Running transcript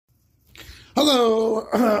Hello,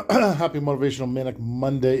 happy Motivational Manic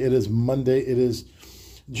Monday. It is Monday. It is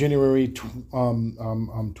January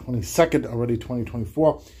 22nd, already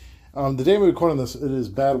 2024. The day we're recording this, it is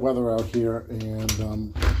bad weather out here,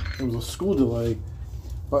 and it was a school delay,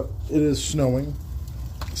 but it is snowing,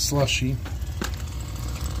 slushy.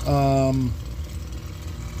 But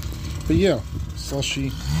yeah,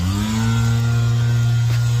 slushy.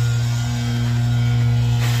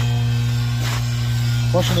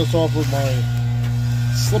 Brushing this off with my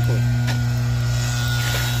slipper.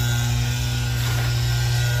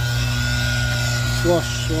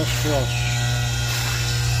 Slush, slush, slush.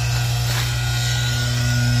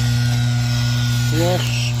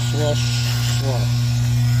 Slush, slush, slush.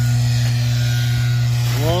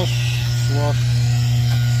 Slush, slush,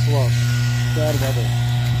 slush. Bad weather.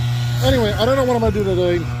 Anyway, I don't know what I'm going to do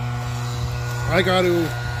today. I got to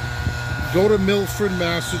go to Milford,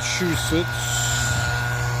 Massachusetts.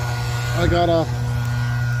 I gotta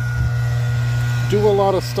do a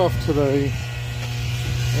lot of stuff today,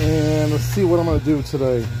 and let's see what I'm gonna do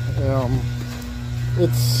today.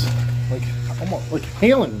 It's like almost like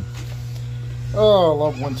hailing. Oh, I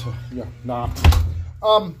love winter. Yeah, nah.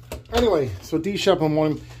 Anyway, so Shap in the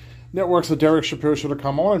morning networks at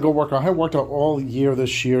DerekShapiro.com. I want to go work out. I worked out all year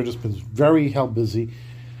this year. Just been very hell busy.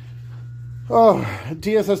 Oh,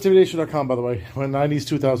 DSSDVDation.com, by the way. When 90s,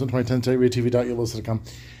 2000, 2010, TV.com.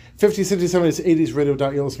 50s, 60s, 70s, 80s,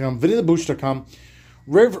 radio.com, videoboost.com,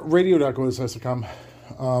 revradio.com,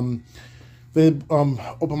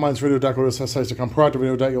 openmindsradio.com,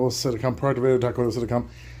 proactiveradio.com, proactiveradio.com,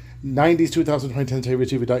 90s, 2000, 2010,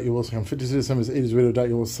 TV.com, 50s, 60s, 70s, 80s,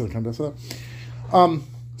 radio.com, that's that.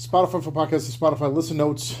 Spotify for podcasts, Spotify, Listen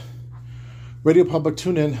Notes, Radio Public,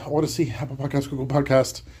 TuneIn, Odyssey, Apple Podcasts, Google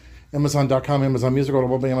Podcasts, Amazon.com, Amazon Music,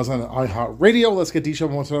 Audible, Amazon, and iHeartRadio. Let's get Shap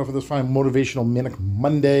once for this fine Motivational Manic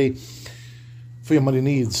Monday for your Monday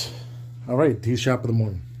needs. All right, Shap in the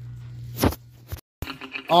morning.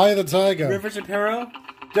 Eye of the Tiger. River Shapiro.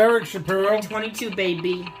 Derek Shapiro. 22,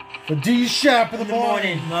 baby. For Shap in the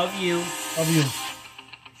morning. Love you. Love you.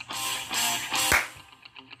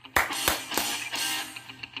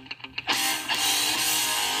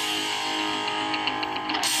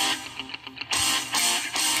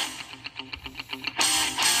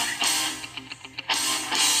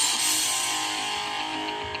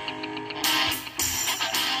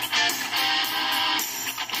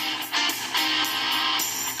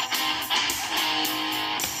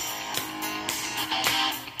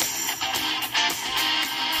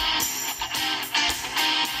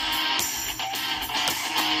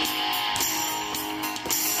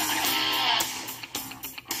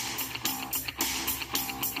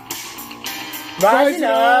 Rising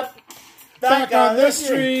up, back on the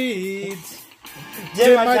streets.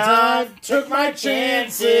 Did my time, took my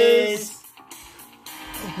chances.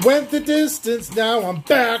 Went the distance, now I'm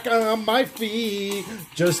back on my feet.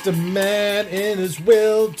 Just a man in his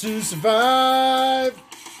will to survive.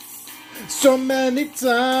 So many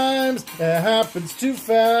times it happens too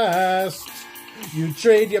fast. You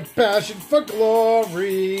trade your passion for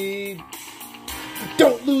glory.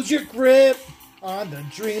 Don't lose your grip on the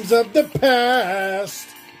dreams of the past.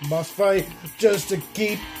 Must fight just to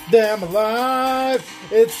keep them alive.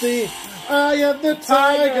 It's the eye of the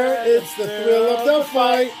tiger. It's the thrill of the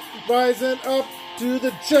fight. Rising up to the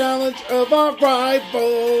challenge of our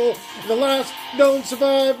rival. The last known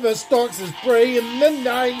survivor stalks his prey in the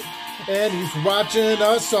night. And he's watching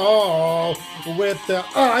us all with the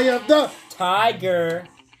eye of the tiger.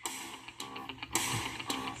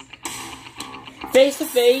 Face to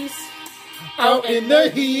face. Out in the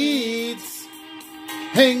heat,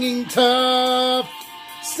 hanging tough,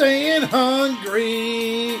 staying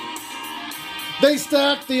hungry. They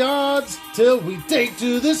stack the odds till we take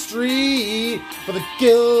to the street for the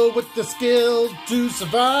kill with the skill to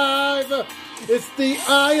survive. It's the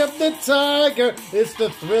eye of the tiger, it's the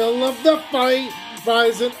thrill of the fight,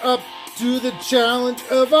 rising up to the challenge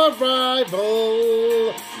of our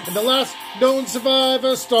rival. And the last known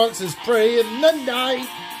survivor stalks his prey in the night.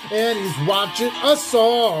 And he's watching us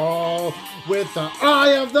all with the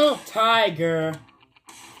eye of the tiger.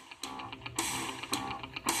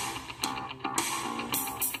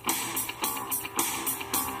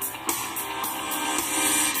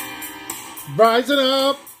 Rising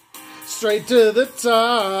up, straight to the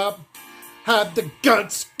top. Had the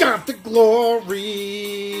guts, got the glory.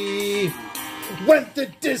 Went the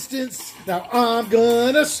distance, now I'm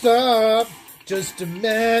gonna stop. Just a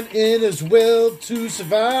man in his will to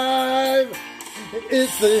survive.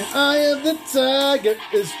 It's the eye of the tiger,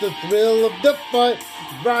 it's the thrill of the fight,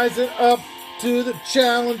 rising up to the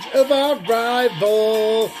challenge of our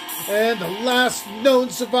rival. And the last known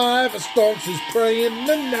survivor stalks his prey in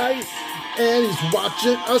the night. And he's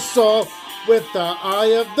watching us all with the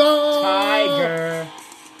eye of the Tiger.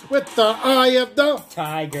 With the eye of the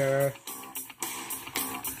Tiger.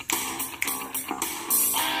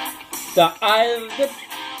 The eye of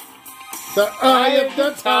the eye of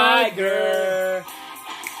the tiger.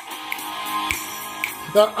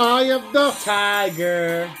 The eye of the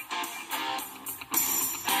Tiger.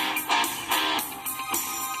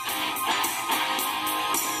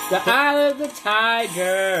 The eye of the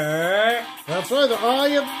tiger. That's right, the eye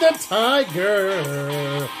of the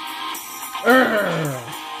tiger.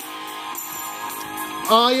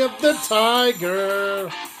 Eye of the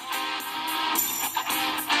tiger.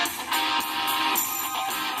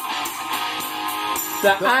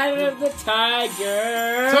 The eye of the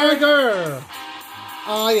tiger. Tiger.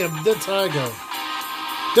 Eye of the tiger.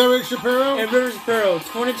 Derek Shapiro. And River Shapiro,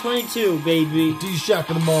 2022, baby. D-Shack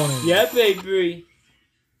in the morning. Yeah, baby.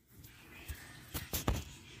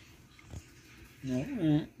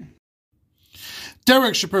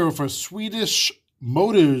 Derek Shapiro for Swedish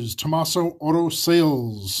Motors, Tommaso Auto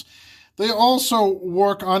Sales. They also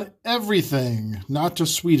work on everything, not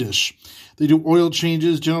just Swedish. They do oil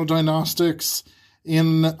changes, general diagnostics,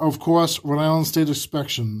 and, of course, Rhode Island State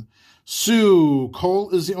Inspection. Sue Cole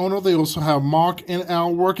is the owner. They also have Mark and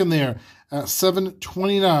Al working there at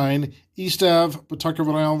 729 East Ave, Pawtucket,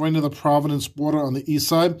 Rhode Island, right near the Providence border on the east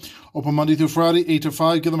side. Open Monday through Friday, 8 to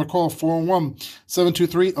 5. Give them a call,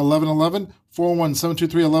 401-723-1111,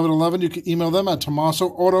 401-723-1111. You can email them at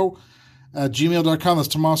tommasoauto@gmail.com. That's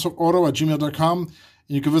tommasoauto@gmail.com. And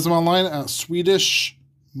you can visit them online at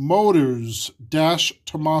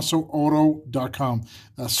swedishmotors-tommasoauto.com.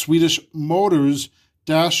 That's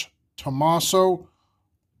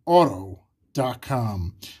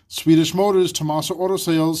swedishmotors-tommasoauto.com. Swedish Motors, Tommaso Auto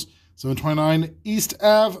Sales, 729 East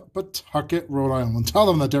Ave, Pawtucket, Rhode Island. Tell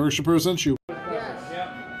them that Derek Shapiro sent you.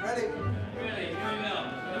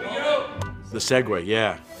 The Segway,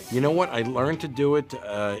 yeah. You know what? I learned to do it.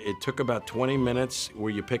 It took about 20 minutes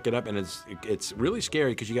where you pick it up, and it's really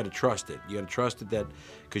scary because you got to trust it. You got to trust it that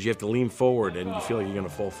because you have to lean forward and you feel like you're going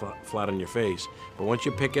to fall flat on your face. But once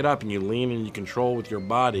you pick it up and you lean and you control with your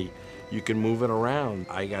body, you can move it around.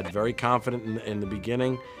 I got very confident in the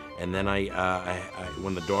beginning, and then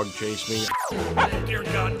when the dog chased me. Dear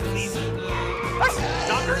God, please.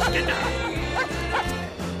 Suckers, get down.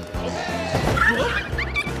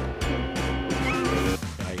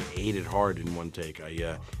 I ate it hard in one take.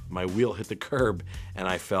 My wheel hit the curb and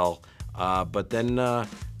I fell. But then I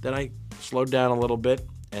slowed down a little bit,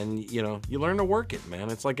 and you learn to work it,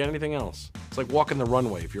 man. It's like anything else. It's like walking the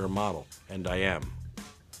runway if you're a model, and I am.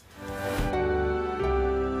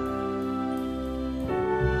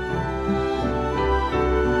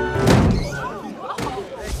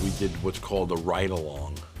 We did what's called a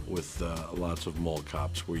ride-along with lots of mall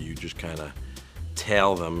cops, where you just kind of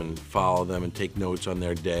tail them and follow them and take notes on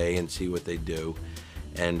their day and see what they do.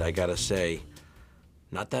 And I gotta say,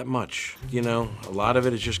 not that much. A lot of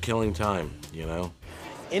it is just killing time,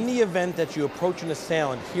 In the event that you approach an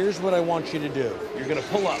assailant, here's what I want you to do. You're gonna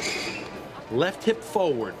pull up. Left hip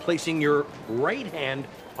forward, placing your right hand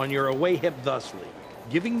on your away hip thusly,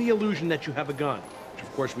 giving the illusion that you have a gun, which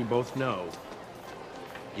of course we both know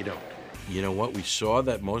you don't. You know what? We saw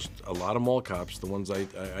that a lot of mall cops, the ones I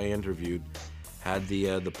interviewed, had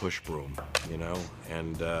the push broom,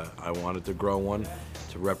 and I wanted to grow one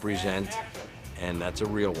to represent, and that's a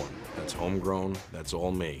real one. That's homegrown. That's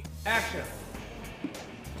all me. Action.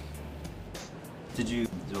 Did you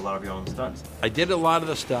do a lot of your own stunts? I did a lot of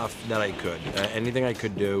the stuff that I could. Anything I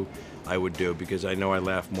could do, I would do, because I know I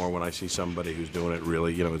laugh more when I see somebody who's doing it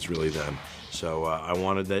really, it's really them. So I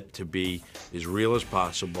wanted that to be as real as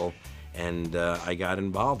possible, and I got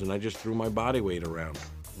involved, and I just threw my body weight around,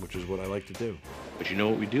 which is what I like to do. But you know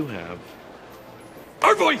what we do have?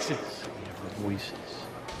 Our voices! We have our voices.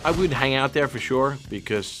 I would hang out there for sure,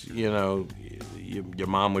 because, your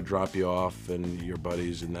mom would drop you off and your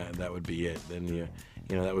buddies, and that would be it. Then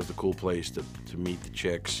that was the cool place to meet the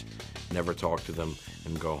chicks, never talk to them,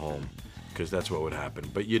 and go home, because that's what would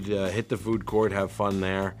happen. But you'd hit the food court, have fun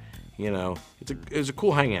there. It's a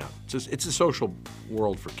cool hangout. It's a social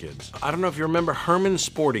world for kids. I don't know if you remember, Herman's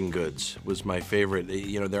Sporting Goods was my favorite.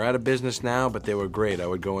 They're out of business now, but they were great. I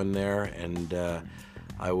would go in there and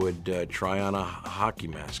I would try on a hockey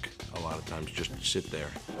mask a lot of times, just to sit there.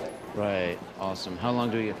 Right, awesome. How long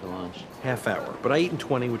do you get for lunch? Half hour, but I eat in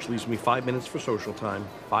 20, which leaves me 5 minutes for social time,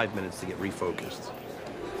 5 minutes to get refocused.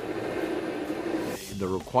 the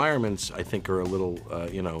requirements, I think, are a little, I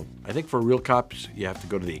think for real cops, you have to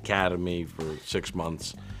go to the academy for 6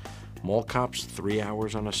 months. Mall cops, 3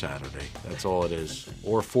 hours on a Saturday. That's all it is.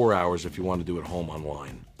 Or 4 hours if you want to do it home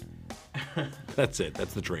online. That's it.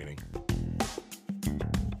 That's the training.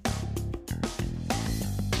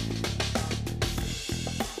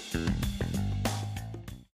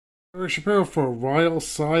 Eric Shapiro for Ryle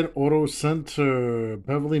Side Auto Center,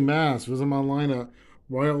 Beverly, Mass. Visit them online at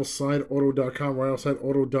rylesideauto.com,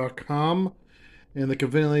 rylesideauto.com. And they're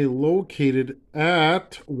conveniently located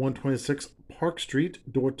at 126 Park Street,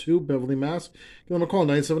 door 2, Beverly, Mass. Give them a call,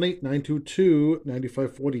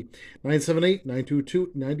 978-922-9540.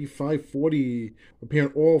 978-922-9540.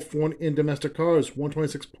 Repairing all foreign and domestic cars.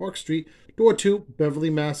 126 Park Street, door 2, Beverly,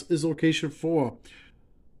 Mass. is location for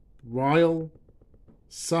Ryle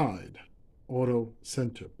Side Auto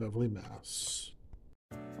Center, Beverly, Mass.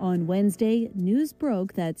 On Wednesday, news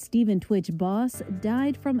broke that Stephen Twitch boss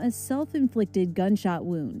died from a self-inflicted gunshot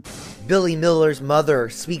wound. Billy Miller's mother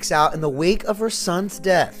speaks out in the wake of her son's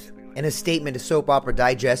death. In a statement to Soap Opera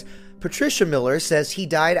Digest, Patricia Miller says he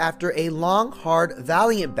died after a long, hard,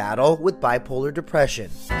 valiant battle with bipolar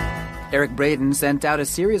depression. Eric Braeden sent out a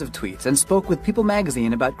series of tweets and spoke with People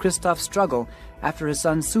magazine about Christoph's struggle after his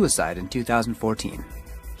son's suicide in 2014.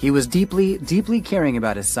 He was deeply, deeply caring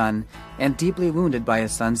about his son and deeply wounded by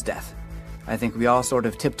his son's death. I think we all sort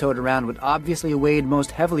of tiptoed around what obviously weighed most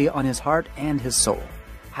heavily on his heart and his soul.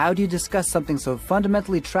 How do you discuss something so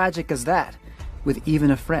fundamentally tragic as that with even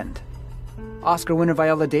a friend? Oscar winner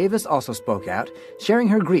Viola Davis also spoke out, sharing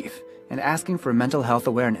her grief and asking for mental health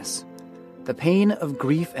awareness. The pain of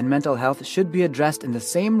grief and mental health should be addressed in the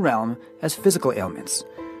same realm as physical ailments.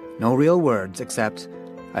 No real words except,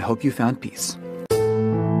 I hope you found peace.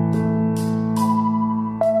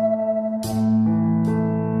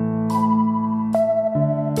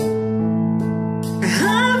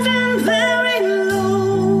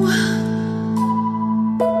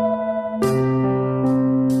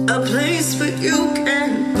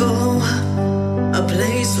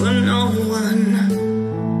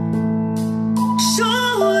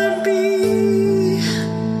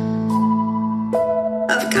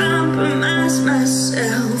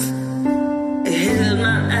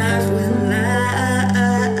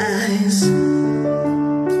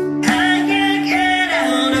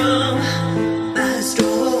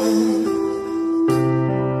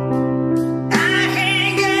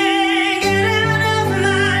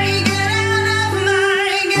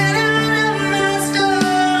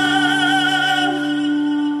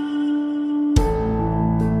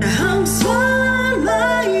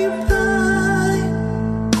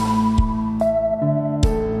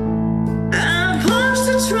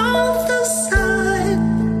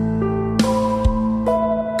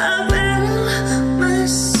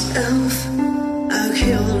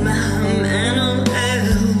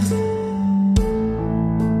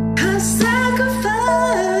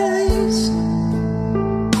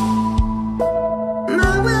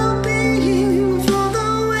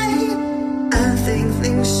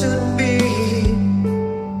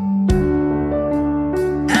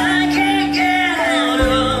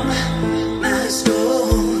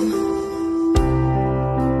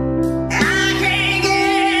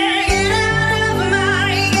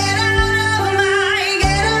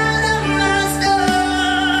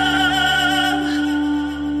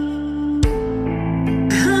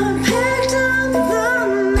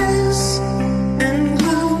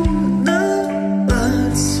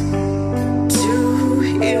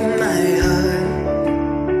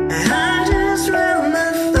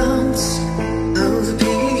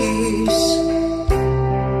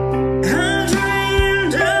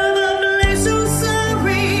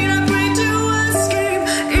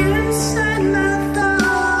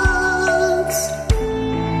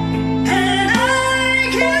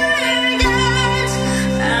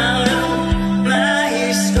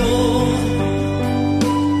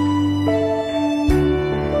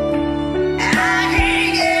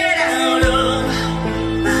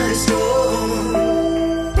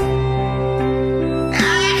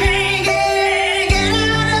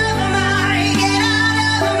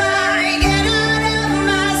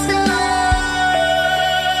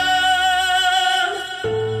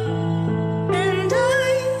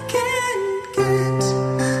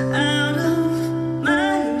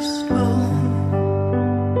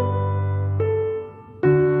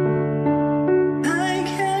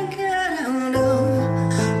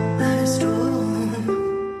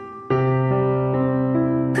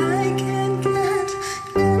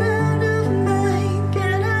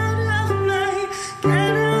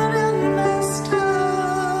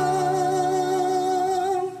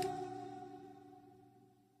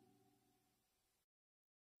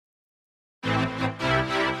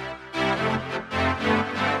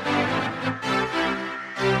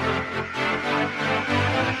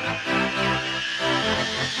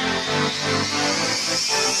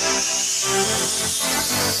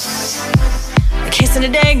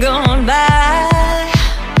 watching the day go by,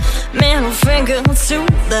 middle finger to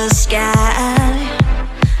the sky.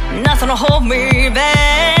 Nothing to hold me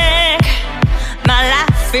back. My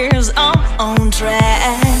life is on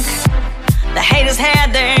track. The haters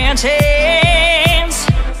had their chance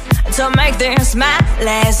to make this my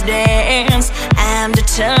last dance. I'm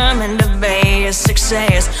determined to be a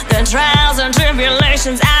success. The trials and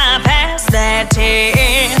tribulations, I passed that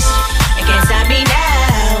test. You can't stop me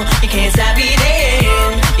now, you can't stop me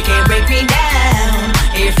then. You can't break me down.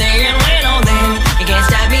 If they can win on them, you can't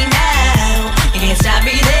stop me now, you can't stop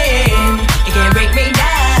me then. You can't break me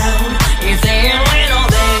down. If they can win on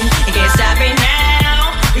them, you can't stop me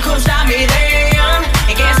now, you couldn't stop me then.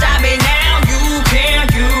 You can't stop me now, you can.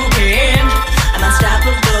 I'm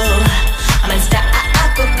unstoppable, I'm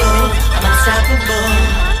unstoppable, I'm unstoppable.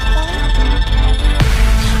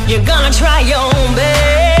 You're gonna try your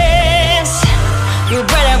best, you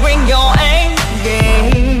better bring your A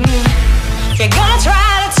game. You're gonna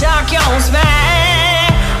try to talk your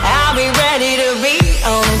smack, I'll be ready to be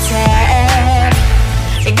on attack.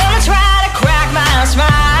 You're gonna try to crack my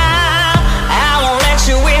smile, I won't let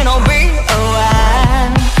you in or be a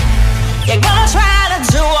while. You're gonna try to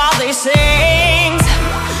do all these things,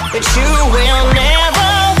 but you will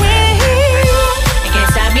never win. You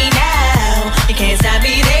can't stop me now, you can't stop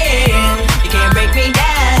me then. You can't break me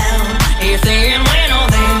down. If they can win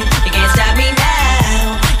on them, you can't stop me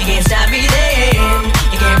now, you can't stop me then.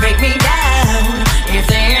 You can't break me down. If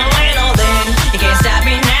they can win on them, you can't stop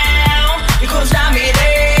me now, you couldn't stop me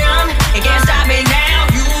then. You can't stop me now,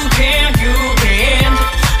 you can.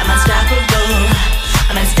 I'm unstoppable,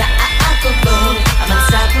 I'm unstoppable, I'm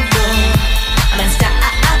unstoppable, I'm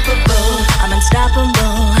unstoppable, I'm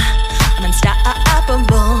unstoppable, I'm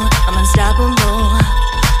unstoppable, I'm unstoppable,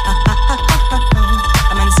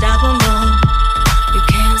 I'm unstoppable. You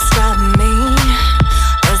can't stop me,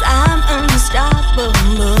 'cause I'm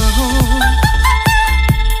unstoppable.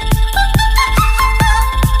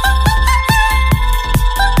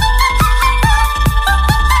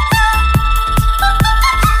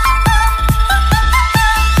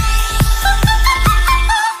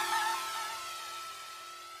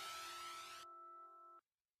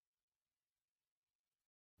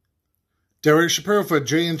 Derek Shapiro for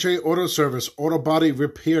J&J Auto Service, Auto Body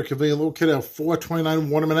Repair, convenient located at 429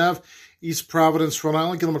 Waterman Ave, East Providence, Rhode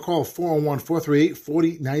Island. Give them a call,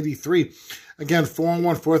 401-438-4093. Again,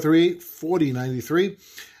 401-438-4093.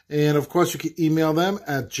 And, of course, you can email them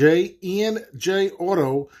at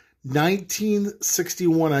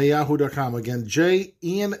janjauto1961 at yahoo.com. Again,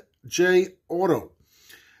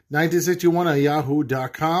 janjauto1961 at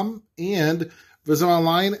yahoo.com. And visit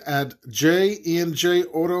online at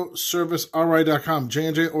janjautoserviceri.com,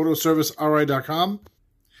 janjautoserviceri.com.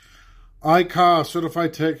 iCar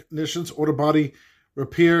Certified Technicians, Auto Body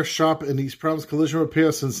Repair Shop in East Providence, Collision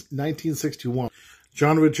Repair since 1961.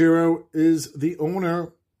 John Ruggiero is the owner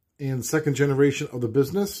and second generation of the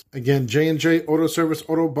business. Again, J&J Auto Service,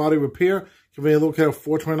 Auto Body Repair, convenient located at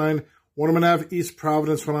 429 Waterman Ave, East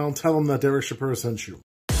Providence, Rhode Island. Tell them that Derek Shapiro sent you.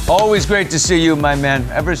 Always great to see you, my man.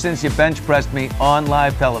 Ever since you bench pressed me on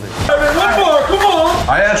live television. One more, come on!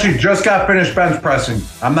 I actually just got finished bench pressing.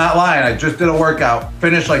 I'm not lying, I just did a workout.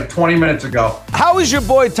 Finished like 20 minutes ago. How is your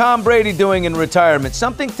boy Tom Brady doing in retirement?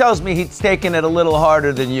 Something tells me he's taking it a little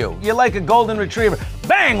harder than you. You're like a golden retriever.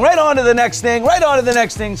 Bang! Right on to the next thing, right on to the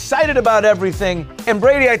next thing. Excited about everything. And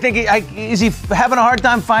Brady, I think, is he having a hard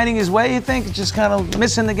time finding his way, you think? Just kind of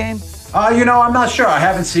missing the game? I'm not sure. I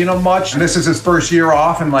haven't seen him much. This is his first year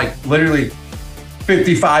off in like literally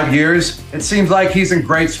 55 years. It seems like he's in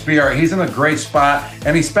great spirit. He's in a great spot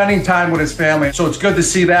and he's spending time with his family. So it's good to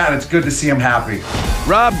see that and it's good to see him happy.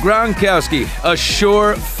 Rob Gronkowski, a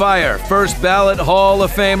surefire first ballot Hall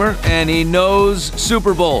of Famer, and he knows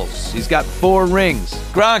Super Bowls. He's got 4 rings.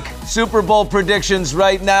 Gronk, Super Bowl predictions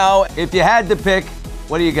right now. If you had to pick,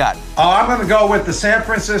 what do you got? I'm going to go with the San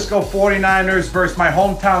Francisco 49ers versus my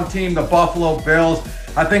hometown team, the Buffalo Bills.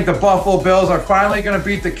 I think the Buffalo Bills are finally going to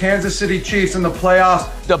beat the Kansas City Chiefs in the playoffs.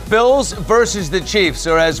 The Bills versus the Chiefs,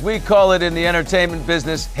 or as we call it in the entertainment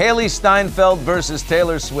business, Haley Steinfeld versus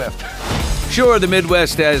Taylor Swift. Sure, the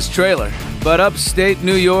Midwest has Trailer, but upstate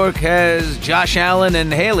New York has Josh Allen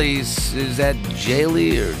and Haley's. Is that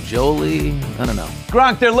Jaylee or Jolie? I don't know.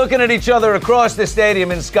 Gronk, they're looking at each other across the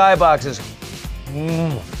stadium in skyboxes.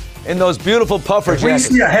 In those beautiful puffer jackets.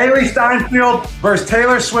 If we see a Haley Steinfeld versus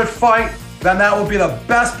Taylor Swift fight, then that will be the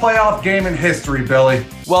best playoff game in history, Billy.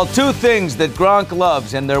 Well, 2 things that Gronk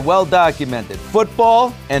loves, and they're well documented.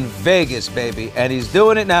 Football and Vegas, baby. And he's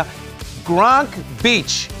doing it now. Gronk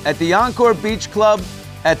Beach at the Encore Beach Club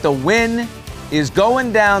at the Wynn is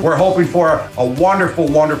going down. We're hoping for a wonderful,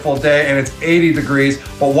 wonderful day, and it's 80 degrees.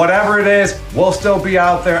 But whatever it is, we'll still be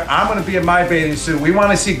out there. I'm going to be in my bathing suit. We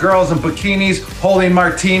want to see girls in bikinis holding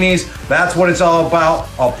martinis. That's what it's all about.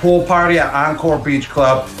 A pool party at Encore Beach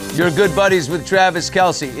Club. You're good buddies with Travis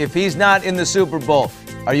Kelce. If he's not in the Super Bowl,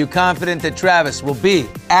 are you confident that Travis will be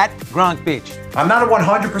at Gronk Beach? I'm not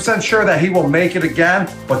 100% sure that he will make it again,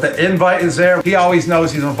 but the invite is there. He always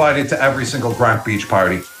knows he's invited to every single Gronk Beach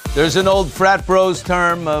party. There's an old frat bros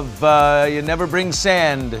term of you never bring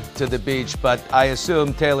sand to the beach, but I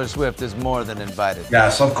assume Taylor Swift is more than invited.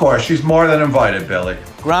 Yes, of course. She's more than invited, Billy.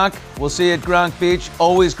 Gronk, we'll see you at Gronk Beach.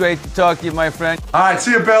 Always great to talk to you, my friend. All right,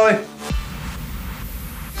 see you, Billy.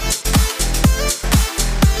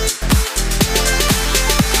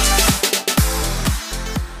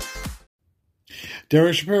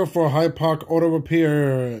 Derek Shapiro for Hyde Park Auto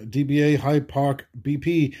Repair, DBA Hyde Park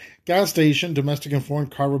BP Gas Station, domestic and foreign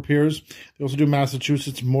car repairs. They also do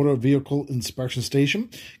Massachusetts Motor Vehicle Inspection Station.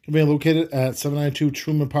 Conveniently located at 792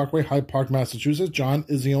 Truman Parkway, Hyde Park, Massachusetts. John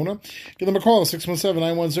is the owner. Give them a call,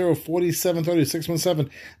 617-910-4730,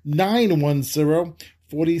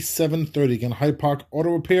 617-910-4730. Again, Hyde Park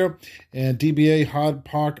Auto Repair and DBA Hyde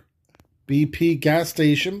Park BP Gas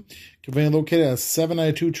Station. Conveniently located at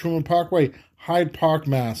 792 Truman Parkway, Hyde Park,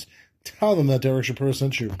 Mass. Tell them that Derek Shapiro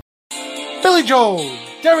sent you. Billy Joel,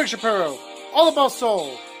 Derek Shapiro, All About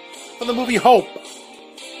Soul, from the movie Hope.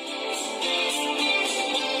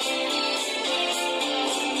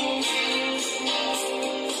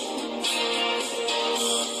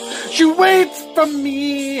 She waits for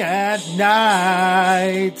me at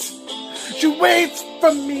night. She waits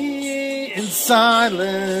for me in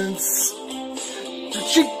silence.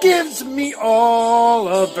 She gives me all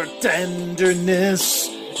of her tenderness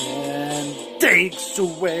and takes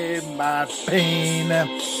away my pain.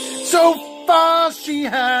 So far she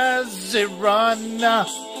has it run,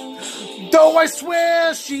 though I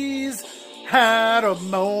swear she's had her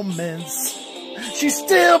moments. She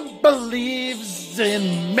still believes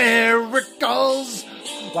in miracles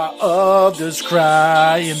while others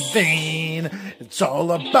cry in vain. It's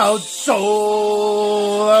all about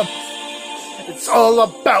soul. It's all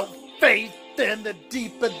about faith and a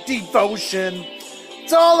deeper devotion.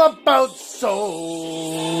 It's all about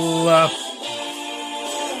soul.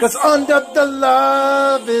 'Cause under the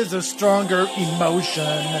love is a stronger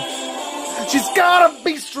emotion. She's gotta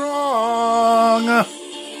be strong.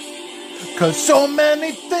 'Cause so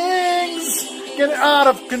many things get out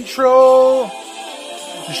of control.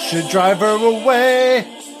 Should drive her away.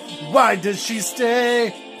 Why does she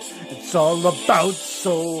stay? It's all about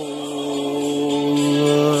soul.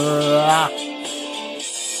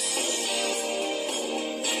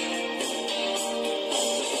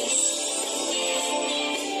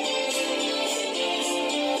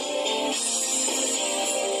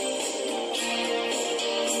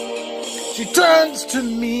 She turns to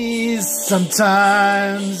me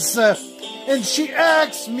sometimes and she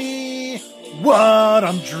asks me what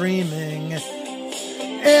I'm dreaming.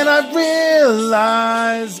 And I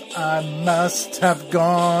realize I must have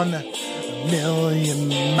gone a million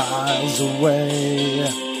miles away.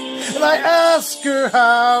 And I ask her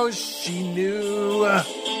how she knew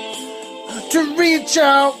to reach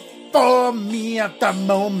out for me at that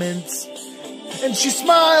moment. And she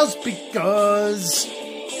smiles because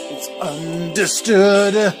it's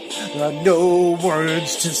understood. There are no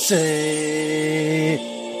words to say.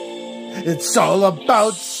 It's all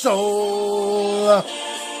about soul.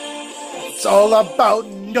 It's all about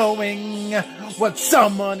knowing what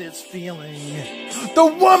someone is feeling. The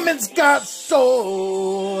woman's got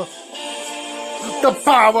soul. The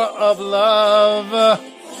power of love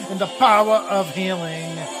and the power of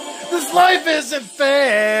healing. This life isn't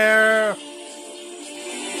fair.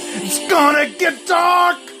 It's gonna get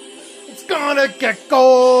dark. It's gonna get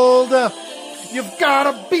cold. You've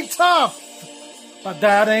gotta be tough, but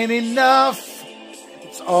that ain't enough.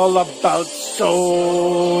 It's all about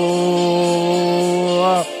soul.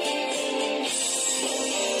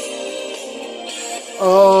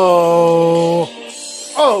 Oh,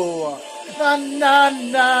 oh, na na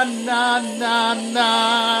na na na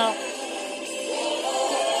na.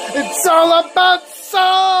 It's all about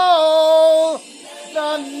soul.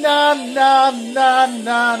 Na na na na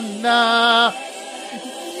na na.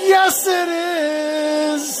 Yes, it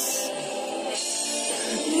is.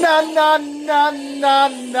 Na na na na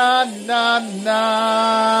na na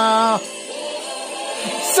na.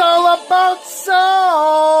 It's all about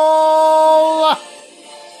soul.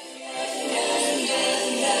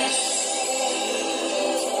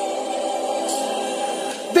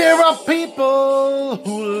 There are people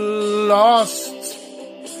who lost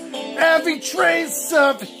every trace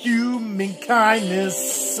of human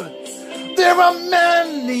kindness. There are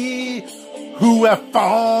many who have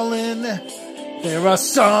fallen. There are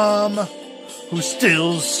some who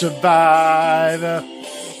still survive.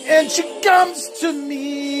 And she comes to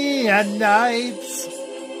me at night,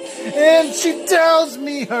 and she tells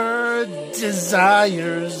me her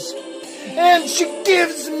desires, and she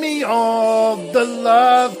gives me all the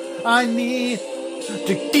love I need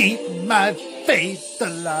to keep my faith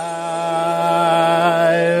alive.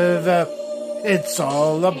 It's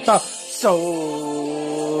all about soul.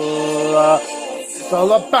 It's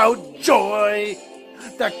all about joy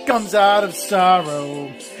that comes out of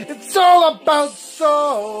sorrow. It's all about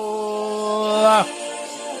soul.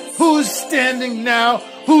 Who's standing now?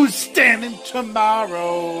 Who's standing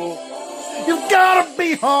tomorrow? You've gotta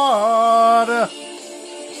be hard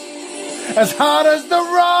as the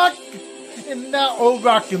rock in that old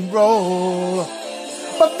rock and roll.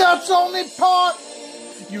 But that's only part,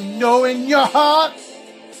 you know, in your heart.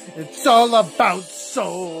 It's all about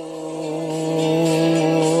soul.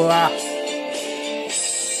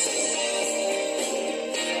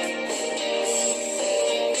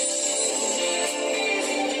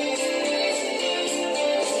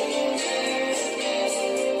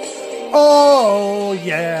 Oh,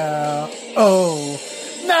 yeah. Oh.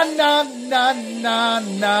 Na, na, na, na,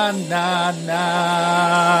 na, na,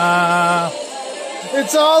 na.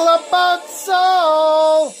 It's all about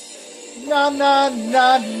soul. Na, na,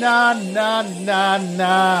 na, na, na, na,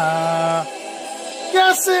 na.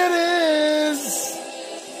 Yes, it is.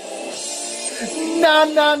 Na,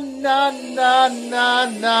 na, na, na, na,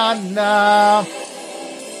 na, na.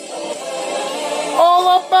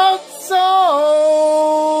 All about soul.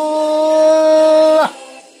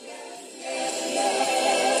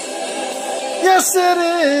 Yes, it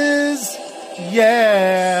is.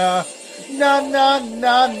 Yeah. Na, na,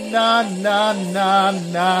 na, na, na, na,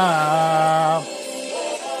 na.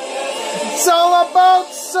 It's all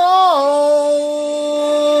about soul.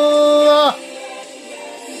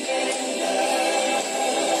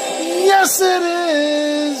 Yes, it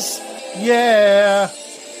is. Yeah.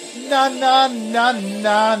 Na, na, na,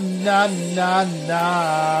 na, na, na, na.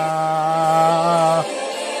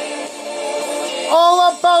 All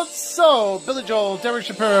about soul. Billy Joel, Derek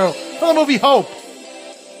Shapiro, from the movie Hope.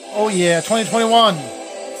 Oh yeah, 2021.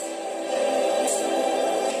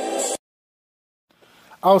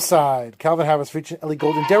 Outside, Calvin Harris featuring Ellie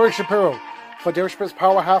Goulding, Derek Shapiro for Derek Shapiro's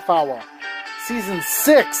Power Half Hour. Season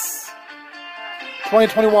 6,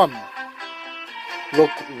 2021.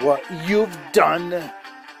 Look what you've done.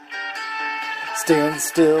 Stand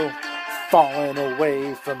still, falling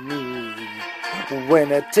away from me.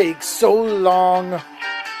 When it takes so long,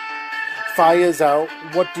 fire's out,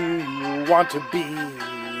 what do you want to be?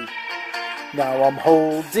 Now I'm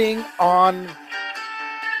holding on.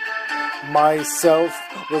 Myself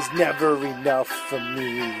was never enough for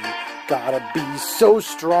me. Gotta be so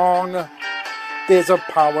strong. There's a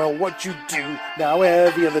power in what you do. Now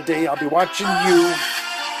every other day I'll be watching you.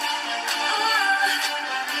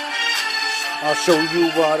 I'll show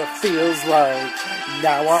you what it feels like.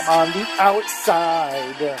 Now I'm on the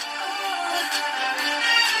outside.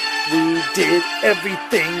 We did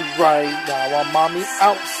everything right. Now I'm on the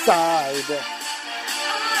outside.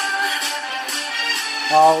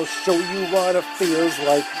 I'll show you what it feels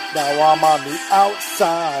like. Now I'm on the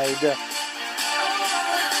outside.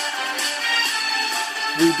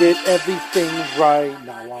 We did everything right.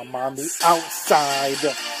 Now I'm on the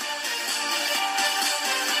outside.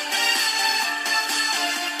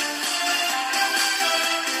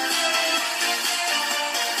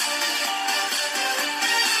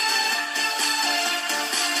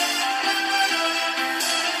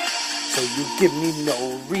 So you give me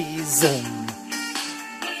no reason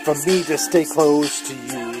for me to stay close to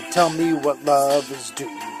you. Tell me what love is due.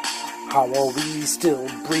 How are we still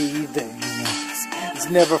breathing? It's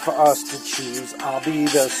never for us to choose. I'll be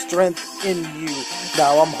the strength in you.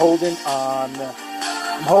 Now I'm holding on.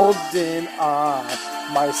 I'm holding on.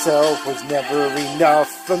 Myself was never enough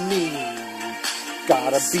for me.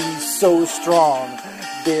 Gotta be so strong.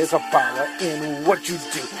 There's a power in what you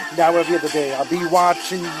do. Now every other day I'll be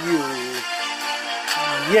watching you.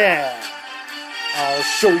 Yeah. I'll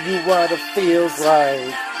show you what it feels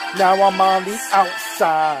like. Now I'm on the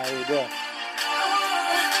outside.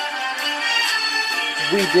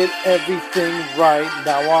 We did everything right.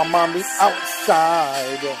 Now I'm on the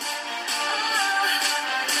outside.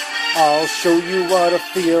 I'll show you what it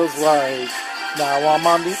feels like. Now I'm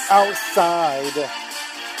on the outside.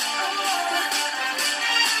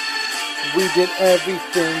 We did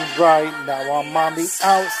everything right. Now I'm on the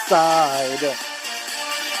outside.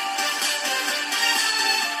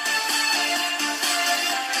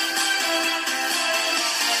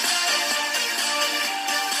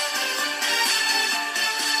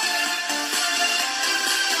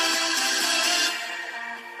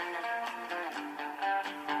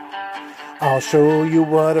 I'll show you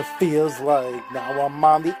what it feels like. Now I'm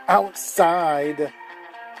on the outside.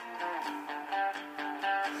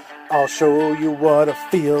 I'll show you what it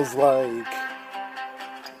feels like.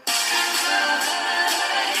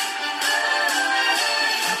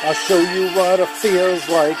 I'll show you what it feels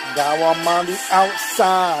like. Now I'm on the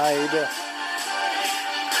outside.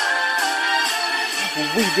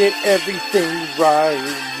 We did everything right.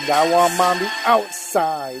 Now I'm on the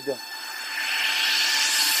outside.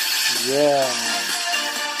 Yeah.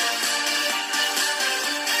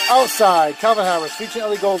 Outside, Calvin Harris featuring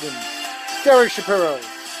Ellie Goulding. Derek Shapiro.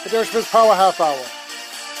 The Derek Shapiro's Power Half Hour.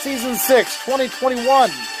 Season 6, 2021.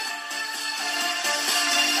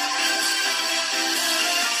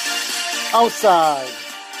 Outside.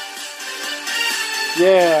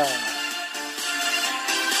 Yeah.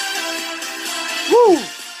 Woo!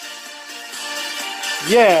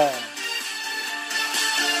 Yeah.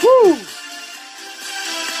 Woo!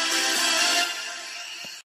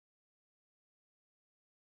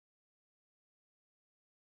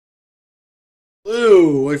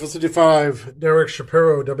 Blue, April 65, Derek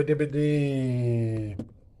Shapiro, WWD.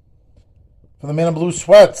 For the man in blue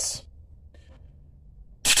sweats.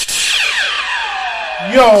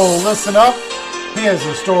 Yo, listen up. Here's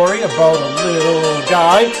a story about a little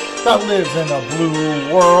guy that lives in a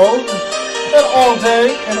blue world. And all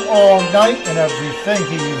day and all night and everything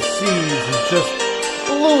he sees is just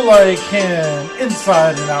blue like him,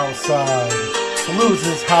 inside and outside. Blue's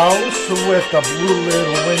his house with a blue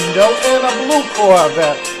little window and a blue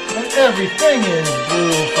Corvette. And everything is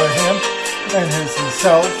blue for him and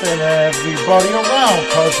himself and everybody around,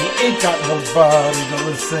 cause he ain't got nobody to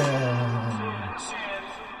listen.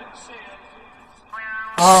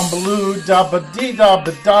 I'm blue, dabba dee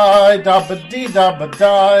dabba die, dabba dee dabba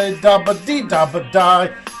die, dabba dee dabba die,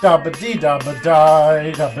 dabba dee dabba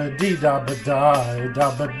die, dabba dee dabba die,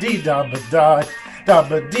 dabba dee dabba die,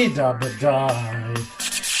 dabba dee dabba die.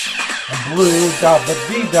 I'm blue, dabba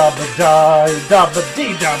dee dabba die, dabba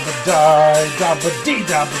dee dabba die, dabba dee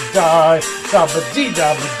dabba die, dabba dee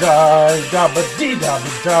dabba die, dabba dee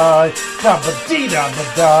dabba die, dabba dee dabba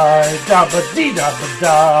die, dabba dee dabba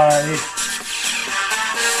die.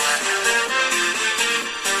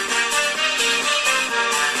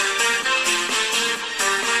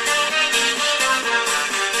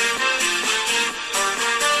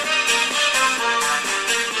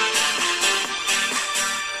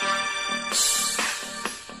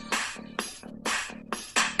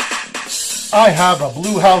 I have a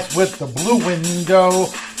blue house with the blue window.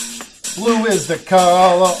 Blue is the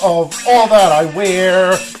color of all that I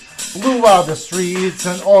wear. Blue are the streets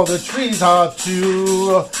and all the trees are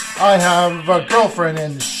too. I have a girlfriend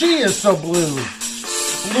and she is so blue.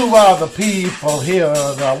 Blue are the people here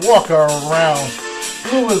that walk around.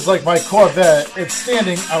 Blue is like my Corvette, it's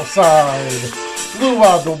standing outside. Blue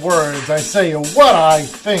are the words I say what I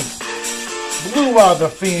think. Blue are the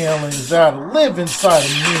feelings that live inside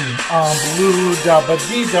of me. I'm blue, dabba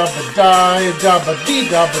dee dabba die, dabba dee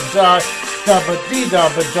dabba die, dabba dee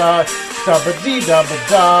dabba die, dabba dee dabba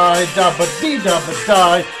die, dabba dee dabba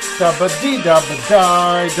die, dabba dee dabba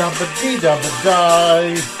die, dabba dee dabba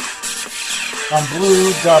die. I'm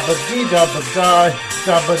blue, dabba dee dabba die,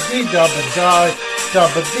 dabba dee dabba die,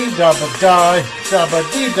 dabba dee dabba die, dabba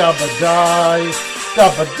dee dabba die.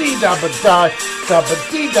 Dabba dee dabba die, dabba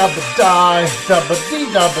dee dabba die, dabba dee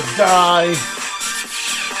dabba die.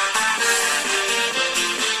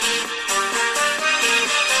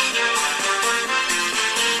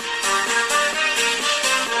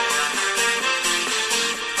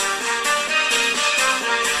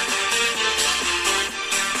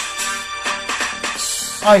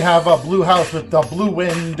 I have a blue house with a blue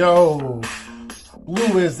window.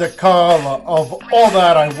 Blue is the color of all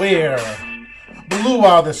that I wear. Blue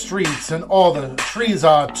are the streets and all the trees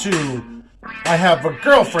are too. I have a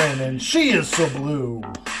girlfriend and she is so blue.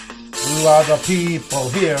 Blue are the people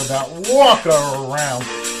here that walk around.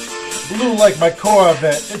 Blue like my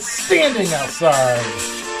Corvette, it's standing outside.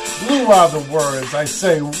 Blue are the words I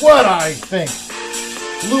say what I think.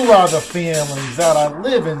 Blue are the feelings that I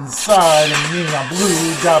live inside of me. I'm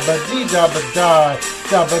blue, dabba dee dabba die,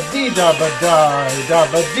 dabba dee dabba die,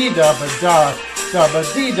 dabba dee dabba die, dabba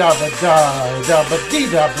dee dabba die, dabba dee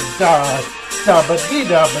dabba die, dabba dee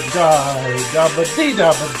dabba die, dabba dee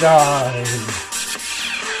dabba die.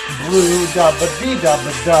 Blue, dabba dee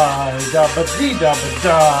dabba die, dabba dee dabba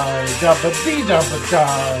die, dabba dee dabba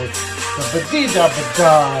die. Dabba dee dabba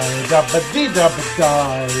die, dabba dee dabba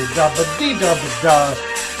die, dabba dee dabba die,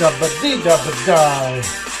 dabba dee dabba die.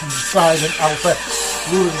 Inside and outside,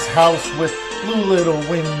 blue's house with blue little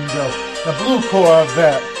window, a blue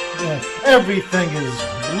Corvette. and everything is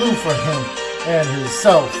blue for him and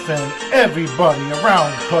himself and everybody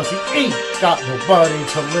around, cause he ain't got nobody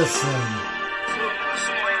to listen.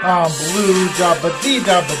 I'm blue,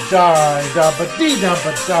 dabba-dee-dabba-die,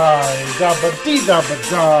 dabba-dee-dabba-die,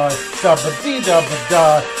 dabba-dee-dabba-die,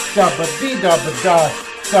 dabba-dee-dabba-die, dabba-dee-dabba-die,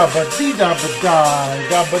 dabba-dee-dabba-die,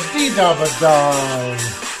 dabba-dee-dabba-die.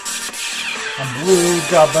 I'm blue,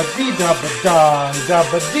 dabba-dee-dabba-die,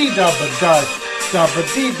 dabba-dee-dabba-die,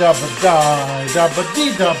 dabba-dee-dabba-die,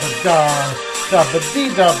 dabba-dee-dabba-die,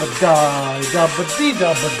 dabba-dee-dabba-die,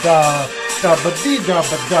 dabba-dee-dabba-die,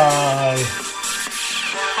 dabba-dee-dabba-die.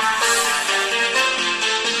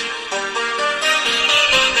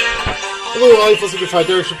 Blue Life was by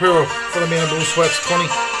Derek Shapiro for the Man in Blue Sweats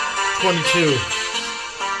 2022.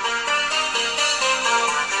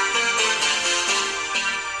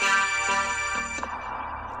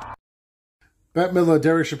 Bette Midler,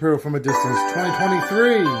 Derek Shapiro from a Distance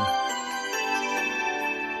 2023.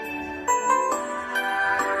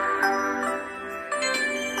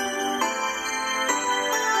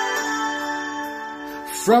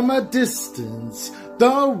 From a distance,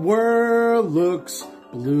 the world looks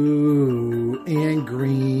blue and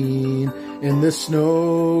green, and the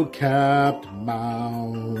snow-capped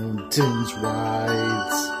mountains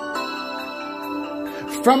rise.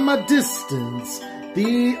 From a distance,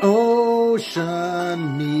 the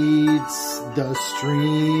ocean meets the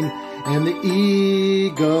stream, and the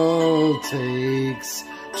eagle takes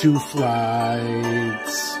to flight.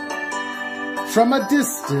 From a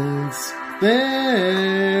distance,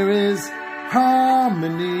 there is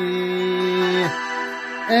harmony,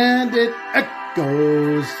 and it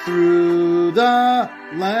echoes through the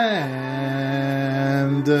land.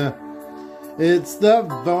 It's the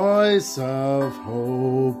voice of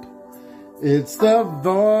hope. It's the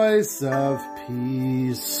voice of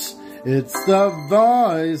peace. It's the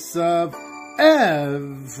voice of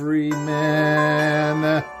every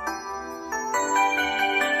man.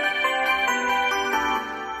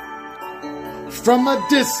 From a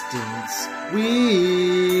distance,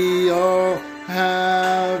 we all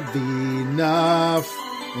have enough,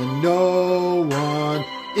 and no one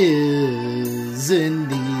is in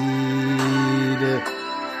need.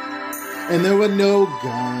 And there were no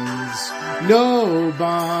guns, no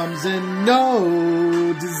bombs, and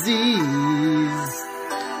no disease.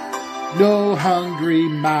 No hungry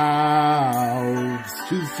mouths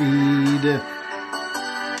to feed.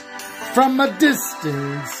 From a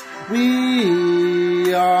distance,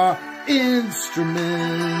 we are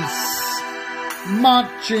instruments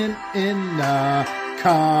marching in a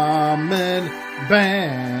common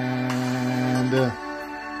band,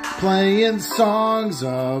 playing songs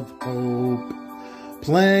of hope,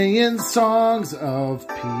 playing songs of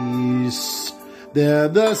peace. They're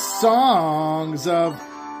the songs of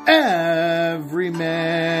every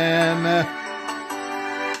man.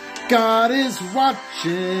 God is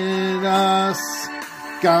watching us.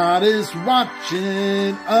 God is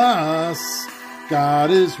watching us.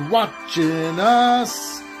 God is watching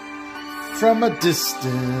us from a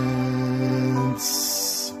distance.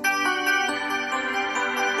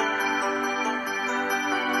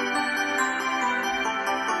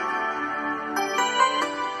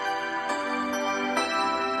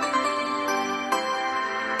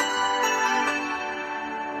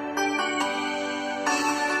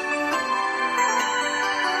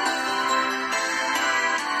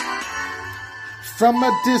 From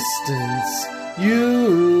a distance, you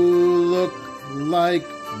look like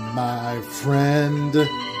my friend,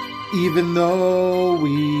 even though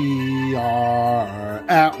we are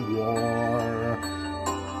at war.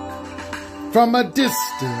 From a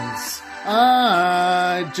distance,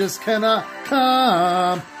 I just cannot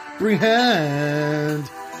comprehend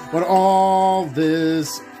what all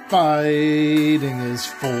this fighting is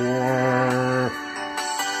for.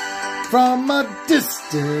 From a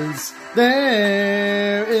distance,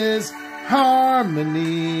 there is harmony,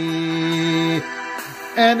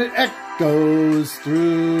 and it echoes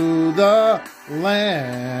through the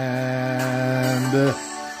land.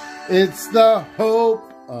 It's the hope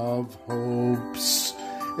of hopes.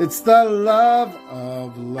 It's the love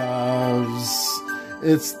of loves.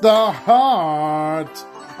 It's the heart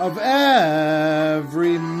of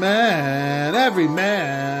every man, every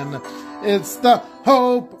man. It's the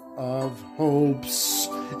hope of hopes.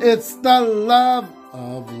 It's the love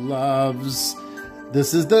of loves.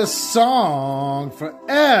 This is the song for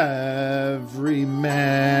every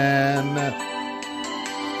man.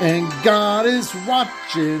 And God is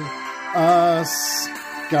watching us.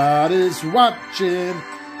 God is watching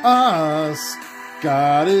us.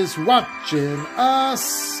 God is watching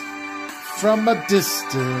us from a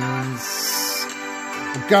distance.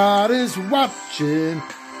 God is watching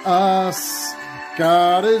us.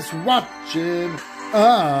 God is watching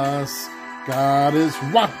us. God is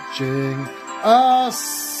watching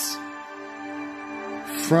us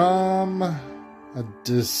from a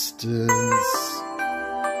distance.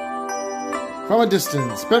 From a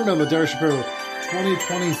distance. Ben Miller, Derek Shapiro,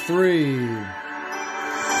 2023.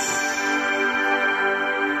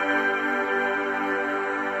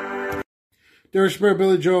 Derek Shapiro,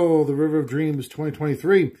 Billy Joel, The River of Dreams,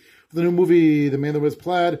 2023. For the new movie, The Man That Wears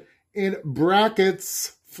Plaid, in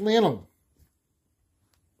brackets, flannel.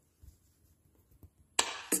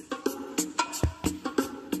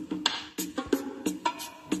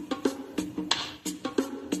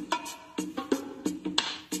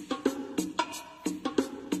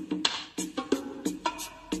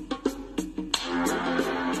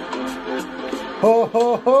 Ho,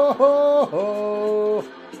 ho, ho, ho, ho.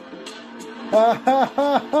 Ha, ha,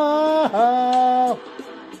 ha, ha, ha.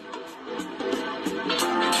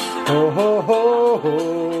 Ho, ho, ho,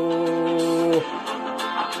 ho.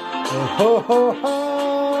 Ho, ho, ho,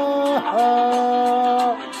 ha, ha.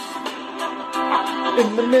 In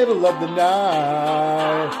the middle of the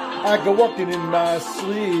night, I go walking in my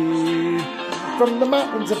sleep, from the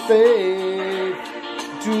mountains of faith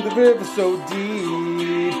to the river so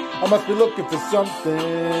deep. I must be looking for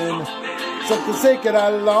something sacred I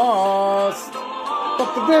lost.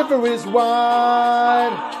 But the river is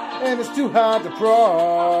wide and it's too hard to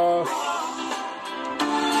cross.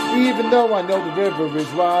 Even though I know the river is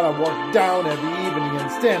wide, I walk down every evening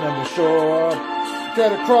and stand on the shore. Try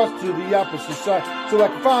to cross to the opposite side so I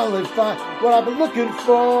can finally find what I've been looking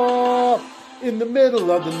for. In the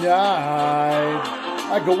middle of the night,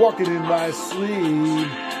 I go walking in my sleep,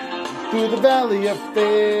 through the valley of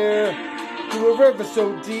fear, through a river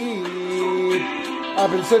so deep. I've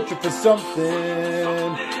been searching for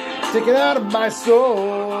something taken out of my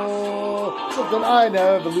soul, something I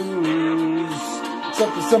never lose,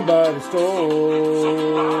 something somebody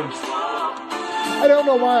stole. I don't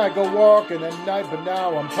know why I go walking at night, but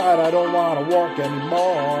now I'm tired, I don't want to walk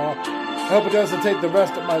anymore. I hope it doesn't take the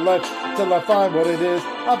rest of my life till I find what it is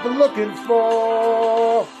I've been looking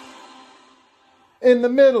for. In the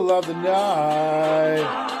middle of the night,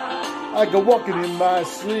 I go walking in my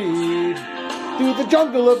sleep, through the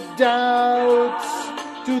jungle of doubts,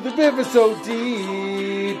 to the river so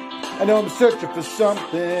deep. I know I'm searching for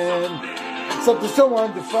something so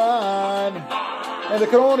undefined, and it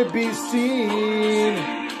can only be seen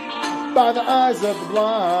by the eyes of the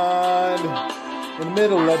blind. In the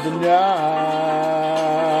middle of the night,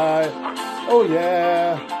 oh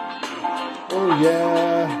yeah, oh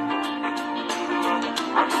yeah,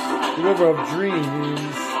 the river of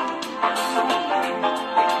dreams.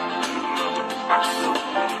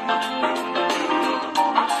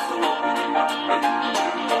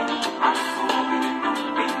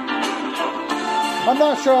 I'm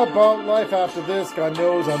not sure about life after this. God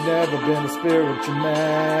knows I've never been a spiritual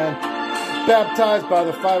man. Baptized by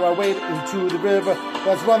the fire, I wade into the river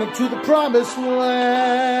that's running to the promised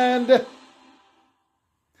land.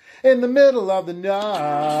 In the middle of the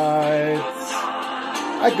night,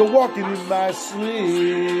 I go walking in my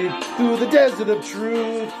sleep, through the desert of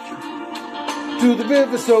truth, to the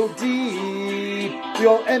river so deep. We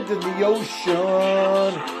all end in the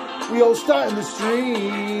ocean, we all start in the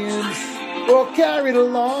streams, we're all carried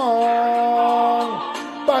along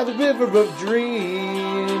by the river of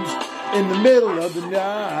dreams. In the middle of the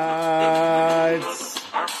night,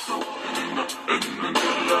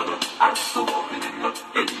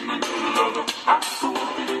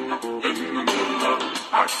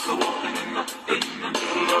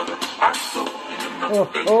 oh,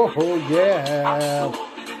 oh, oh, yeah,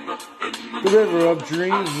 the river of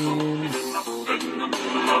dreams.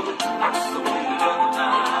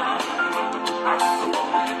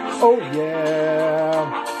 Oh, yeah,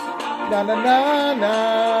 na, na, na, na.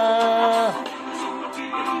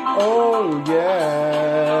 Oh,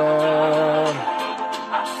 yeah,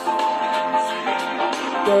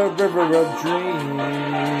 the river of dreams.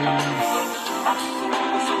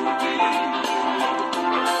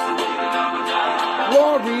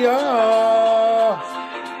 Warrior,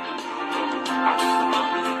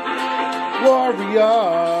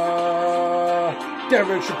 warrior,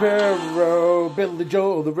 Derek Shapiro, Billy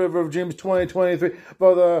Joel, The River of Dreams 2023,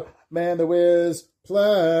 for the man that wears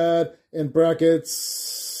plaid, in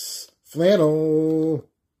brackets, flannel.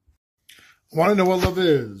 Want to know what love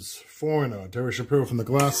is? Foreigner, Derek Shapiro from The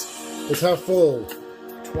Glass is Half Full,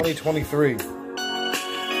 2023.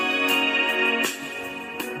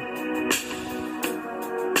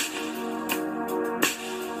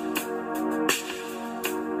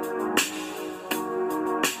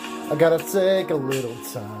 I gotta take a little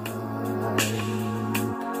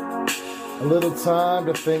time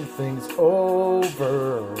to think things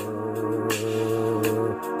over.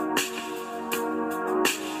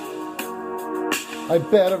 I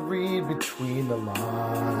better read between the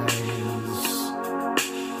lines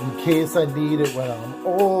in case I need it when I'm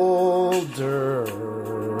older.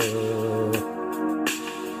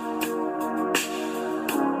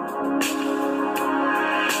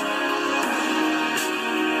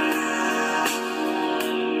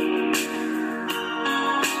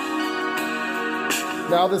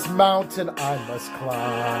 Now this mountain I must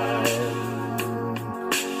climb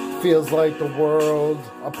feels like the world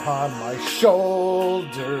upon my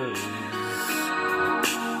shoulders.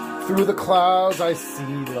 Through the clouds I see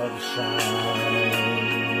love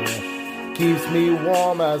shine. Keeps me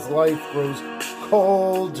warm as life grows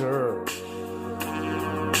colder.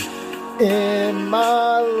 In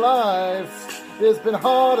my life there's been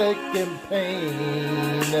heartache and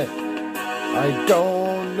pain. I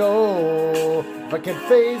don't know if I can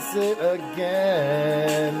face it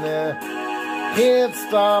again. Can't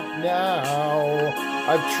stop now.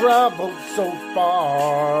 I've traveled so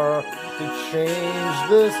far to change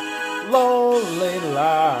this lonely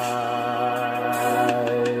life.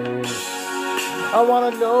 I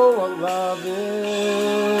wanna know what love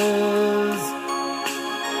is.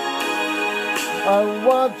 I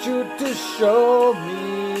want you to show me.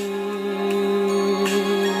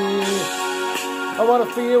 I want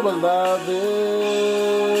to feel what love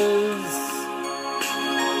is.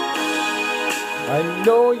 I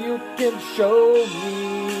know you can show me.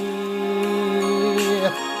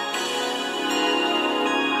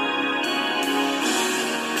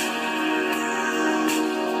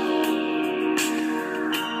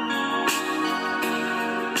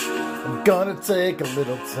 I'm gonna take a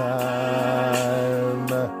little time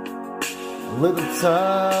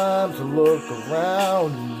to look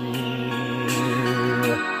around me.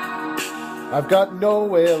 I've got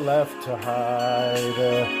nowhere left to hide.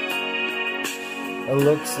 It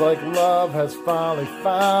looks like love has finally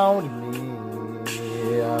found me.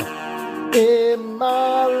 In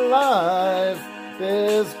my life,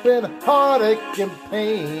 there's been heartache and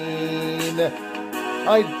pain.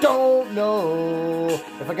 I don't know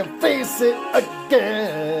if I can face it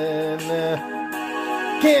again.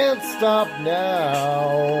 Can't stop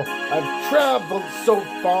now. I've traveled so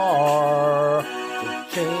far to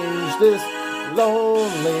change this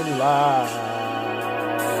lonely life.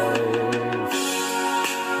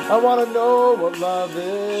 I want to know what love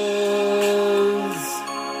is.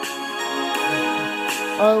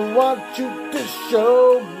 I want you to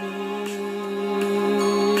show me.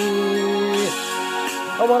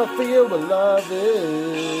 I want to feel what love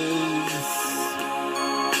is.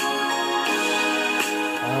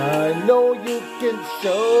 I know you can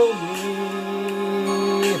show me.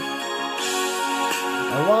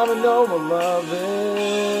 I want to know what love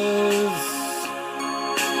is.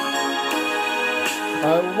 I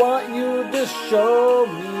want you to show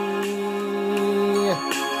me.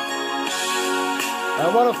 I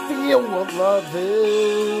want to feel what love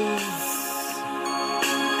is.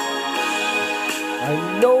 I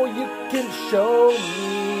know you can show me.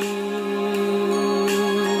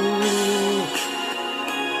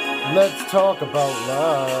 Let's talk about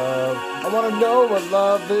love. I want to know what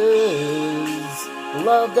love is.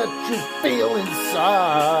 Love that you feel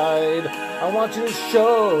inside. I want you to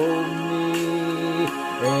show me.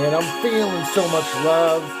 And I'm feeling so much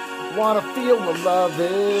love. Want to feel what love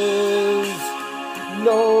is.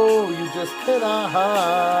 No, you just cannot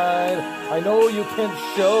hide. I know you can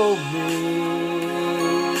show me.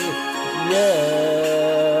 Yeah.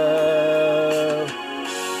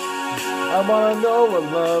 I want to know what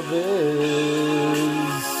love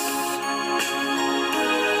is.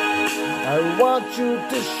 I want you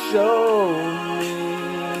to show me.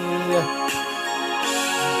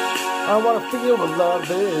 I want to feel what love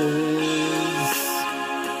is.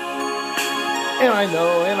 And I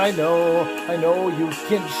know you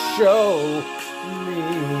can show me.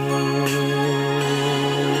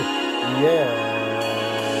 Yeah.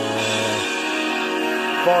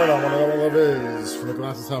 Far on what love is from the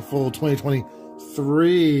Glasses Half Full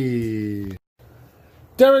 2023.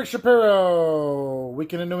 Derek Shapiro,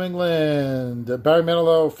 Weekend in New England. Barry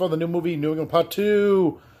Manilow for the new movie New England Part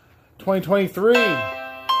 2, 2023.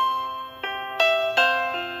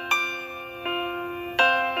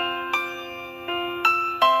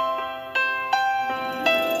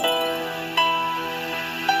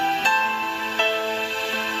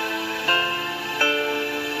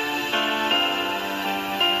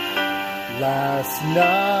 Last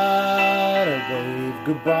night I waved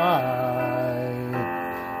goodbye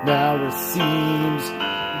Now it seems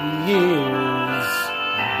years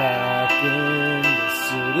back in the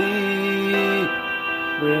city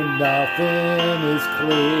where nothing is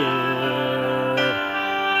clear.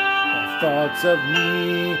 The thoughts of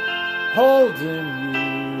me holding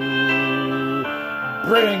you,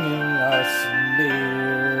 bringing us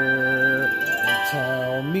near. And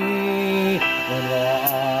tell me when our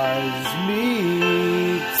eyes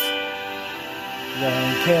meet, when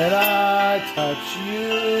can I touch you?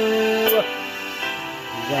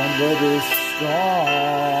 When will this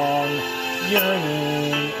strong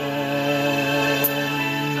yearning end?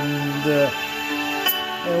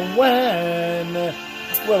 And when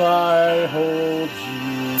will I hold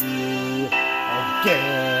you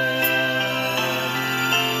again?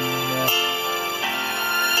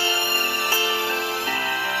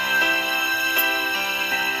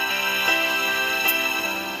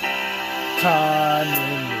 Time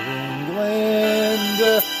in New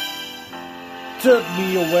England took me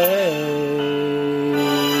away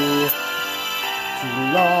to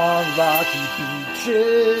long rocky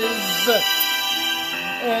beaches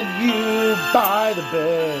and you by the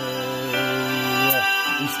bay.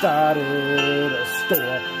 We started a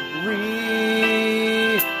story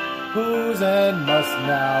whose end must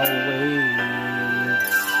now wait.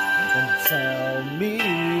 And tell me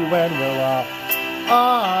when will our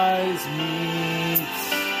eyes meet?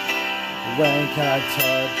 When can I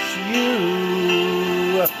touch you?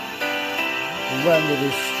 When will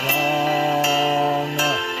this strong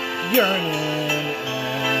yearning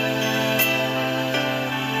end?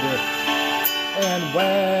 And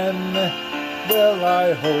when will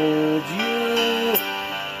I hold you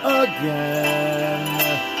again?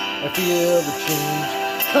 I feel the change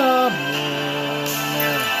coming.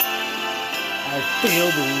 I feel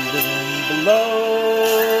the wind blow.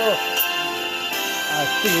 I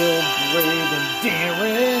feel brave and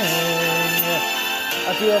daring. I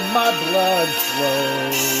feel my blood flow.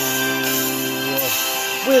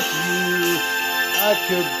 With you, I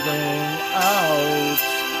could bring out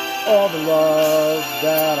all the love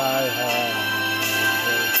that I have.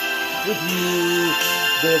 With you,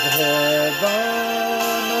 there's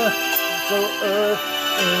heaven, so earth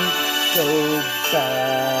ain't so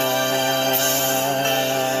bad.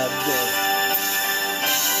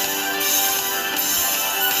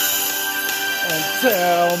 And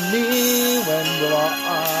tell me when will our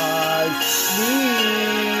eyes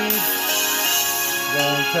meet?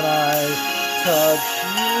 When can I touch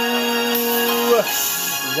you?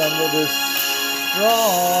 When will this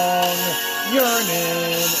strong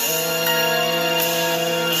yearning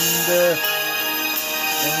end?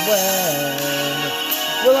 And when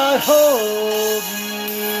will I hold you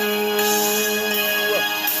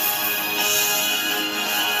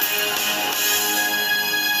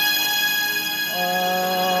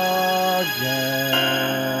again?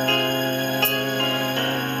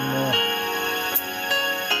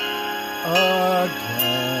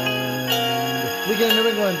 Weekend in New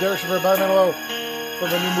England, Derek Shap, environmental for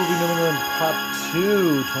the new movie New England Part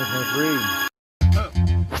 2, 2023.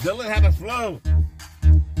 Dylan had a flow.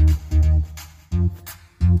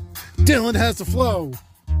 Dylan has the flow.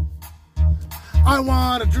 I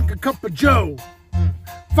want to drink a cup of Joe.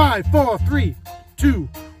 5, 4, 3, 2,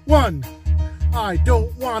 1. I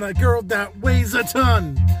don't want a girl that weighs a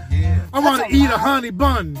ton. Yeah. I want to eat a honey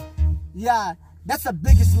bun. Yeah, that's the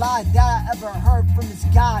biggest lie that I ever heard from this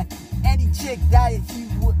guy. Any chick that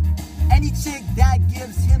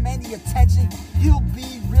gives him any attention, he'll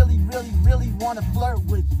be really want to flirt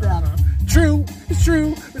with them. True, it's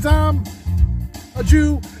true, because I'm a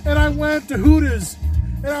Jew and I went to Hooters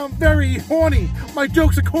and I'm very horny. My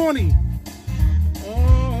jokes are corny.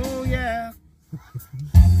 Oh yeah.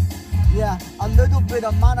 Yeah, a little bit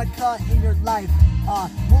of Monica in your life.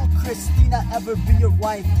 Will Christina ever be your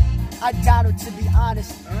wife? I doubt it, to be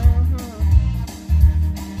honest.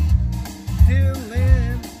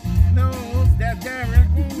 Dylan knows that Derek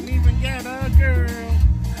won't even get a girl.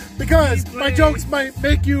 Because my jokes might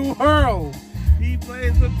make you hurl. He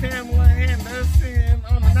plays with Pamela Anderson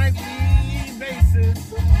on a nightly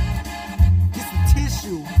basis. Get some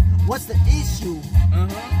tissue. What's the issue?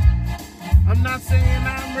 I'm not saying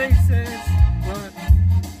I'm racist, but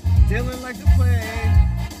Dylan likes to play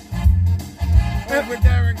over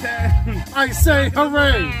Derek. I say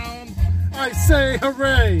hooray! I say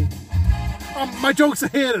hooray! My jokes are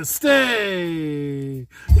here to stay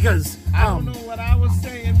because I don't know what I was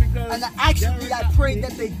saying because. And actually, I pray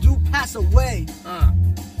that they do pass away.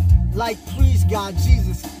 Like, please, God,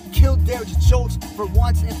 Jesus, kill Derek's jokes for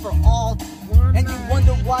once and for all. And you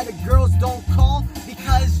wonder why the girls don't call?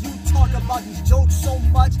 Because you talk about these jokes so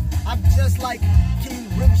much I'm just like, can you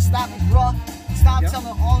really stop me, bruh? Stop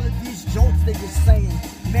telling all of these jokes that you're saying.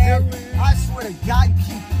 Man, I swear to God, you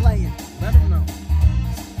keep playing. Let him know.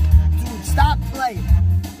 Dude, stop playing.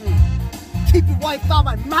 Keep your wife out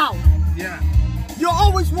my mouth. Yeah. You're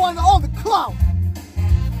always wanting all the clout.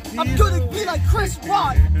 I'm gonna be like Chris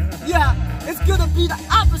Rock. Yeah, it's gonna be the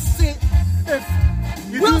opposite. If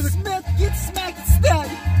Will Smith gets smacked instead,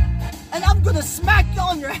 and I'm gonna smack you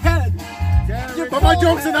on your head. But my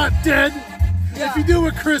jokes are not dead. Yeah. If you do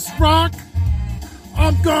it, Chris Rock,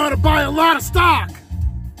 I'm gonna buy a lot of stock.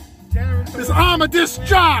 Cause I'm a disc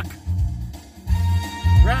jock.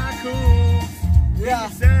 Raccoons. Yeah.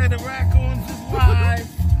 He said the raccoons is wife.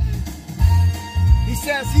 He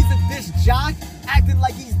says he's a disc jock, acting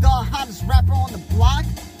like he's the hottest rapper on the block.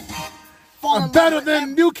 I'm better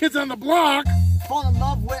than New Kids on the Block. Fall in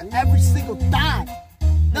love with every single thigh.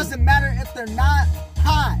 Doesn't matter if they're not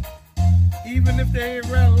hot. Even if they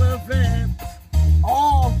irrelevant.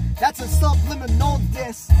 Oh, that's a subliminal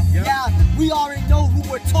diss. Yep. Yeah, we already know who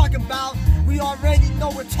we're talking about. We already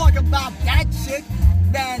know we're talking about that chick.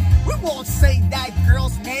 Man, we won't say that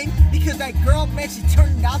girl's name because that girl, man, she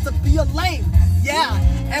turned out to be a lame. Yeah,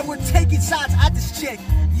 and we're taking shots at this chick.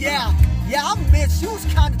 Yeah, I admit she was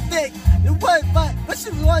kind of thick. But she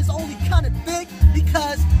was only kind of thick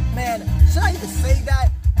because, man, should I even say that?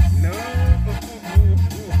 No.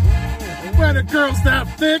 When a girl's that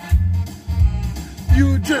thick,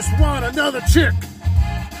 you just want another chick.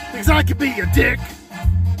 Because I could be your dick.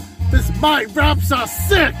 My raps are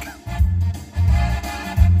sick.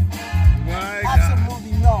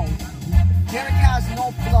 Absolutely no. Derek has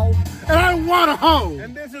no flow. And I want a hoe.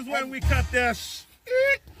 And this is when we cut their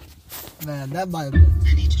Man, that might have been.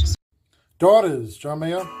 Daughters, John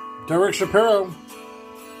Mayer, Derek Shapiro,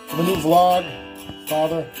 the new vlog,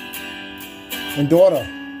 father and daughter.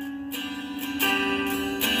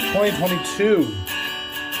 2022.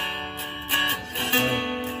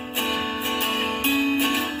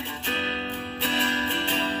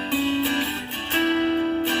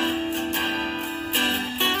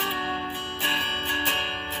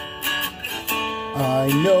 I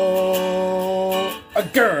know a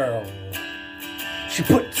girl. She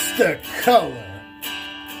puts the color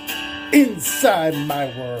inside my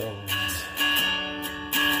world.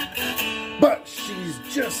 But she's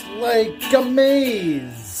just like a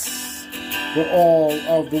maze where all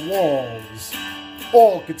of the walls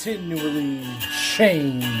all continually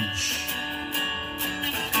change.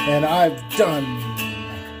 And I've done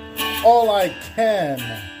all I can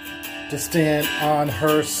to stand on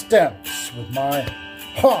her steps with my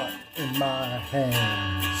heart in my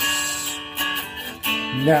hands.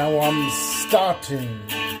 Now I'm starting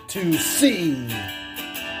to see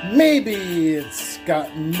maybe it's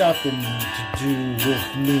got nothing to do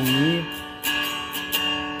with me.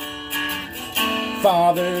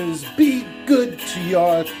 Fathers, be good to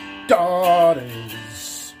your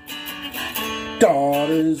daughters.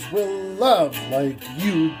 Daughters will love like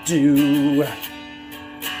you do.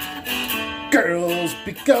 Girls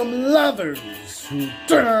become lovers who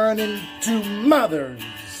turn into mothers.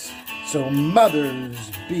 So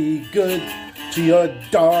mothers, be good to your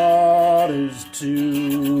daughters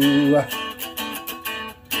too.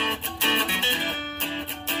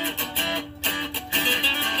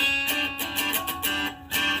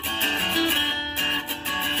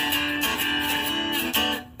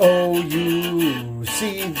 Oh, you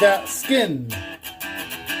see that skin?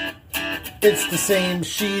 It's the same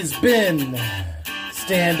she's been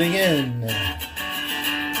standing in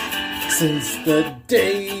since the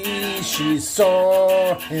day she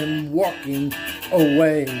saw him walking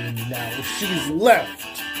away. Now she's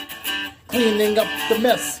left cleaning up the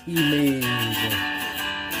mess he made.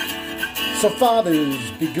 So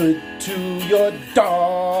fathers, be good to your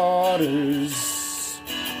daughters.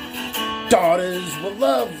 Daughters will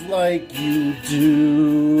love like you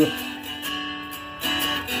do.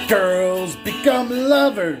 Girls become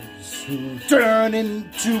lovers who turn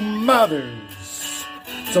into mothers.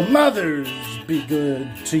 So mothers, be good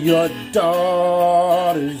to your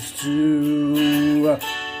daughters too.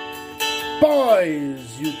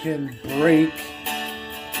 Boys, you can break.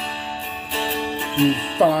 You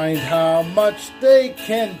find how much they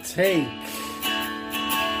can take.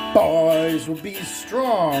 Boys will be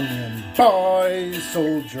strong and boys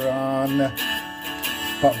soldier on.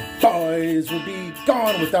 But boys will be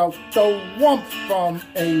gone without the warmth from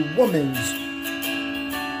a woman's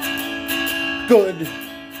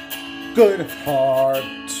good heart.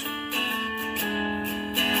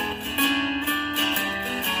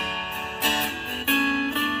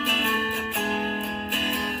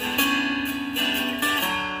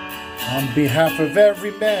 I'm On behalf of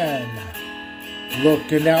every man,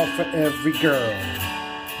 looking out for every girl,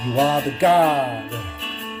 you are the God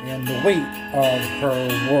and the weight of her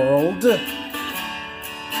world.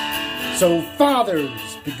 So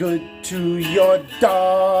fathers, be good to your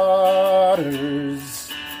daughters.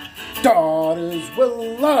 Daughters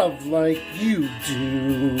will love like you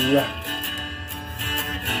do.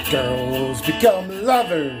 Girls become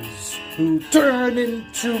lovers who turn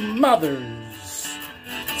into mothers.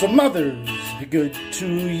 So mothers, be good to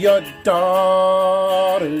your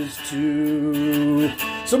daughters too.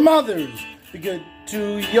 So mothers, be good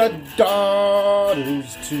to your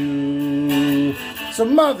daughters too. So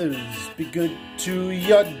mothers, be good to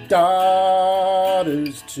your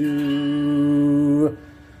daughters too.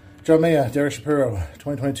 John Mayer, Derek Shapiro,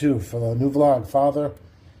 2022 for the new vlog, Father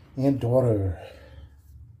and Daughter.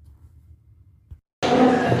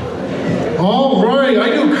 All right, I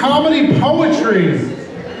do comedy poetry.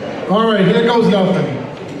 All right, here goes nothing.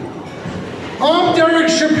 I'm Derek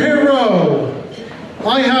Shapiro.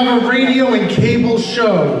 I have a radio and cable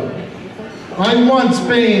show. I once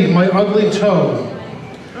banged my ugly toe.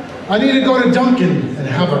 I need to go to Dunkin' and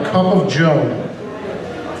have a cup of Joe.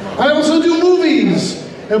 I also do movies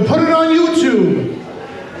and put it on YouTube.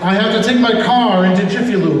 I have to take my car into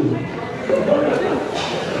Jiffy Lube.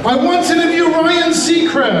 I once interviewed Ryan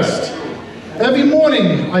Seacrest. Every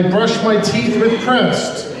morning I brush my teeth with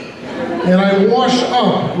Crest and I wash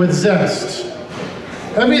up with Zest.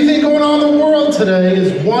 Everything going on in the world today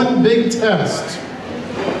is one big test.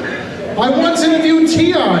 I once interviewed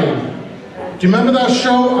T.I. Do you remember that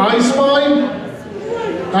show, I Spy?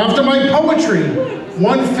 After my poetry,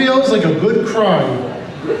 one feels like a good cry.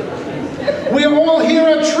 We are all here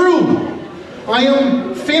at True. I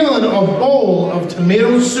am feeling a bowl of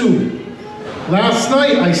tomato soup. Last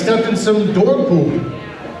night, I stepped in some dog poop.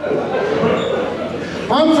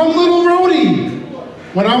 I'm from Little Rhodey.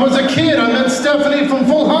 When I was a kid, I met Stephanie from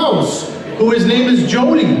Full House, who his name is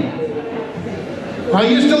Jody. I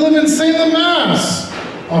used to live in St. Louis, Mass.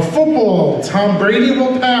 A football, Tom Brady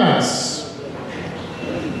will pass.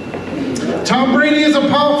 Tom Brady is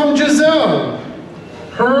apart from Giselle.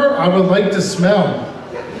 Her, I would like to smell.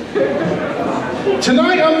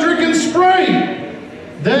 Tonight, I'm drinking Sprite.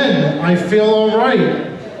 Then I feel all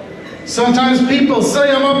right. Sometimes people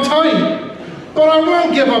say I'm uptight, but I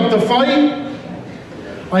won't give up the fight.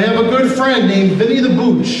 I have a good friend named Vinny the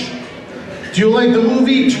Booch. Do you like the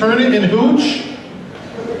movie Turn It and Hooch?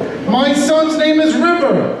 My son's name is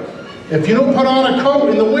River. If you don't put on a coat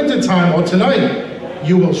in the wintertime or tonight,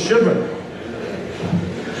 you will shiver.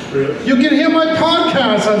 You can hear my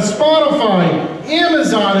podcast on Spotify,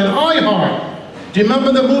 Amazon, and iHeart. Do you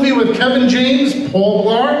remember the movie with Kevin James, Paul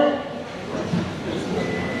Blart?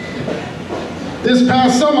 This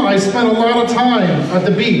past summer, I spent a lot of time at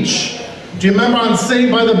the beach. Do you remember on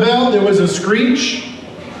Saved by the Bell, there was a screech?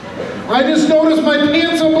 I just noticed my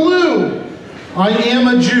pants are blue. I am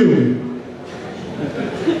a Jew.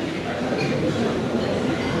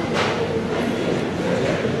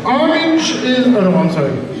 Orange is, oh no, I'm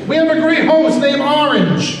sorry. We have a great host named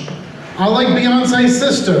Orange. I like Beyonce's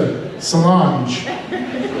sister, Solange.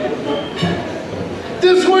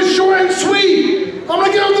 This was short and sweet. I'm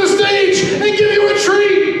gonna get off the stage and give you a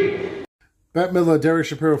treat. Bette Midler, Derek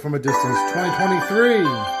Shapiro from a Distance, 2023.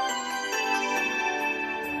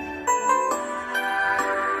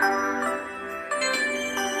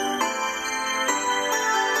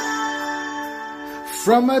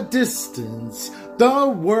 From a distance, the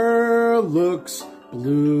world looks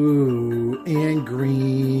blue and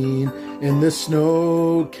green, and the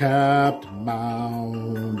snow-capped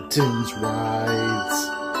mountains rise.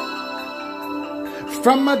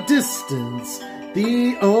 From a distance,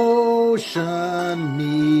 the ocean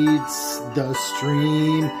meets the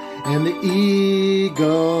stream, and the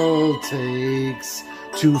eagle takes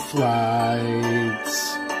to flight.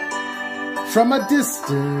 From a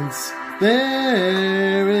distance,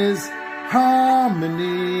 there is harmony,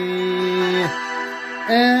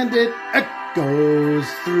 and it echoes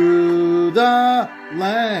through the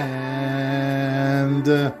land.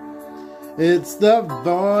 It's the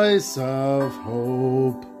voice of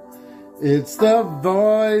hope. It's the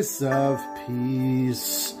voice of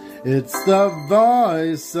peace. It's the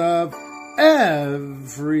voice of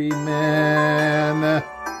every man.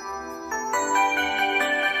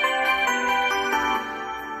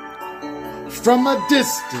 From a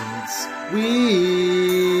distance,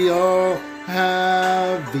 we all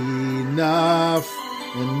have enough,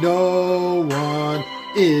 and no one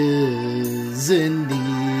is in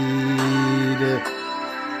need.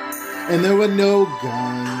 And there were no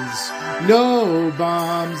guns, no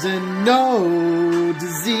bombs, and no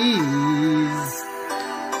disease.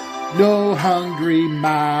 no hungry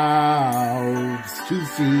mouths to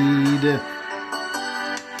feed.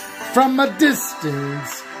 From a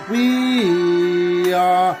distance, we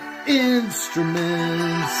are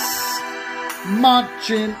instruments,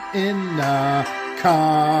 marching in a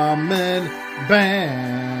common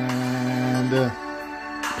band,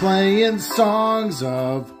 playing songs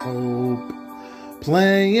of hope,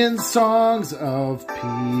 playing songs of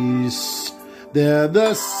peace. They're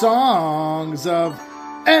the songs of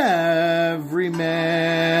every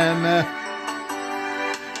man.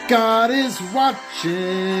 God is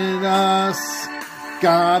watching us.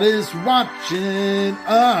 God is watching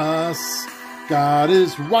us. God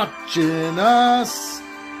is watching us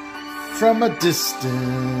from a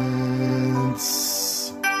distance.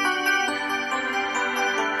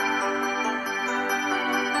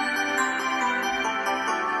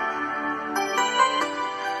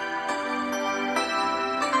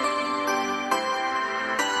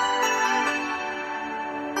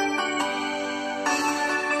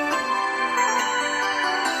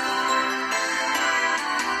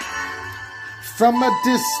 From a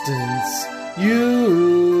distance, you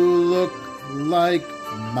look like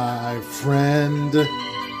my friend,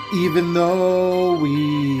 even though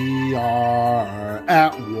we are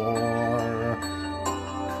at war.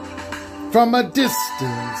 From a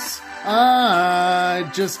distance, I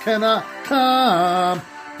just cannot comprehend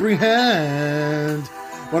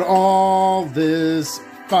what all this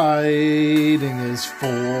fighting is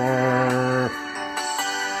for.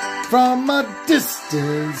 From a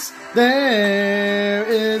distance, there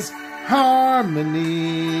is harmony,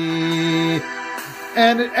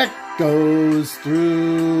 and it echoes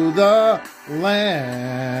through the land.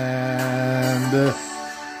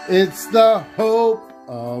 It's the hope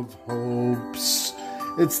of hopes.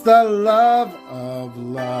 It's the love of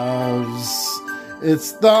loves.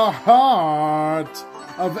 It's the heart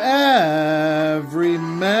of every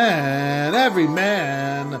man, every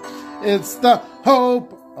man. It's the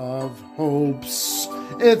hope of hopes.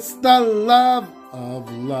 It's the love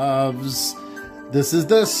of loves. This is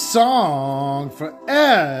the song for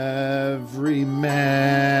every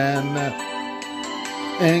man.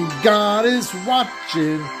 And God is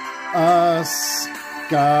watching us.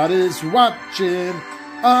 God is watching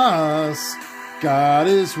us. God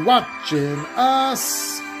is watching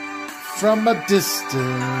us from a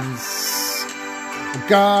distance.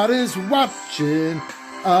 God is watching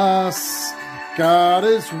us. God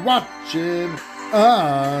is watching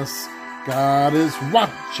us. God is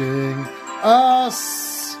watching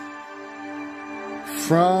us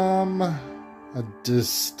from a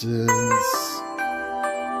distance.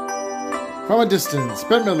 From a distance.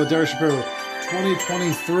 Ben Miller, Derek Shapiro,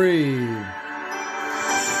 2023.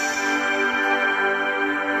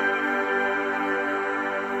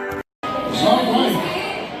 All right.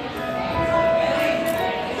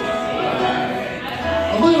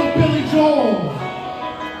 A little Billy Joel.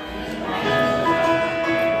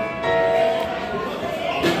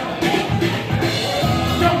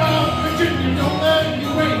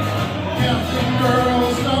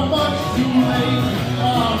 Girls, not much too late.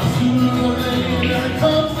 Sooner or later it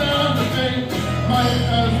comes down to fate. Might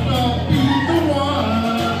as well be the one.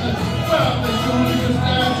 Well, they showed you just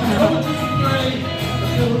as you told you straight.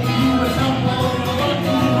 Until you were humble, like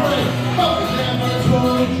you pray. But they never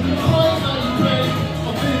told you the price that you pay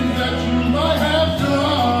for things that you might have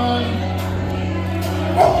done.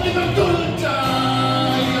 Only the good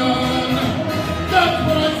die young. That's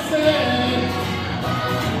what I said.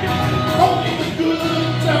 Only the good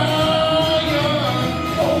die young.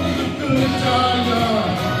 Only the good die young.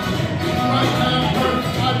 You might have work,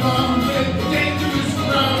 I run with the dangerous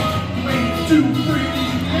crowd. You ain't too pretty,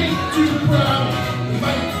 you ain't too proud. You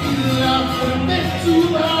might be loud, but a bit too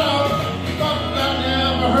loud. But that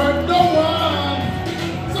never hurt no one.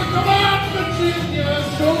 So come on, Virginia,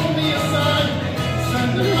 show me a sign.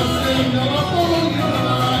 Send them a signal, I'll follow you the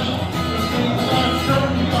line. The thing that I've shown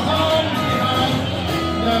you behind.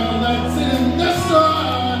 Never let's in the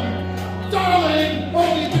sun. Darling,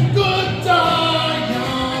 only the good die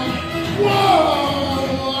young.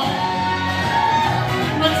 Whoa!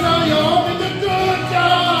 I tell you, only the good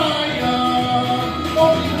die young.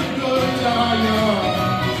 Only the good die young.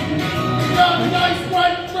 You got a nice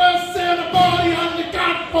white dress and a body on your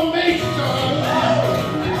confirmation.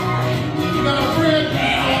 You got a brand new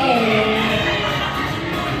soul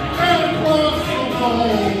and a cross of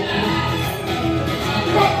gold.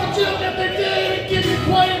 What the children they did give you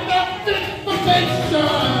quite enough information.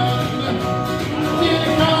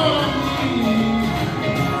 Didn't count on me.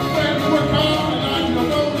 When you were calling on your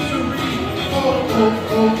rosary. Oh.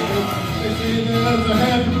 They say there's a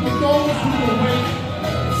heaven for those who await.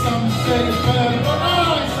 Some better what I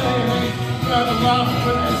say. Gotta laugh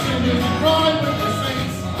with the sinners and cry with the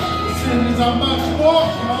saints. The sinners are much more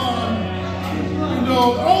fun. You know,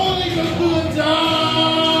 only the good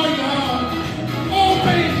die young. Oh,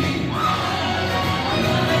 baby.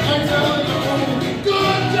 I tell you, only the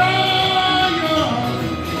good die young.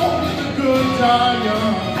 Only the good die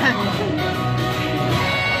young.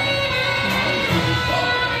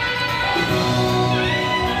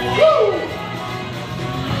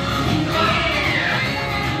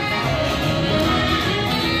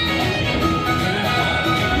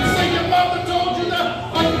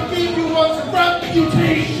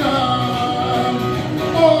 Reputation.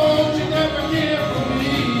 Oh, she never cared for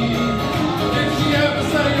me. Did she ever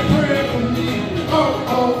say a prayer for me? Oh,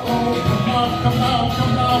 oh, oh, come on, come on,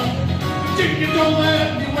 come on. Chicken, don't let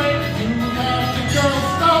me wait. You have to go,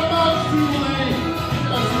 stop much too late.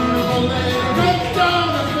 As soon as a lady comes down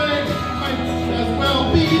the way, might as well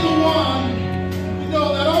be the one. You know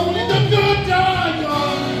that only the good die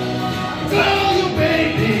young. Tell you,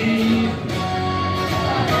 baby.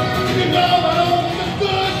 You know that only the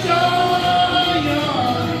good die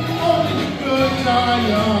young. Only the good die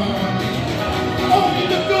young. Only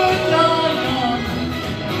the good die young.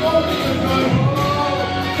 Only the good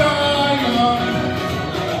die young.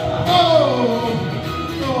 Oh,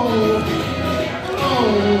 oh,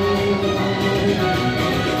 oh.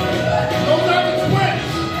 No Dr. Twitch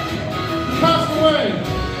passed away.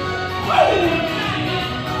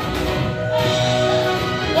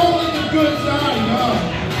 Only the good die young.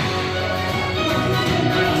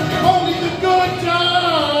 Only the good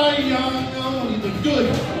die young. Only the good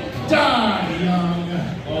die young.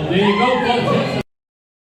 Well, there you go, folks.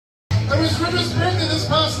 It was River's birthday this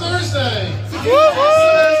past Thursday.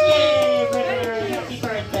 Happy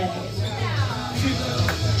birthday.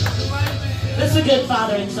 This is a good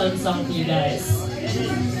father and son song for you guys.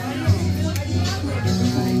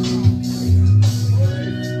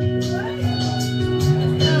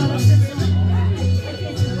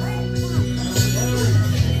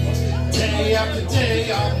 Day after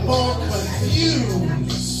day, I'm more confused.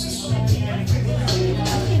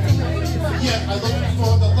 Yet I look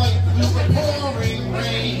for the light through the pouring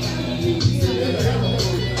rain.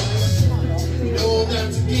 You know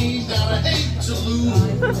that's a game that I hate to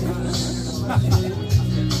lose.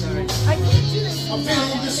 I'm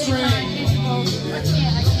feeling the strain.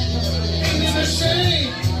 Ain't it a shame?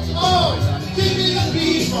 Oh, give me the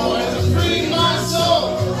beat, boy, to free my soul.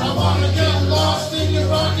 I wanna get lost in your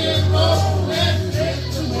rock and roll and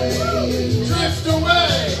drift away. Drift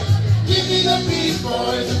away. Give me the beat,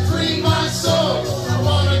 boy, to free my soul. I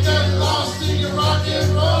wanna get lost in your rock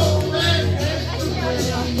and roll and drift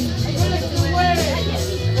away.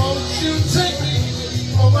 Won't you take me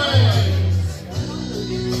away?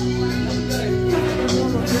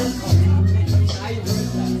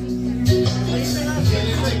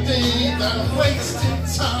 Anything that I'm wasting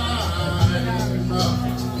time.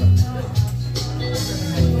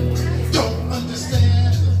 Don't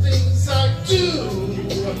understand the things I do.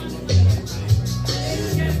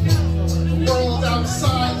 The world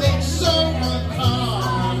outside looks so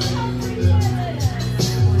unkind.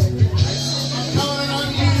 I'm counting on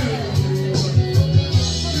you.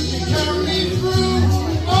 You can carry me through.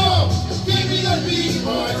 Oh, give me the beat,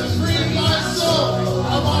 boy, to free my soul.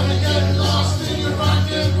 I wanna get lost in your rock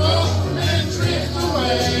and roll and drift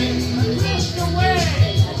away. Drift away.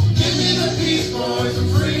 Give me the beat, boy, to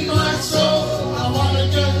free my soul. I wanna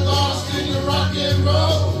get lost in your rock and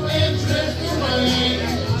roll and drift away.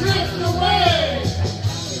 Drift away.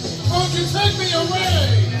 Won't you take me away?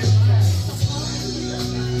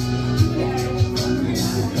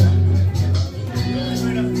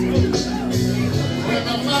 When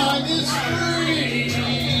my mind is free,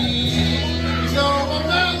 you know a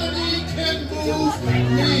melody can move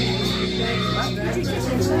me.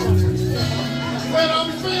 When I'm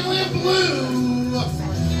feeling blue,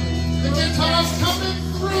 the guitar's coming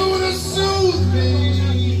through to soothe me.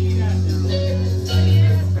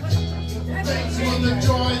 Thanks for the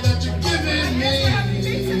joy that you're giving me.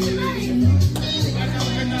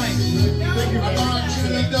 I want you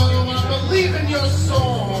to know I believe in your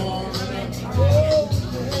song.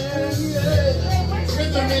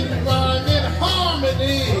 Rhythm and rhyme and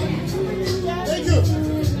harmony. Thank you.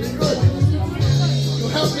 You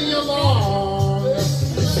help me along.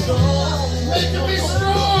 Making me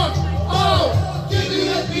strong. Oh, give me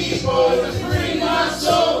the beat, boy, to free my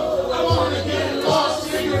soul. I wanna get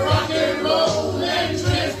lost in your rock and roll and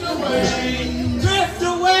drift away. Drift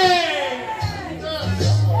away.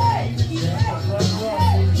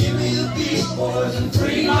 Give me the beat, boys, and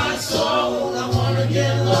free my soul. I wanna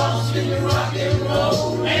get lost in your rock and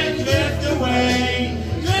roll and drift away.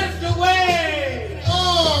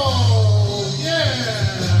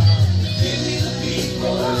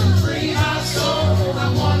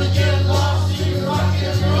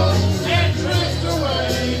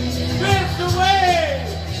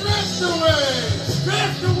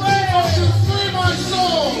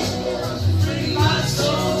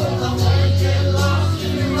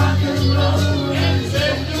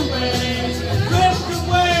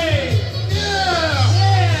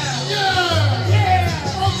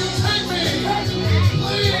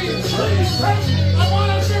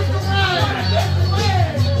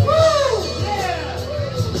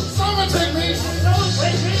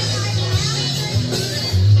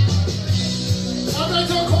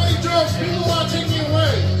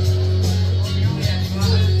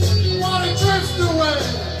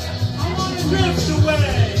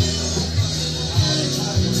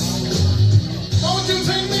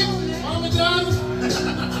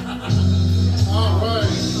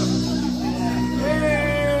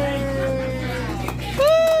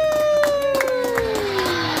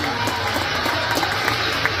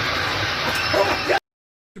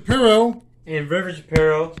 Shapiro. And River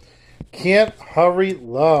Shapiro. Can't Hurry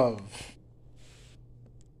Love.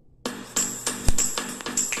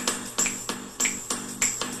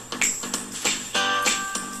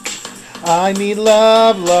 I need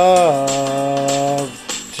love, love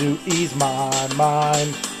to ease my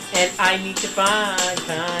mind. And I need to find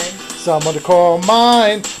time. Someone to call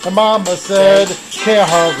mine. My mama said, can't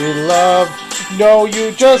hurry, love. No,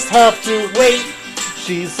 you just have to wait.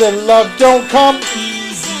 She said, love don't come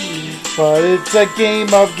easy, but it's a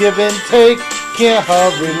game of give and take. Can't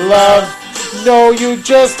hurry, love. No, you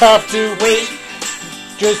just have to wait.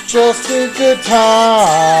 Just a good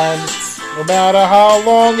time. No matter how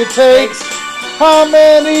long it takes. How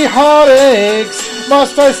many heartaches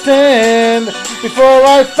must I stand before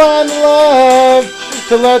I find love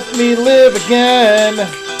to let me live again?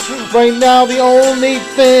 Right now the only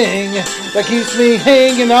thing that keeps me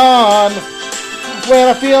hanging on, when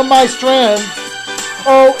I feel my strength,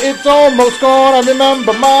 oh, it's almost gone. I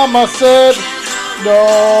remember Mama said,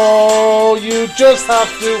 no, you just have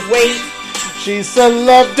to wait. She said,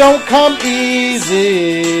 love don't come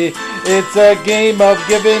easy. It's a game of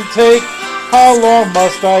give and take. How long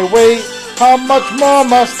must I wait? How much more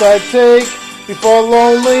must I take before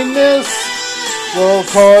loneliness will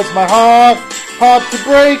cause my heart to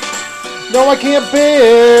break? No, I can't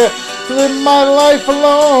bear to live my life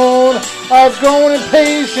alone. I've grown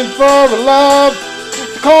impatient for a love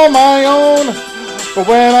to call my own. But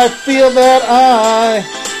when I feel that I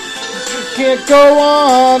can't go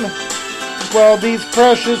on, well, these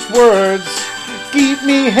precious words keep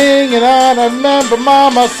me hanging on. I remember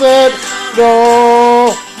Mama said,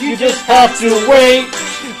 no, you just have to wait.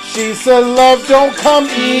 She said, love don't come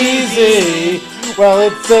easy. Well,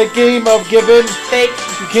 it's a game of give and take.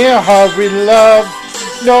 You can't hurry, love.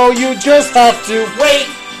 No, you just have to wait.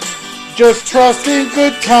 Just trust in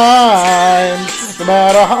good times, no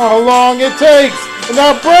matter how long it takes. And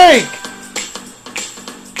now break.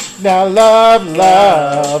 Now love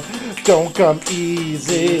don't come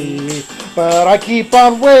easy, but I keep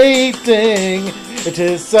on waiting,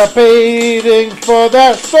 anticipating for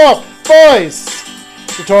that soft voice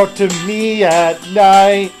to talk to me at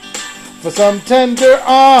night, for some tender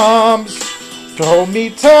arms to hold me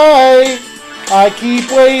tight. I keep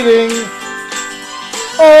waiting,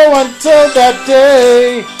 oh, until that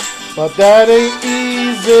day, but that ain't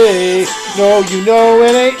easy. No, you know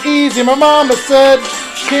it ain't easy. My mama said,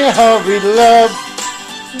 can't hurry, love.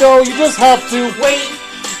 No, you just have to wait.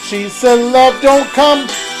 She said, love don't come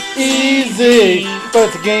easy, but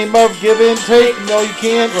it's a game of give and take. No, you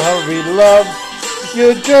can't hurry, love.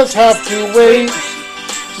 You just have to wait.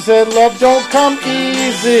 She said, love don't come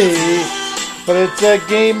easy, but it's a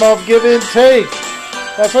game of give and take.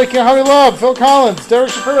 That's why you can't hurry, love. Phil Collins,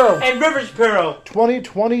 Derek Shapiro. And River Shapiro.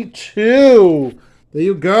 2022. There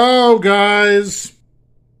you go, guys.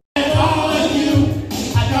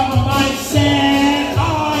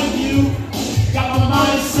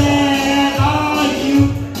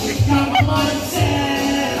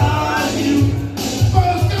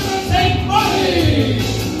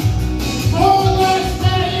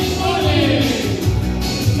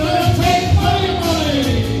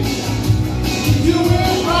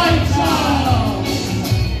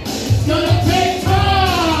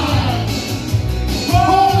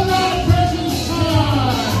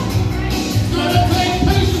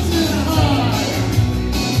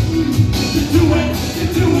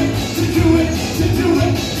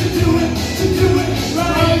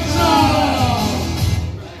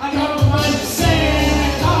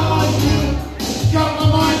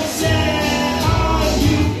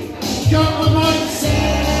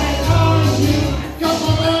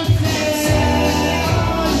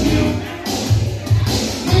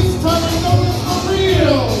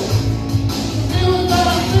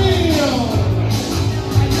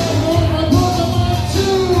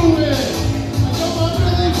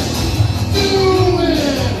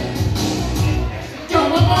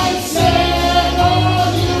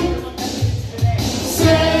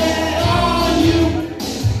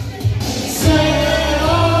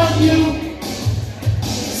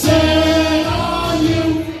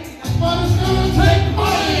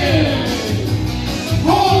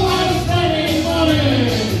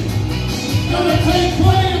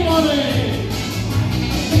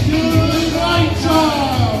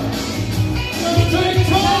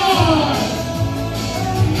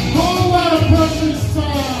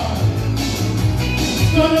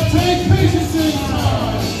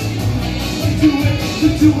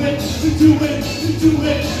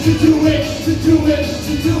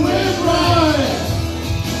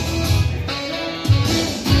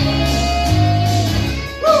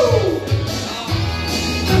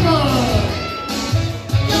 Come on.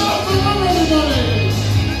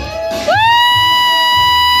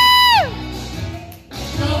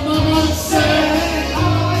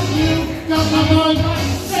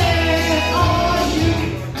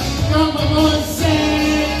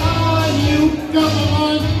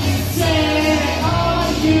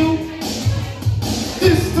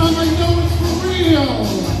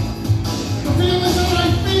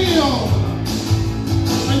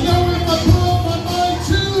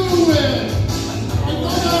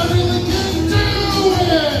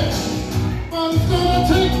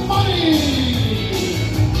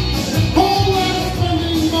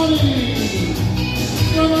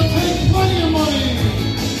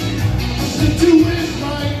 to do it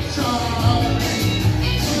right, child.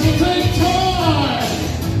 It'll take time,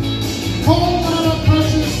 whole lot of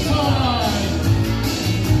precious time.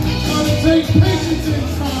 It's gonna take patience and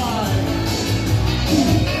time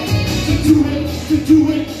to do it, to do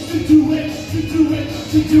it, to do it, to do it,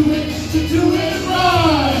 to do it, to do it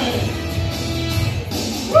right.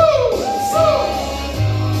 Woo! So,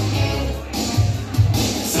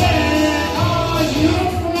 stand on you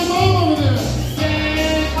from the over there.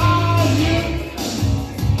 Stand on you.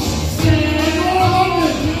 Stand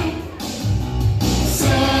on you.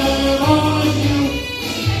 Stand on you.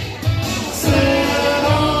 Stand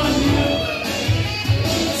on you.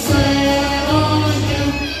 Stand on you.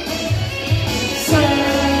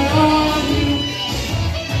 Stand on you.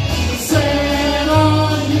 Stand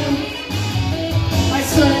on you. I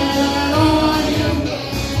stand on you.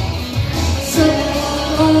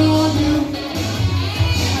 Stand on you.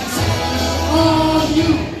 Stand on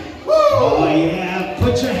you. Woo! Oh yeah,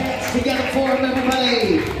 put your hands together for him,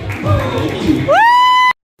 everybody.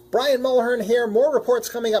 Brian Mulhern here. More reports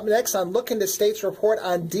coming up next on Look Into State's report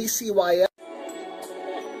on DCYF.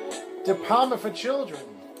 Department for Children.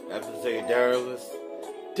 After say Darylus.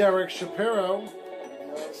 Derek Shapiro.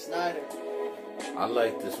 Snyder. I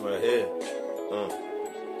like this right here.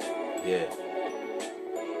 Yeah.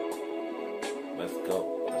 Let's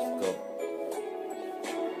go. Let's go.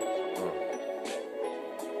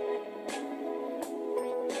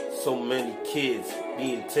 So many kids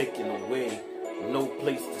being taken away. No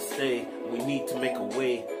place to stay. We need to make a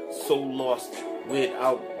way. So lost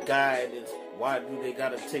without guidance. Why do they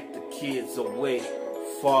gotta take the kids away?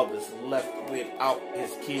 Fathers left without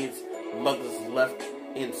his kids. Mothers left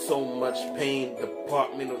in so much pain.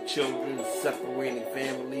 Department of Children separating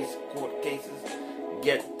families. Court cases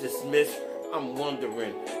get dismissed. I'm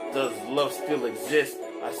wondering, does love still exist?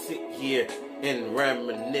 I sit here and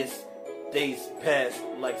reminisce. Days pass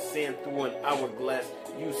like sand through an hourglass.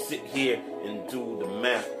 You sit here and do the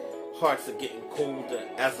math. Hearts are getting colder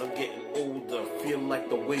as I'm getting older. Feel like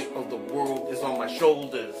the weight of the world is on my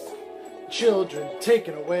shoulders. Children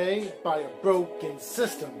taken away by a broken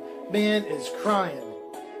system. Man is crying.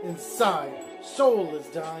 Inside, soul is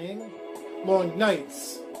dying. Long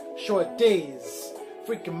nights, short days.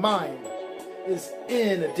 Freaking mind is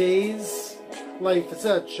in a daze. Life is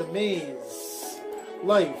such a maze.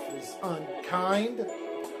 Life is unkind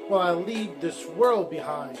while I leave this world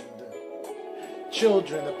behind.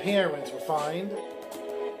 Children, the parents will find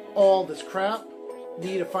all this crap.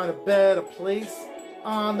 Need to find a better place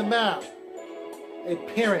on the map. A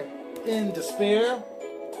parent in despair.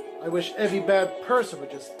 I wish every bad person would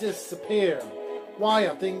just disappear. Why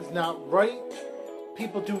are things not right?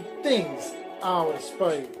 People do things out of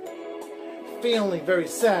spite. Feeling very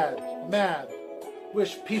sad, mad.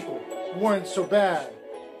 Wish people weren't so bad.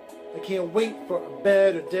 I can't wait for a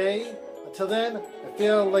better day. Until then, I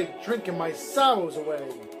feel like drinking my sorrows away.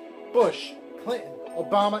 Bush, Clinton,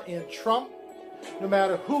 Obama, and Trump. No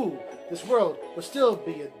matter who, this world will still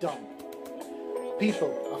be a dump.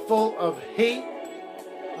 People are full of hate.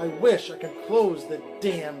 I wish I could close the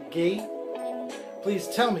damn gate. Please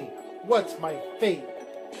tell me, what's my fate?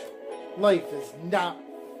 Life is not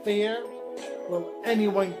fair. Will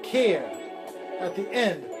anyone care? At the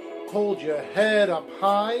end, hold your head up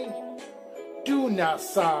high. Do not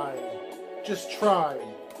sigh. Just try.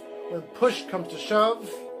 When push comes to shove,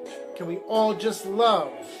 can we all just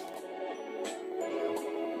love?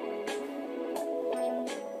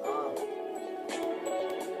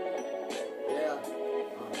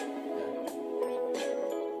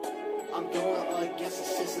 I'm going against a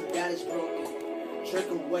system that is broken. Drink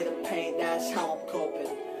away the pain, that's how I'm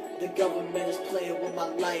coping. The government is playing with my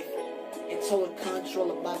life. In total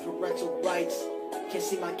control of my parental rights. Can't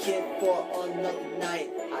see my kid for another night.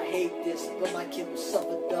 I hate this, but my kid will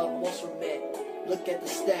suffer the most from it. Look at the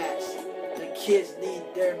stats. The kids need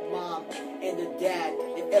their mom and their dad.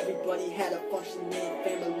 If everybody had a functioning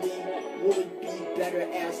family, would it be better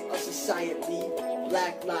as a society?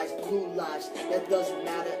 Black lives, blue lives, that doesn't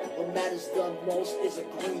matter. What matters the most is a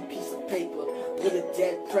green piece of paper with a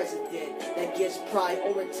dead president that gets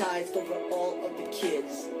prioritized over all of the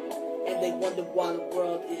kids. And they wonder why the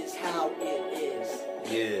world is how it is.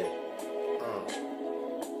 Yeah.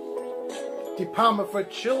 Department for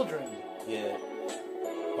Children. Yeah.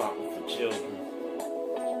 Department for Children.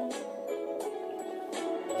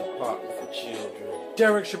 Department for Children.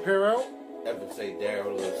 Derek Shapiro. Ever say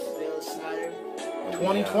Darylus. Bill Snyder.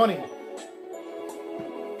 2020.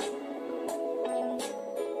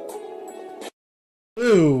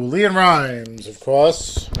 Ooh, Leon Rhymes, of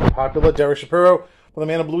course. Popular Derek Shapiro with a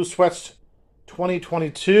Man in Blue Sweats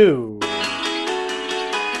 2022.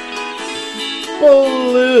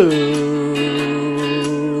 blue.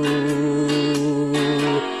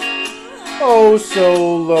 Oh,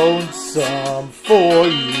 so lonesome for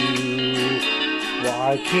you.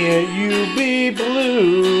 Why can't you be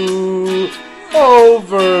blue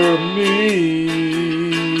over me?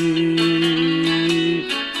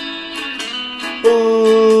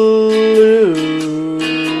 Blue.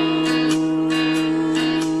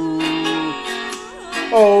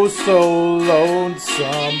 Oh, so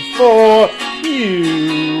lonesome for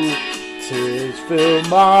you. Tears fill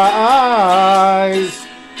my eyes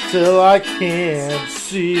till I can't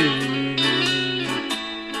see.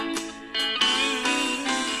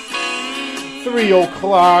 3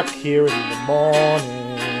 o'clock here in the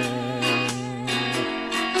morning.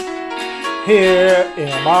 Here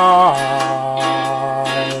am I,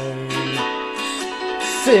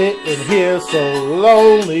 sitting here so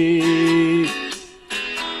lonely,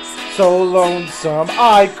 so lonesome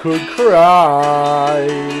I could cry.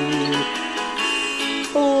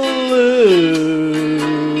 Blue.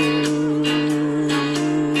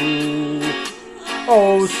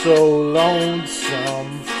 Oh, so lonesome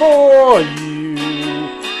for you.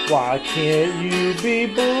 Why can't you be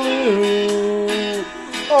blue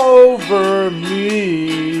over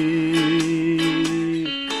me?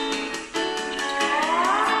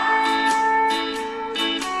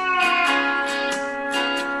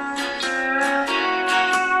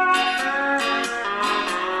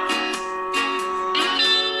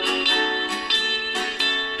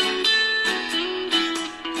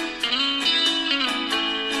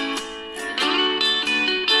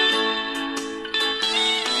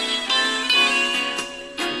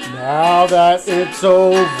 Now that it's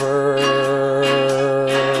over,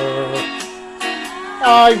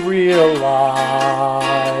 I realize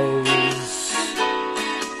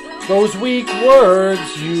those weak words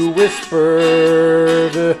you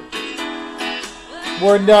whispered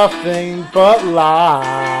were nothing but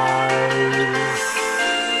lies.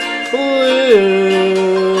 Blue.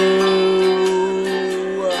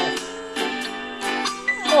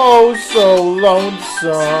 Oh, so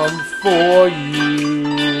lonesome for you.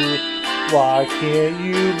 Why can't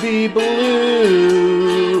you be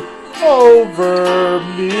blue over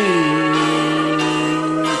me?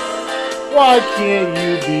 Why can't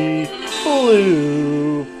you be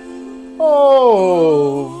blue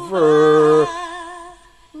over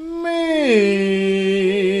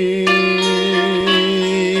me?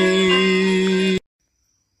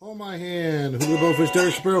 Hold my hand. Who we both is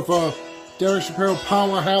Derek Shapiro for Derek Shapiro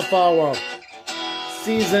Power Half Hour.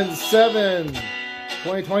 Season 7.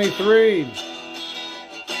 2023,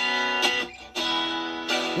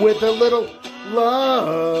 with a little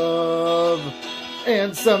love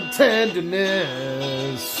and some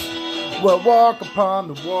tenderness, we'll walk upon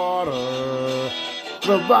the water,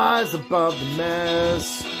 we'll rise above the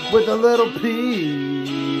mess, with a little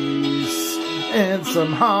peace and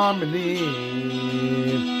some harmony.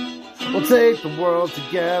 We'll take the world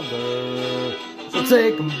together, we'll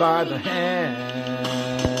take them by the hand,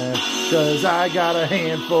 'cause I got a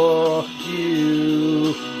hand for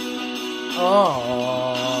you.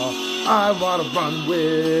 Oh, I wanna run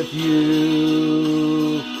with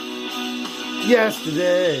you.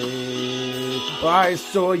 Yesterday, I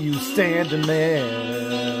saw you standing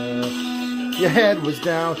there. Your head was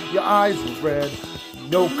down, your eyes were red,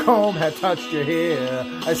 no comb had touched your hair.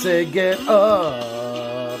 I said, get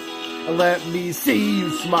up and let me see you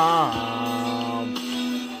smile.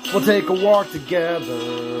 We'll take a walk together,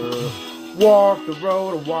 walk the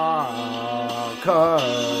road a while, 'cause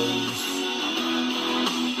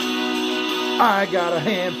I got a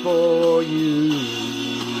hand for you.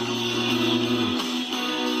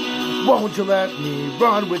 Won't you let me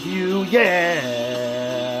run with you? Yeah.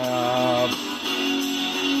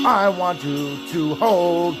 I want you to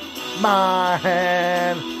hold my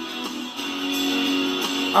hand.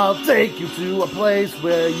 I'll take you to a place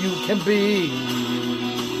where you can be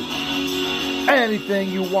anything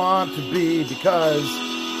you want to be, because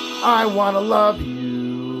I want to love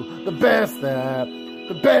you the best that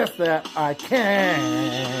I can.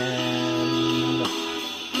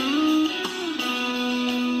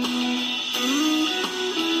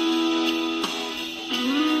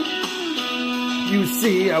 You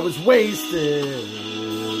see, I was wasted,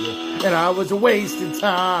 and I was wasting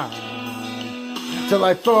time, till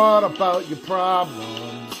I thought about your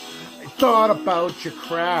problems, I thought about your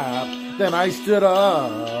crap, then I stood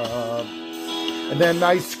up, and then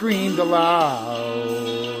I screamed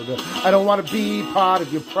aloud. I don't want to be part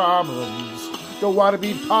of your problems, don't want to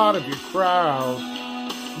be part of your crowd,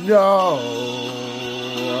 no.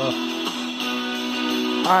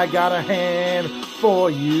 I got a hand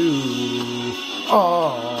for you.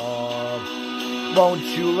 Oh, won't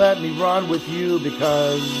you let me run with you,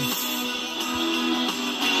 because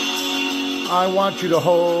I want you to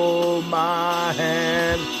hold my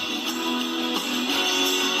hand.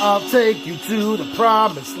 I'll take you to the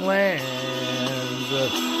promised land.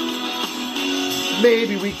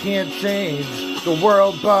 Maybe we can't change the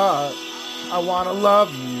world, but I want to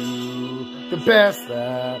love you the best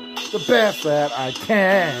that I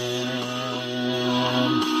can.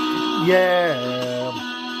 Yeah.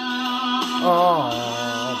 Oh.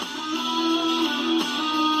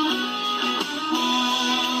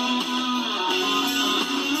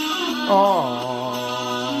 Oh.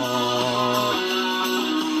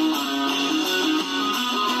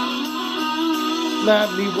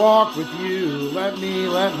 Let me walk with you. Let me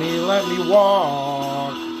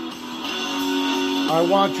walk. I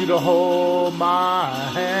want you to hold my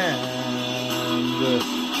hand.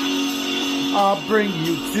 I'll bring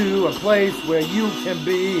you to a place where you can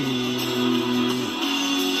be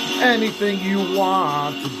anything you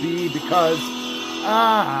want to be, because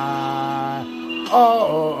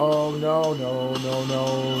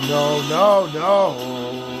no.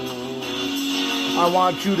 I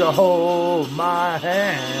want you to hold my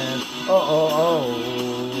hand.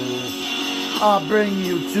 I'll bring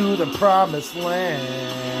you to the promised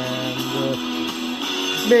land.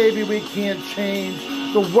 Maybe we can't change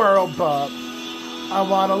the world, but I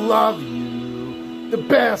want to love you the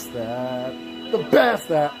best that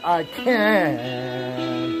I can.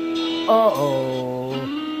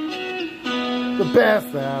 The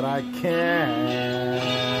best that I can.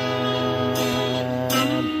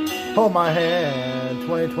 Hold my hand,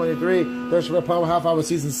 2023. There's Shap Power Half Hour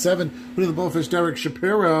Season 7. Who the Bullfish, Derek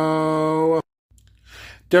Shapiro.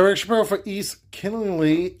 Derek Shapiro for East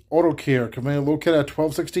Kinley Auto Care. Conveniently located at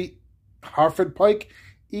 1260 Hartford Pike,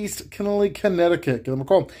 East Kinley, Connecticut. Give them a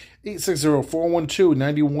call.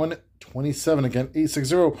 860-412-9127. Again,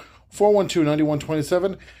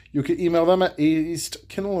 860-412-9127. You can email them at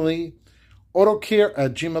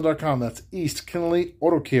eastkinleyautocare@gmail.com. That's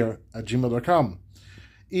eastkinleyautocare@gmail.com.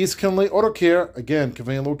 East Kinley Auto Care, again,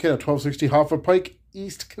 conveniently located at 1260 Hartford Pike,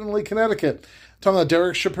 East Kinley, Connecticut. Tell them that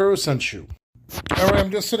Derek Shapiro sent you. All right,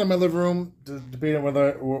 I'm just sitting in my living room debating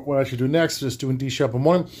what I should do next. Just doing D-Shap in the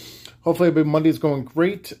morning. Hopefully, Monday's going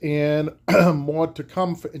great, and more to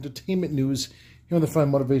come for entertainment news here on the Fine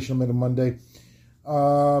Motivational Minute Monday.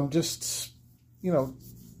 Just,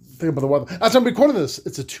 think about the weather. As I'm recording this,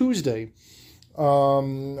 it's a Tuesday.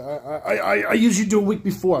 I usually do a week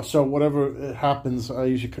before, so whatever happens, I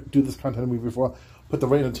usually do this content a week before. Put the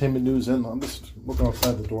right entertainment news in. I'm just looking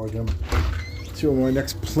outside the door again. See what my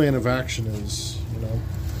next plan of action is,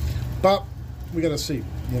 But we gotta see,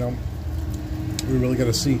 We really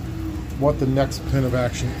gotta see what the next plan of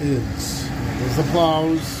action is. There's the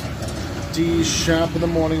plows. D-Shap in the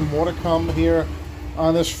morning. More to come here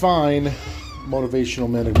on this fine Motivational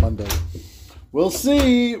Minute Monday. We'll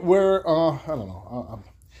see where, I don't know.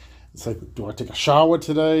 It's like, do I take a shower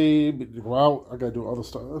today? Go out? I gotta do other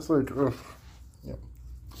stuff. It's like,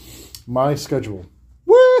 my schedule.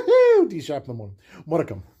 Woohoo! D-Shap in the morning. More to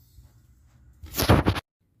come.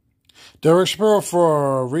 Derek Shapiro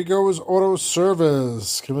for Rigo's Auto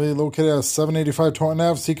Service. Conveniently located at 785 Taunton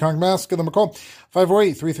Ave, Seekonk, Mass. Give them a call.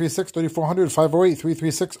 508-336-3400.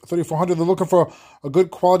 508-336-3400. They're looking for a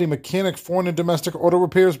good quality mechanic, foreign and domestic auto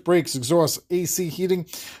repairs, brakes, exhaust, AC heating,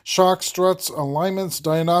 shock, struts, alignments,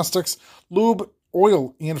 diagnostics, lube,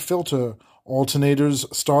 oil, and filter, alternators,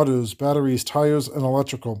 starters, batteries, tires, and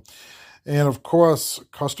electrical. And of course,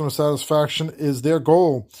 customer satisfaction is their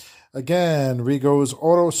goal. Again, Rigo's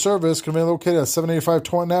Auto Service, conveniently located at 785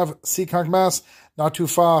 Taunton Ave, Seekonk, Mass. Not too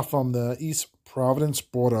far from the East Providence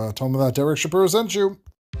border. Tell them that Derek Shapiro sent you.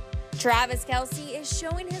 Travis Kelce is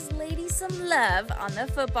showing his ladies some love on the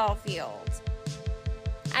football field.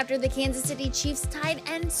 After the Kansas City Chiefs tied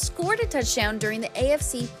and scored a touchdown during the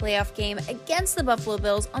AFC playoff game against the Buffalo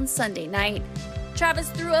Bills on Sunday night, Travis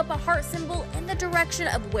threw up a heart symbol in the direction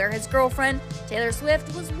of where his girlfriend, Taylor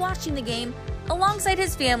Swift, was watching the game alongside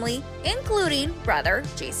his family, including brother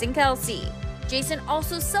Jason Kelce. Jason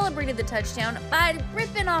also celebrated the touchdown by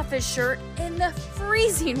ripping off his shirt in the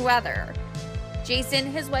freezing weather. Jason,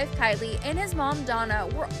 his wife Kylie, and his mom Donna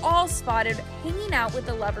were all spotted hanging out with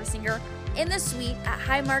the lover singer in the suite at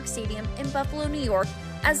Highmark Stadium in Buffalo, New York,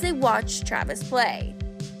 as they watched Travis play.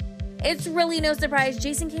 It's really no surprise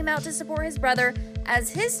Jason came out to support his brother, as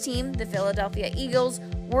his team, the Philadelphia Eagles,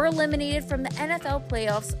 were eliminated from the NFL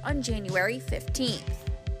playoffs on January 15th.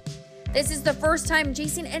 This is the first time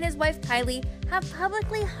Jason and his wife Kylie have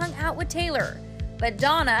publicly hung out with Taylor. But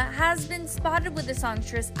Donna has been spotted with the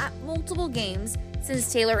songstress at multiple games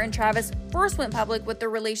since Taylor and Travis first went public with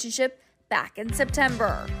their relationship back in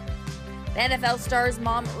September. The NFL star's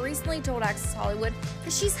mom recently told Access Hollywood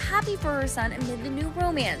that she's happy for her son amid the new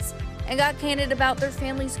romance and got candid about their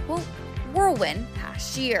family's, quote, whirlwind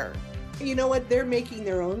past year. You know what? They're making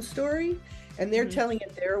their own story and they're telling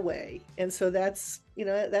it their way. And so that's, you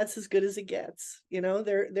know, that's as good as it gets. You know,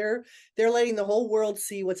 they're letting the whole world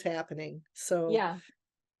see what's happening. So, yeah,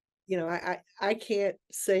 you know, I can't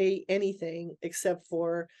say anything except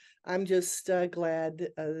for I'm just glad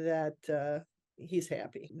that he's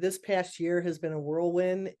happy. This past year has been a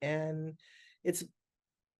whirlwind, and it's,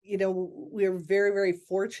 you know, we're very, very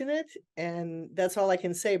fortunate, and that's all I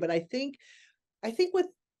can say. But I think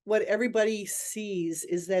what everybody sees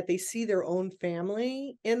is that they see their own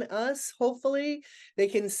family in us. Hopefully they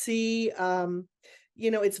can see, you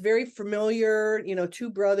know, it's very familiar, you know, two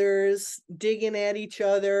brothers digging at each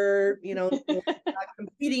other, you know,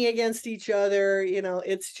 competing against each other. You know,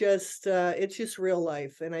 it's just real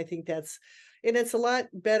life. And I think it's a lot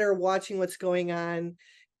better watching what's going on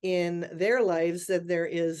in their lives than there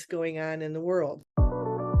is going on in the world.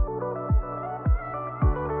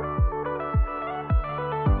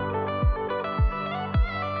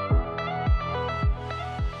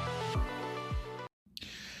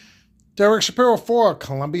 Derek Shapiro for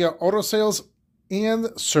Columbia Auto Sales and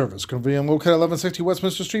Service. Convenient located at 1160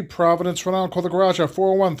 Westminster Street, Providence, Rhode Island. Call the garage at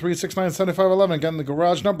 401-369-7511. Again, the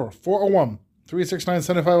garage number,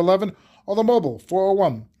 401-369-7511. Or the mobile,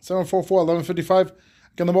 401-744-1155.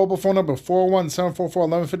 Again, the mobile phone number,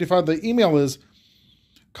 401-744-1155. The email is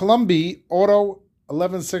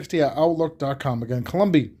columbiauto1160@outlook.com. Again,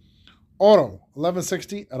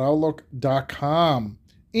 columbiauto1160@outlook.com.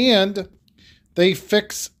 And they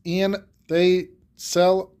fix and they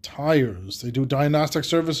sell tires. They do diagnostic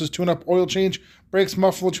services, tune-up, oil change, brakes,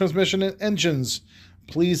 muffler, transmission, and engines.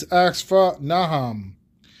 Please ask for Nahum.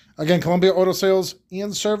 Again, Columbia Auto Sales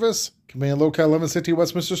and Service, convenient located 1160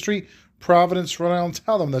 Westminster Street, Providence, Rhode Island.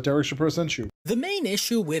 Tell them that Derek Shapiro sent you. The main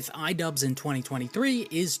issue with iDubbbz in 2023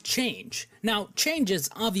 is change. Now, change is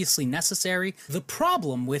obviously necessary. The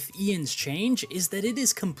problem with Ian's change is that it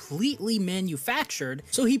is completely manufactured,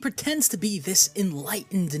 so he pretends to be this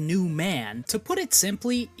enlightened new man. To put it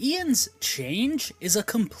simply, Ian's change is a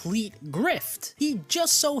complete grift. He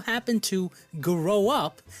just so happened to grow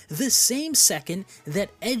up the same second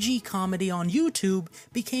that edgy comedy on YouTube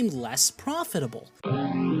became less profitable.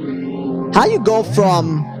 How you go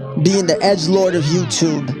from being the edgelord of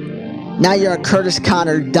YouTube, now you're a Curtis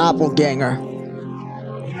Connor doppelganger?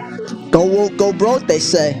 Go woke, go broke, they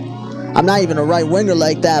say. I'm not even a right winger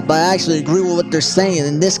like that, but I actually agree with what they're saying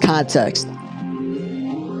in this context.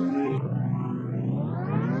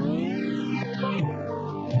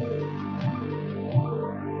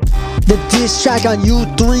 The diss track on you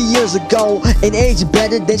 3 years ago, an age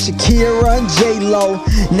better than Shakira and J-Lo.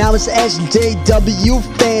 Now it's SJW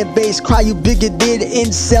fan base, cry you bigoted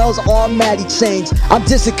incels, all Maddie chains. I'm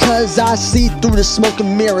dissing cause I see through the smoke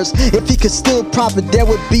and mirrors. If he could still profit, there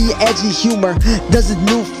would be edgy humor. Does his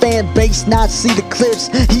new fan base not see the clips?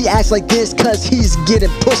 He acts like this cause he's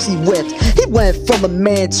getting pussy whipped. He went from a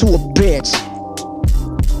man to a bitch.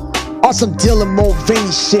 On some Dylan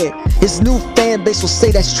Mulvaney shit. His new fan base will say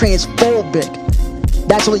that's transphobic.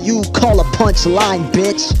 That's what you call a punchline,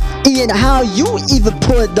 bitch. Ian, how you even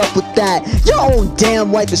put up with that? Your own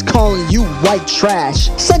damn wife is calling you white trash.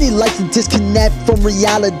 Said he likes to disconnect from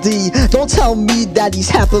reality. Don't tell me that he's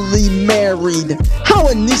happily married. How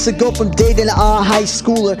would Nisa go from dating a high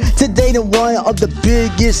schooler to dating one of the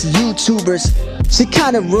biggest YouTubers? She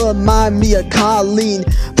kinda remind me of Colleen.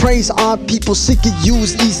 Praise on people she could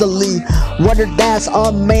use easily. Whether that's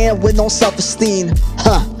a man with no self-esteem,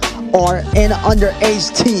 or an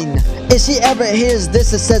underage teen. If she ever hears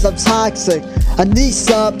this, it says I'm toxic.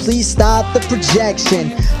 Anissa, please stop the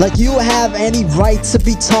projection. Like you have any right to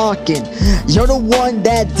be talking. You're the one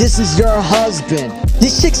that disses your husband.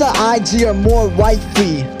 These chicks on IG are more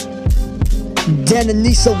wifey than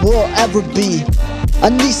Anissa will ever be.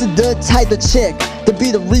 Anissa the type of chick to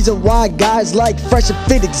be the reason why guys like Fresh and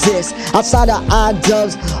Fit exist. Outside of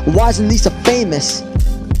iDubbbz, why is Anissa famous?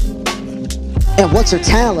 And what's her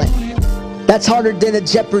talent? That's harder than a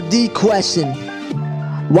Jeopardy question.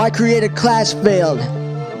 Why create a class failed?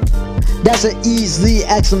 That's an easy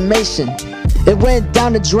exclamation. It went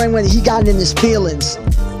down the drain when he got in his feelings.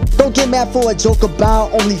 Don't get mad for a joke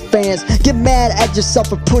about OnlyFans. Get mad at yourself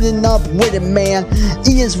for putting up with it, man.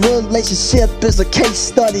 Ian's relationship is a case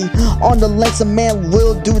study on the lengths a man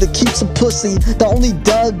will do to keep some pussy. The only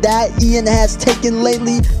dub that Ian has taken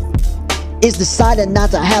lately is decided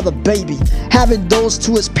not to have a baby. Having those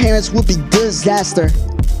to his parents would be disaster.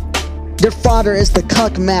 Their father is the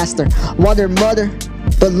cuck master, while their mother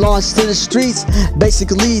belongs to the streets.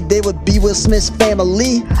 Basically, they would be Will Smith's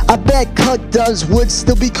family. I bet cuck doves would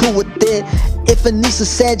still be cool with it if Anissa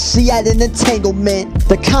said she had an entanglement.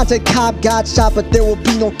 The content cop got shot, but there will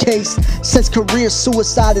be no case, since career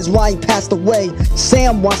suicide is why he passed away.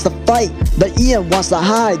 Sam wants to fight, but Ian wants to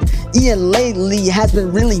hide. Ian lately has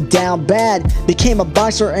been really down bad. Became a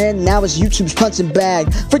boxer and now is YouTube's punching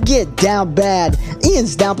bag. Forget down bad,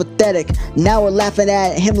 Ian's down pathetic. Now we're laughing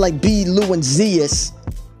at him like B, Lou, and Zeus.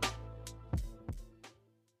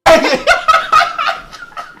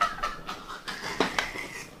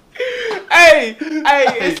 Hey,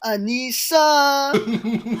 hey, Anissa.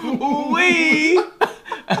 Wee.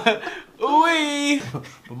 Wee.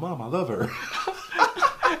 But Mom, I love her.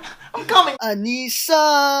 I'm coming.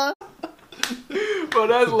 Anissa. Bro,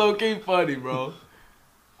 that's low-key funny, bro.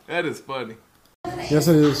 That is funny. Yes,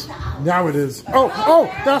 it is. Now it is. Oh,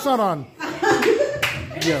 that's not on.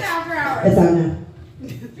 Yes. It's on now.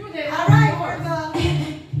 All right,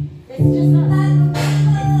 it's just not.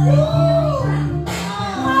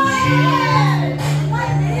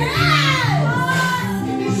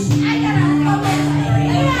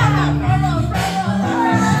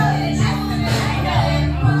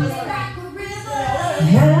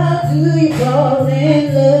 How do you fall in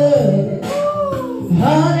love?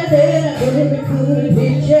 Harder than I ever could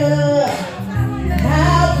picture.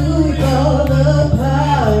 How do we fall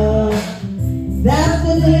apart? That's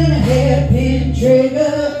the little hairpin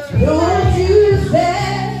trigger. Don't you say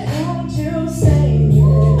it. Don't you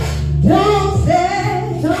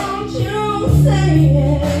say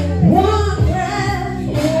it. One breath,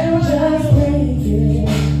 it'll just break it.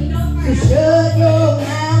 So shut your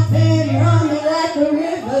mouth and run me like a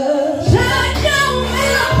river. Shut your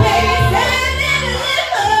mouth, baby, stand in the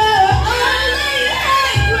river. Only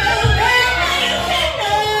hate will make me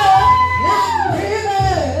tender. Like a river,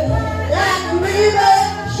 like a river.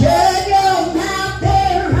 Shut your mouth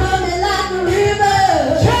and run me like a river.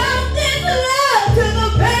 Jump into love till the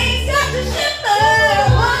pain starts to shiver.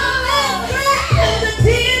 One last breath till the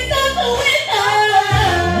tears start to wither.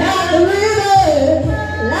 Like a river,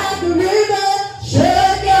 like a river.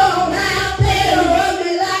 Shut your mouth and run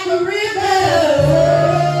me like a river.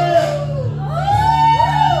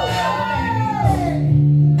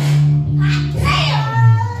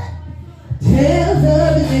 Tales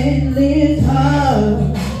of an endless heart.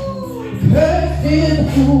 Cursed is the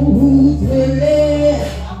fool who's willing.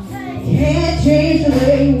 Can't change the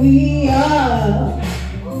way we are.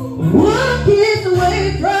 One kiss away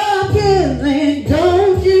from killing.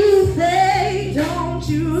 Don't you say it. Don't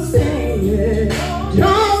you say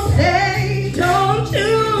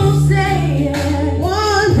it.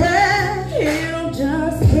 One breath, it'll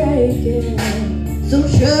just break it. So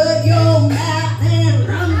shut your mouth and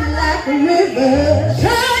run me like a river.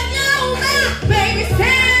 Shut your mouth, baby,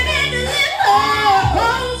 stand and deliver.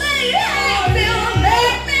 Only hate will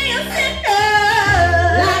make me a sinner.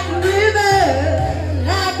 Like a river,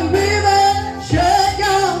 like a river. Shut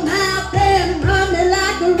your mouth and run me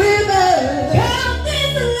like a river. Jump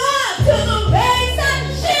into love till the pain starts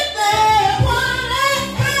to shiver. One last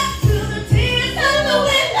breath till the tears start to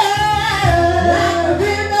wither. Like a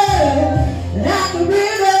river, like a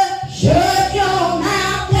river. Shut your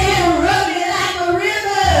mouth and run me like a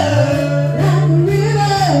river. Like a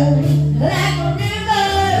river, like a river.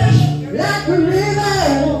 Like a river,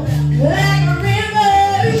 like a river.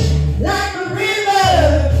 Like a river,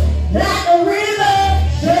 like a river.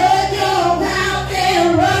 Shut your mouth and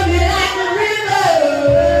run me like a river.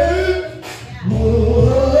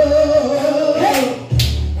 Whoa. Hey.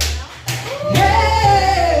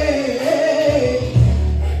 Hey.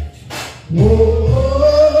 Whoa.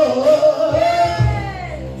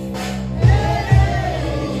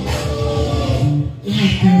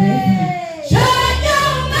 Shut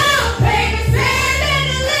your mouth, baby, stand and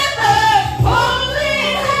deliver. Only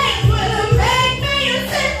hate will make me a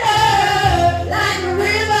sinner. Like a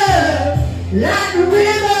river, like a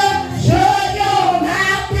river. Shut your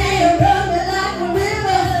mouth and run me like a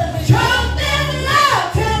river. Jump in love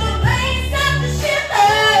till the pain starts to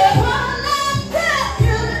shiver. One last breath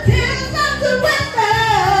till the tears start to wither.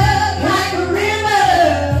 Like a river,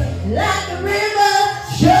 like a river.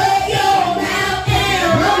 Shut your mouth and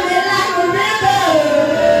run me like a river.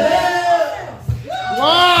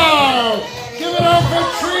 Wow! Give it up for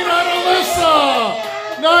Trina and Alyssa!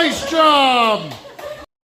 Nice job!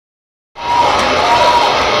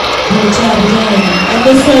 Good job again. On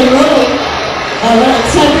this third row. All right,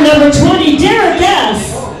 time for number 20, Derek S.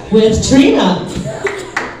 with Trina.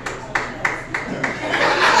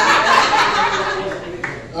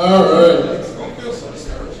 All right.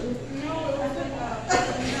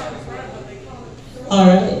 All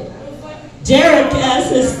right. Derek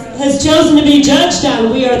S. has chosen to be judged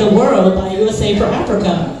on We Are the World by USA for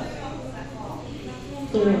Africa.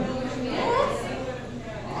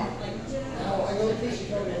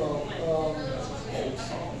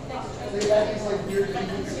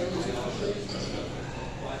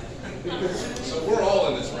 So we're all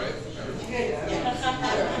in this, right?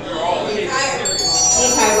 We're all in this.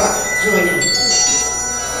 Entire work. Join in.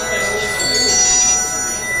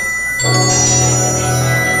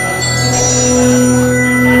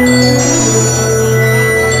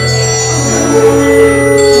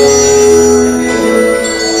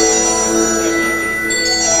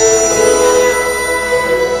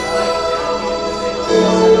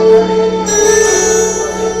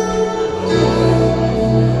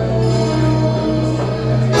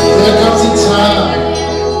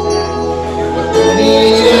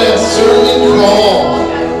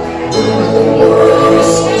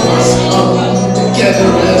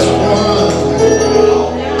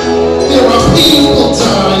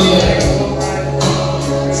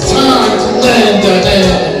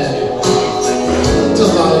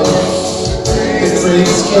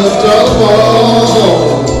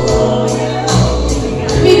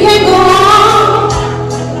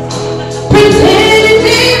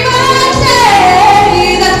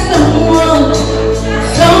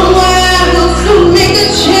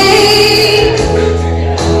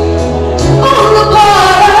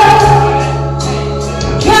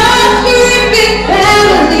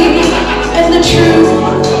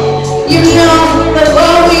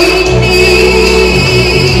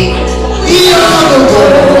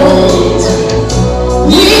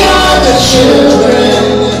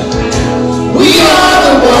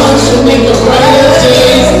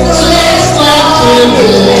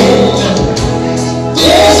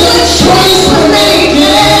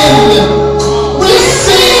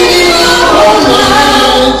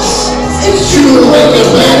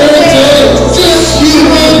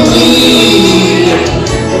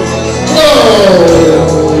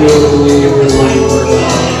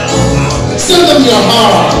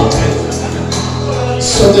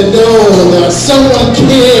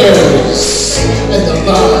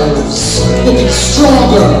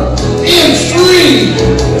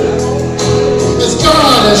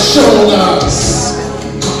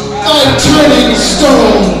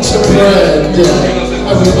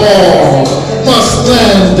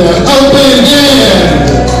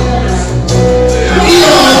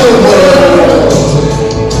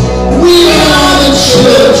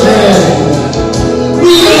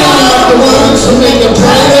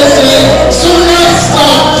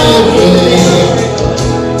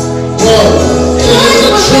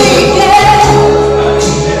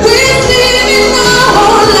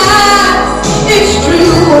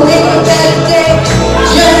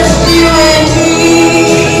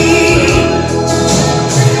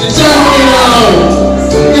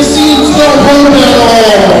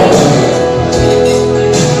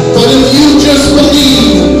 But if you just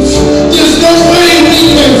believe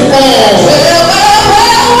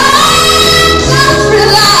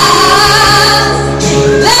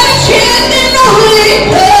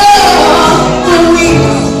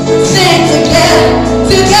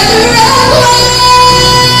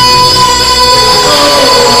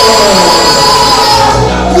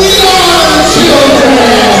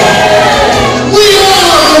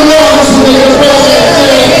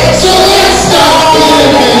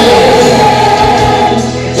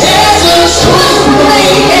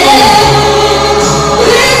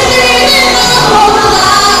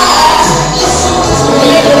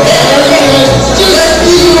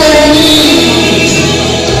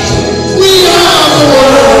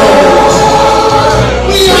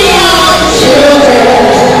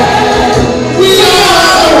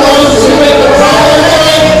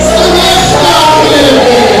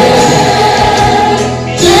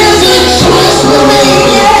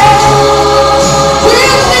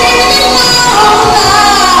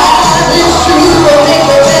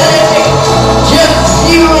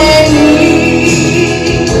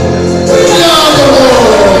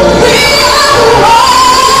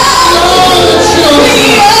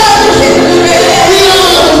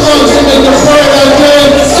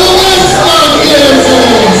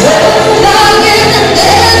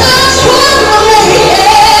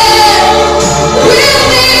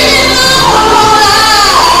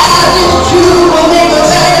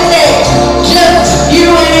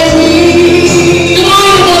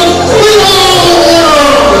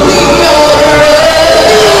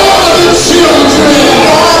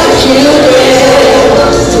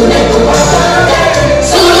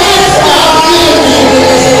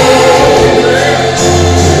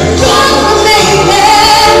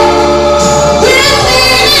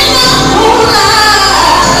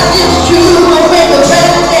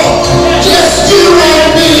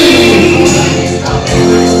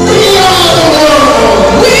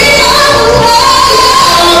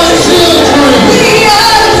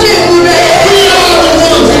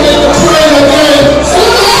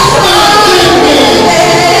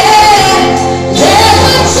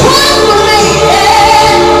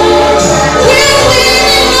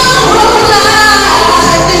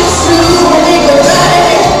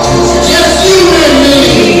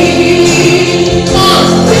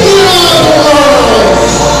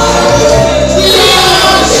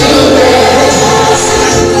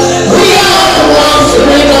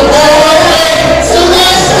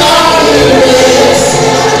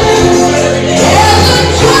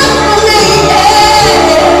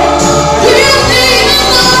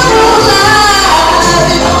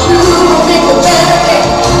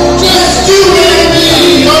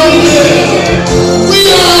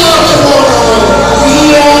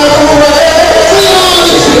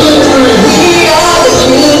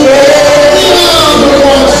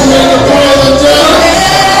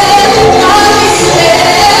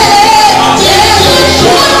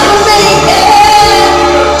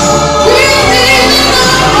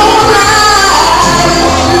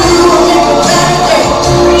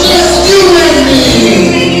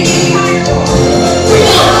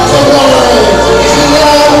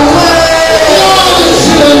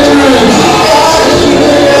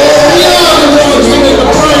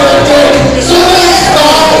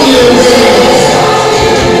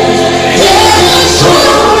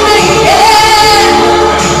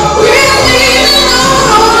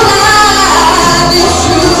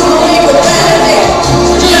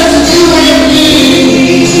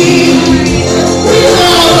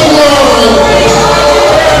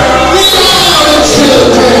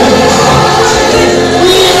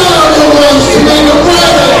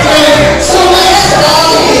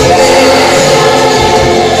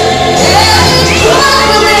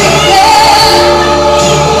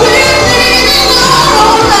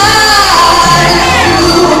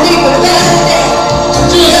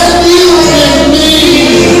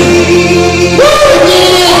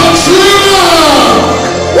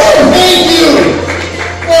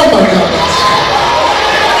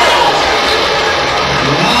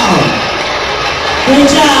Good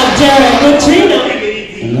job, Derek. Latina.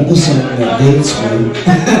 Another song that dates me.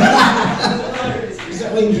 Is that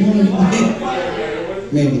what you want to do?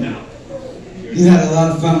 Maybe. You had a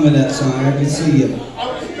lot of fun with that song. I can see you.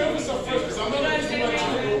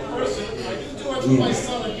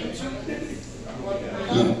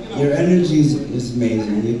 Yeah. Your energy is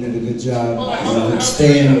amazing. You did a good job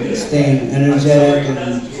staying energetic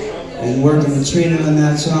and working with Trina on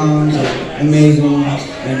that song. Amazing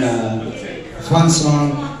and fun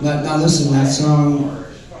song. Now listen, that song,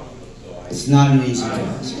 it's not an easy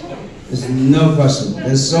task. There's no question.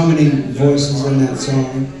 There's so many voices in that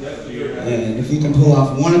song. And if you can pull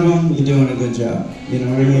off one of them, you're doing a good job. You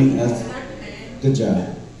know what I mean? That's good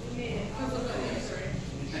job.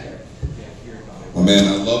 Oh man,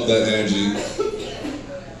 I love that energy.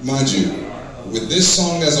 Mind you, with this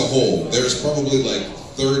song as a whole, there's probably like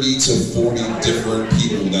 30 to 40 different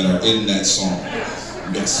people that are in that song.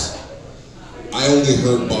 Yes. I only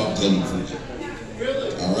heard Bob Dylan from you.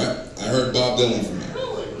 Alright? I heard Bob Dylan from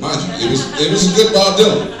you. Mind you, it was a good Bob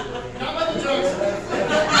Dylan.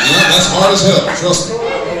 Yeah, that's hard as hell, trust me.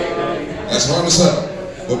 That's hard as hell.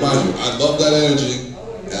 But mind you, I love that energy,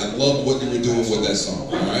 and I love what you were doing with that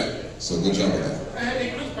song, alright? So good job with that.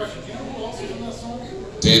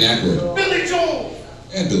 Dan Aykroyd. Billy Joel.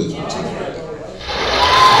 And Billy Joel too.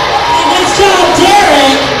 Nice job,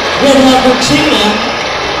 Derek, with Latina.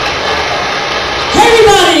 Hey,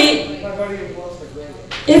 everybody.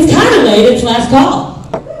 It's kind of late. It's last call.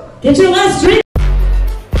 Get your last drink.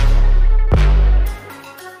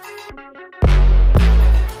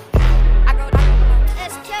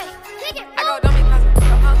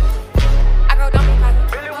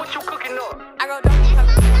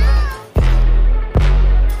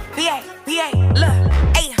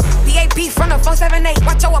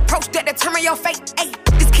 Watch your approach that determine your fate. Ayy,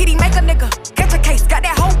 this kitty make a nigga catch a case. Got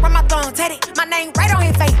that hoe from my thumb, tatted my name right on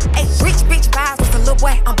his face. Ayy, rich bitch vibes with a little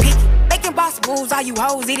boy, I'm picky. Making boss moves, all you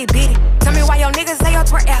hoes itty bitty. Tell me why your niggas say your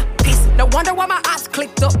twerk out piece. No wonder why my ops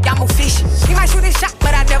clicked up, y'all move fishy. He might shoot his shot,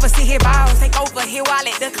 but I never see his balls. Take over here while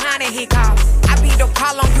it decline and hit calls. I be the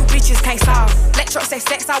problem you bitches can't solve. Let truck say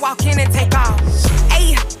sex, I walk in and take off.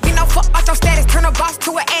 Ayy, you know fuck out your status, turn a boss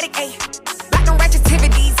to an addict. Ayy, like them ratchet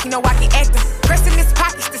activities, you know I can act them. Pressing his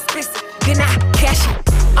pockets to spit, then I cash it.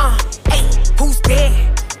 Ayy, who's dead?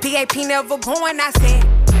 PAP never going, I said.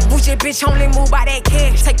 Bougie bitch only move by that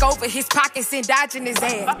cash. Take over his pockets and dodging his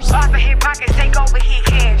ass. Boss in his pockets, take over his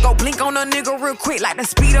cash. Go blink on a nigga real quick like the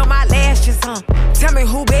speed of my lashes, Tell me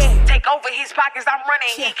who bad? Take over his pockets, I'm running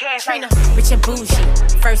his cash right now. Rich and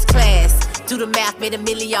bougie, first class. Do the math, made $1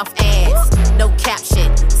 million off ass. No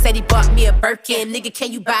caption, said he bought me a Birkin. Nigga,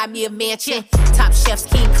 can you buy me a mansion? Top chefs,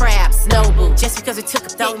 king crabs, Noble. Just because it took a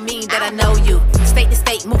don't mean that I know you. State to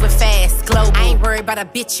state, moving fast, global. I ain't worried about a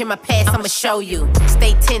bitch in my past, I'ma show you.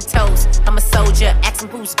 Stay 10 toes, I'm a soldier. Ask him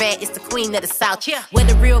who's bad, it's the queen of the south. Yeah, where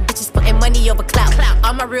the real bitches putting money over clout.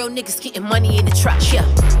 All my real niggas getting money in the truck. Yeah,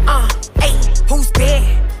 ayy, who's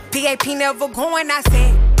bad? PAP never going, I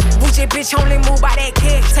said. Bougie bitch only move by that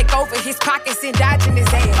cash. Take over his pockets and dodging his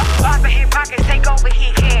ass. Boss in his pockets, take over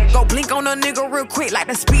his cash. Go blink on a nigga real quick like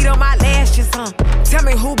the speed of my lashes, Tell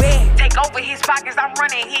me who bad? Take over his pockets, I'm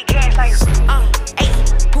running his cash like,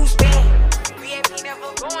 ayy, who's bad? PAP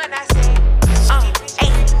never going, I said. Ayy,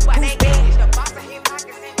 who's bad? The boss in his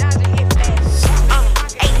pockets and dodging his flash.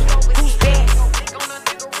 Ayy, who's bad? Go blink on a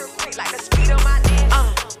nigga real quick like the speed of my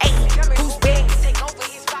lashes. Ayy, who's bad? Take over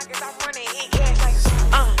his pockets, I'm running his cash like,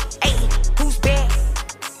 who's bad?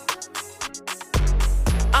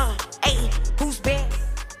 Who's bad?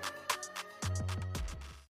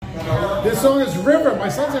 This song is River. My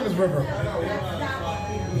son's name is River.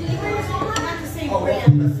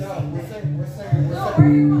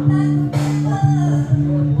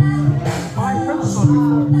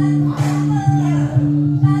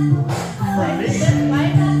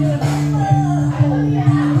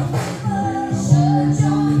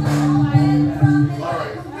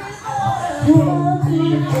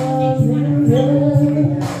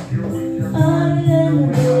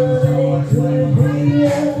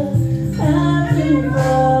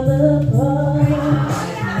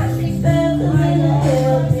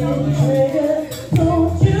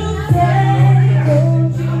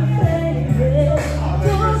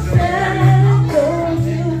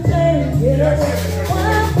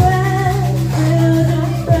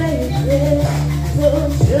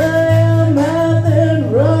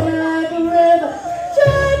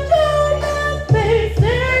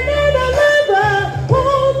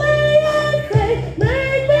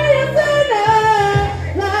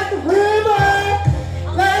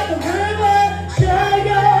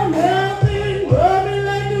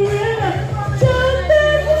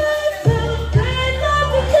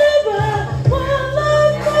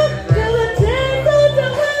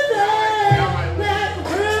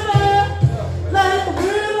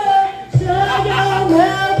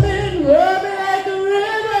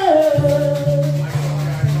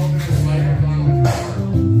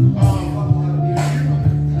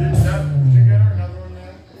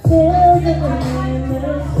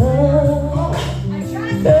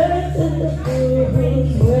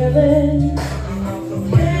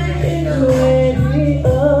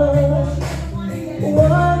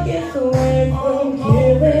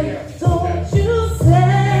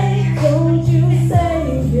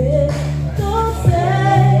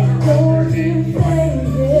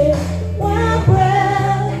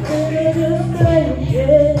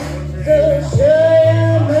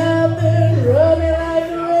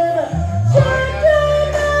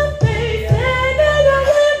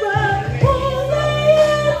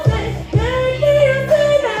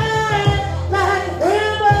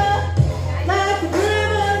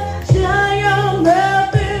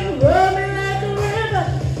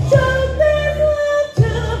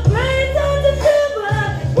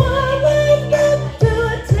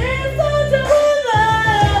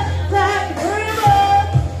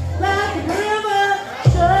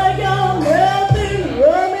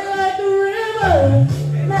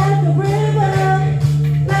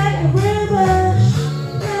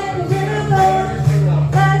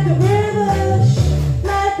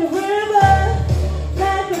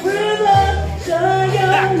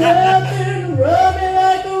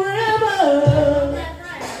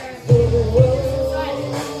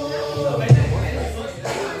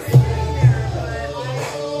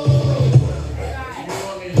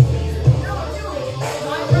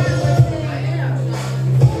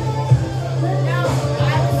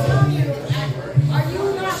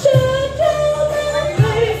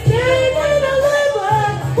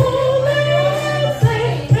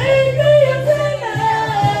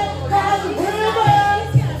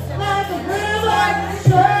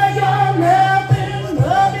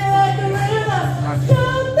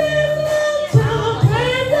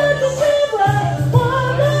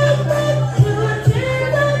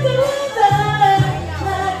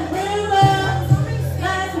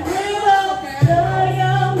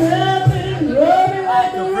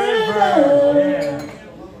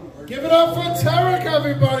 Give it up for Tarek,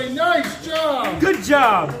 everybody. Nice job. Good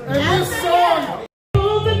job. And this song.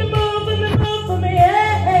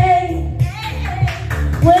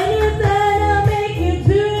 When you said I'll make you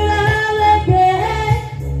do it all again,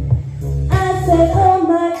 I said, oh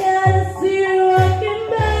my God, I see you walking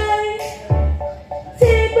by.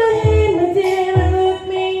 Take my hand, my dear, and look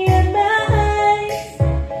me in my eyes.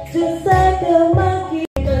 Just like a monkey,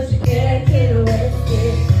 because you can't get away.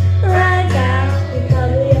 Right now, you're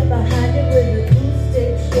probably up behind you with a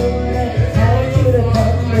 2-stick short. I want you to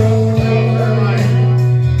come home.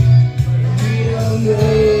 We don't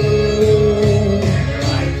know.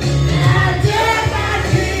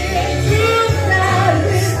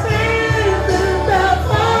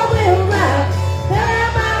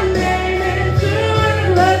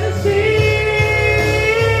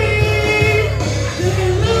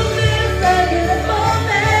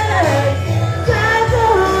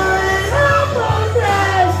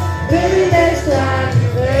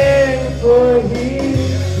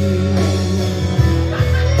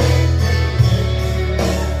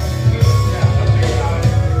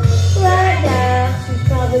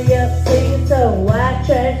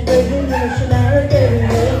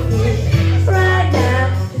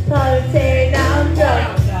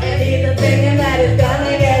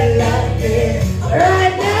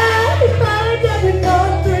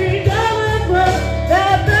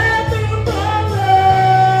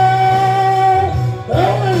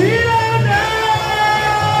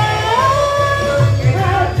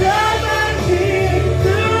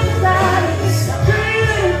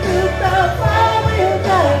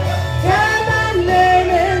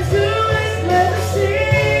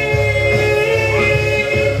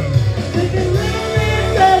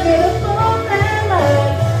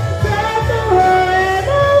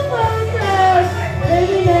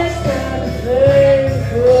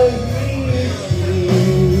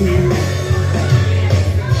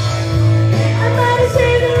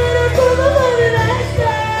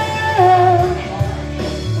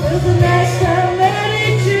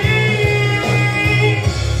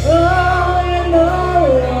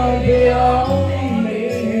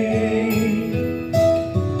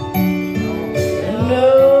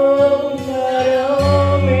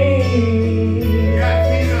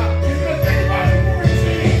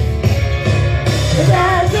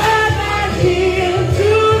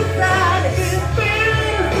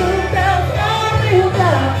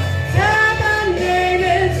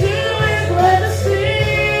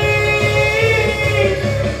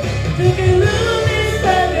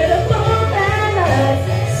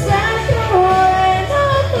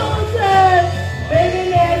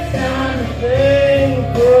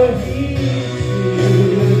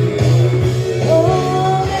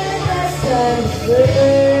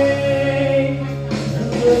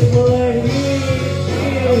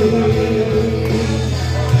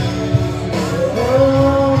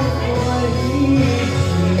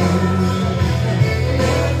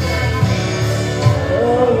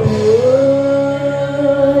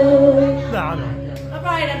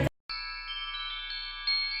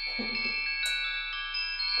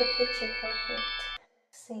 The picture perfect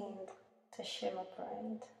seemed to shimmer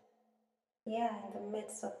bright. Yeah, in the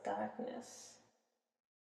midst of darkness.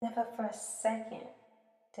 Never for a second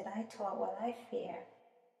did I thought what I fear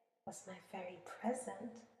was my very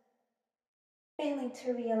present. Failing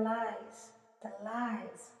to realize the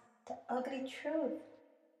lies, the ugly truth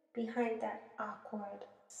behind that awkward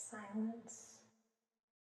silence,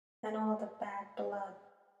 and all the bad blood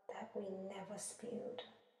that we never spewed.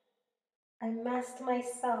 I masked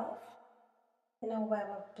myself in a web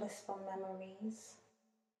of blissful memories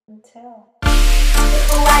until...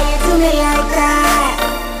 Why you do me like that?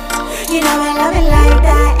 You know I love it like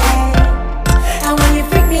that, eh? And when you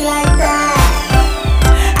freak me like that,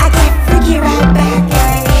 I can't freak you right back,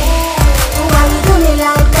 eh? Why you do me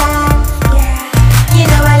like that? Yeah. You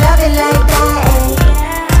know I love it like that, eh?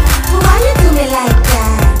 Why you do me like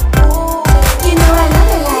that? You know I love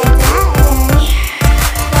it like that, eh?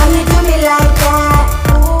 Why you do me like that?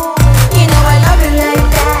 You know I love it like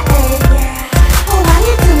that, eh? Why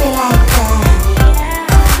you do me like that?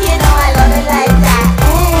 You know I love it like that,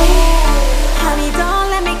 eh? Honey, don't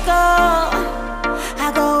let me go.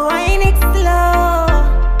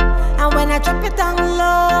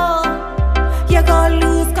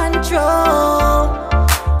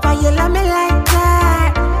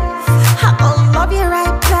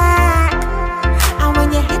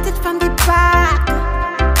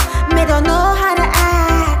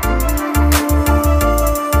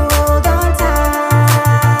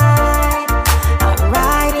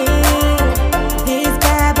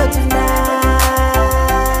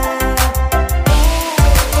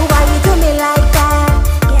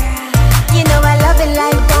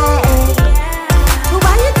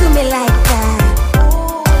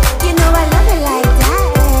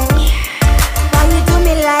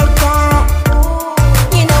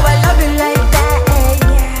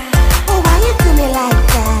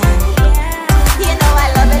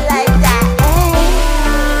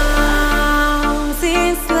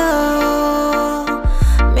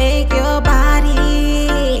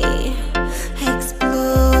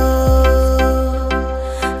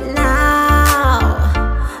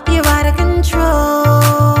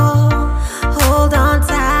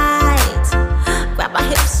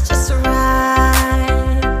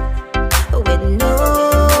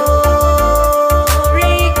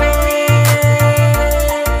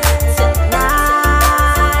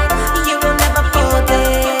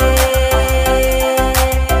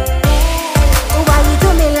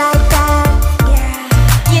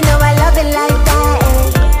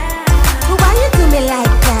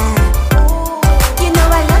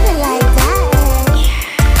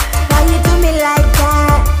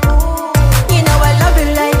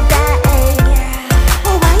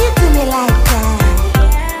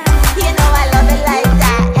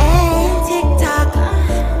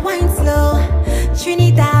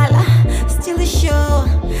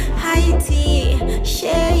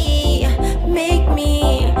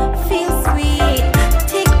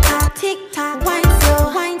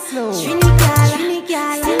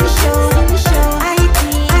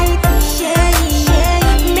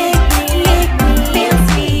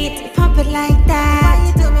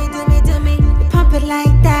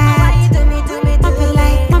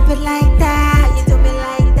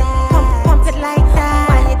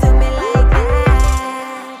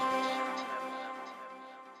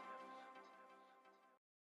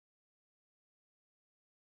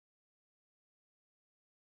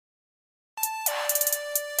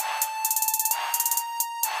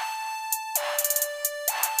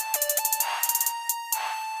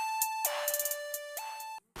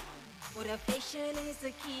 Motivation is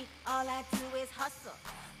the key, all I do is hustle.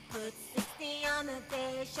 Put 60 on a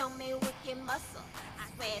day, show me wicked muscle. I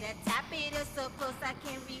swear the top it is so close I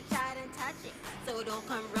can reach out and touch it. So don't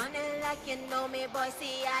come running like you know me, boy,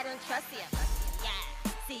 see I don't trust you.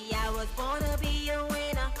 Yeah, see I was born to be a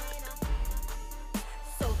winner.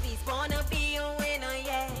 Sophie's born to be a winner,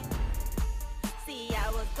 yeah. See I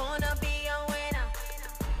was born to be a winner.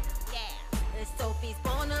 Yeah, Sophie's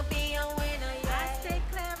born to be a winner, yeah. I stay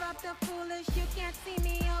clear of the foolish, you can't see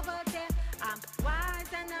me over there. I'm wise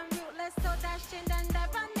and I'm ruthless, so dashing and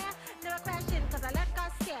never near. Never crashing, cause I let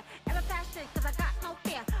God scare. Ever passionate, cause I got no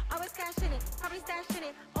fear. Always cashing it, probably stashing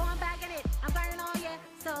it. Oh, I'm bagging it, I'm grinding all year.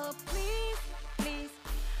 So please, please,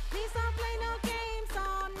 please don't play no games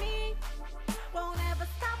on me. Won't ever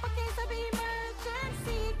stop in case of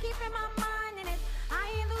emergency. Keeping my mind in it, I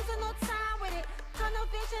ain't losing no time with it. Tunnel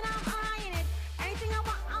vision, I'm eyeing it. Anything I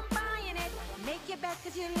want, I'm buying it. Make your bet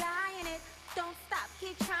cause you're lying it. Don't stop,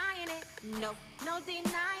 keep trying it. No, no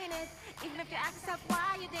denying it. Even if you ask yourself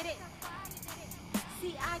why you did it.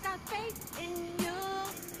 See, I got faith in you.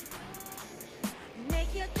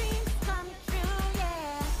 Make your dreams come true,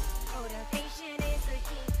 yeah. Motivation is the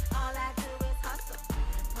key. All I do is hustle.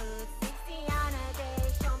 Put 60 on a day,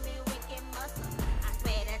 show me wicked muscle. I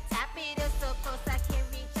swear the top it is so close I can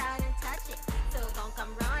reach out and touch it. So don't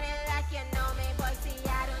come running like you know me, boy, see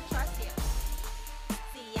I don't trust you.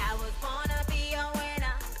 See I was born to be a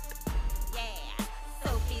winner, yeah.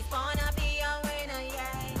 Sophie's born to be a winner,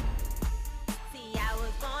 yeah. See I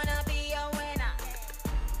was born to be a winner.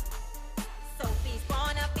 Sophie's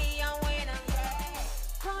born to be a winner, yeah.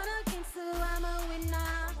 Born again, so I'm a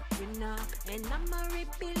winner, winner. And I'ma really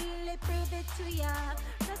prove it to ya.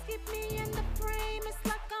 Just keep me in the frame, it's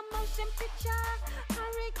like a motion picture. I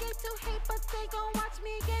regret to hate, but they gon' watch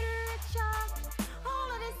me get richer. All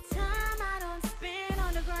of this time I don't spend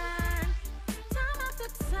on the grind. Time after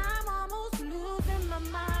time, almost losing my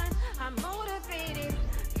mind. I'm motivated,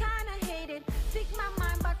 kinda hated. Speak my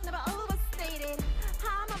mind, but never overstated.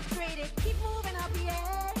 I'm upgraded, keep moving up,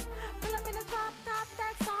 yeah. Pull up in the top,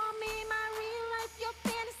 that's on me. My real life, your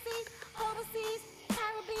fantasy. Overseas,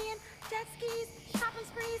 Caribbean, jet skis, shopping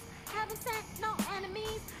sprees. Heaven sent, no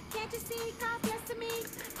enemies. Can't you see God's blessing me?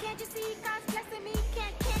 Can't you see God's blessing me?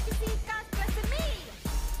 Can't you see God's blessing me?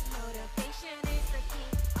 Motivation is the key.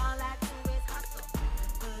 All I do is hustle.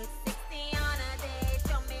 Put 60 on a day,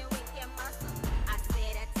 show me wicked muscle. I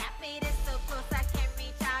swear the top it is so close I can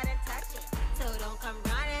reach out and touch it. So don't come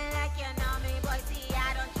running like you know me, boy. See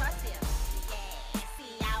I don't trust you. Yeah,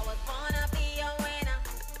 see I was born to be a winner.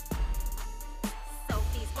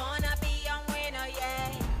 Sophie's born to be a winner,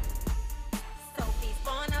 yeah. Sophie's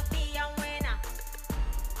born to be a winner.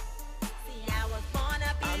 See I was born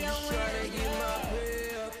to be a winner, trying to get my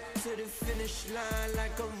way up to the finish line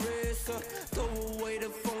like a racer. Throw away the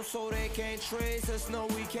phone so they can't trace us. No,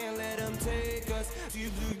 we can't let them take us. You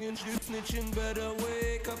snitching, better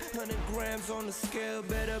wake up. 100 grams on the scale,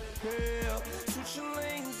 better pay up. Switching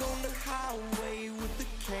lanes on the highway with the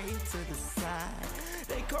K to the side.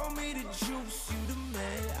 They call me the juice, you the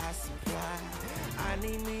man I supply. I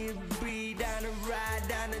need me a breed, down to ride,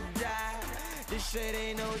 down to die. This shit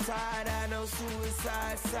ain't no tie, I know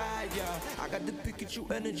suicide side, yeah. I got the Pikachu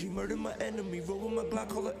energy, murder my enemy. Roll with my Glock,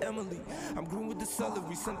 call her Emily. I'm green with the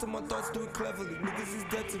celery, center my thoughts, do it cleverly. Niggas is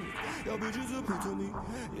dead to me, y'all bitches are put to me.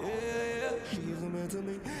 Yeah, she is a man to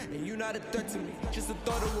me. And you not a threat to me, just a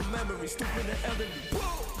thought of a memory. Stupid and elderly.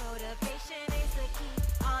 Motivation is the key,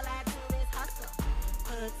 all I do is hustle.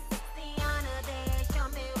 Put 60 on a day, show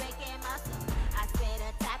me wicked muscle. I swear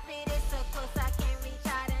the top it is so close I can reach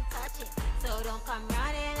out and touch it. So don't come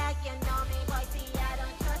running like you know me, boy, see I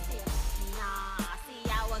don't trust you. Nah, see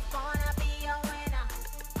I was born to be a winner.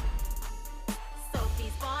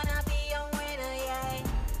 Sophie's born to be a winner, yeah.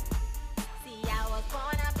 See I was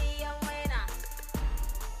born to be a winner.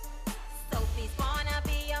 Sophie's born to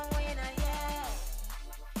be a winner, yeah.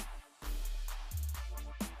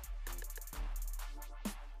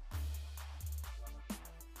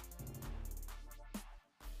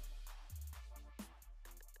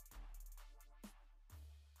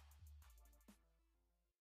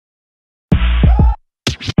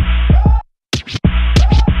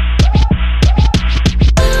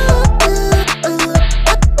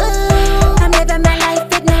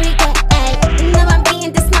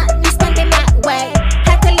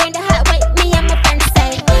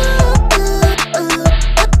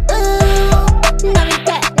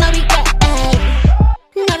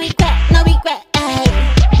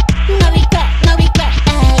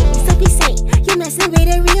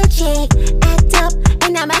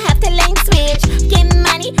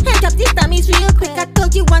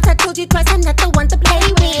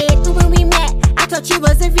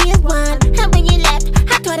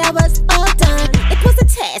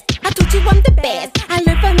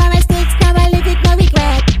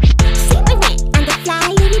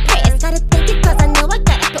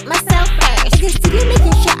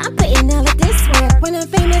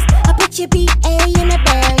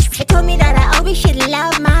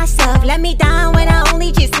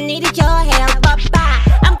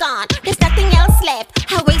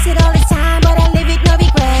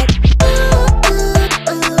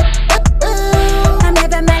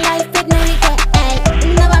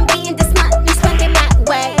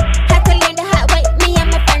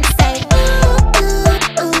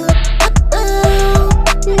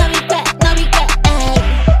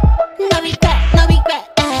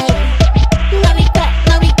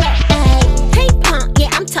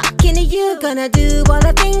 Gonna do all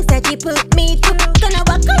the things that you put me through. Gonna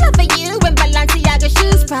walk all over you in Balenciaga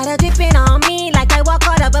shoes. Prada dripping on me like I walk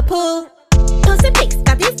out of a pool. Posting pics,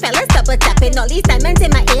 got these fellas double tapping. All these diamonds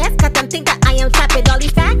in my ears, got them think that I am trapping. All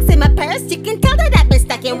these facts in my purse, you can tell that I've been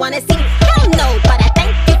stacking. Wanna see? Hell no, but I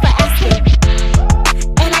thank you for asking.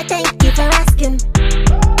 And I thank you for asking.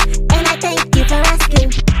 And I thank you for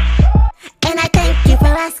asking. And I thank you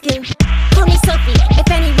for asking. Call me Sophie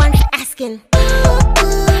if anyone's asking.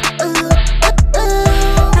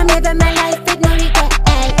 I'm living my life with no regret.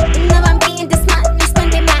 Now I'm being this smart and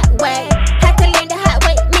spending my way. Had to learn the hard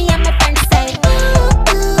way, me and my friends say.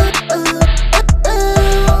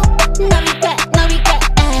 No regret, no regret.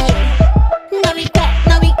 No regret,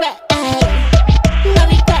 no regret. No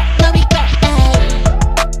regret, no regret.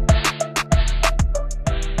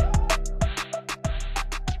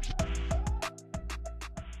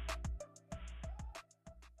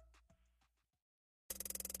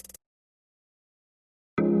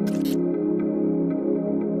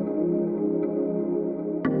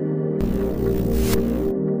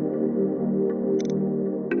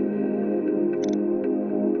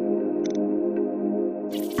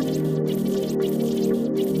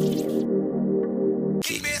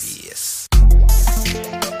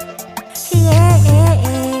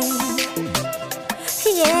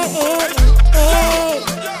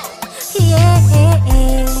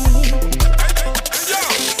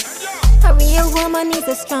 A real woman needs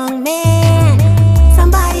a strong man,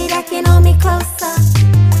 somebody that can hold me closer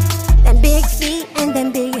than big feet and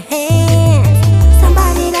then big hands,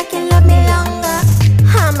 somebody that can love me longer.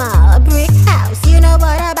 I'm a brick house, you know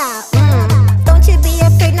what about? Don't you be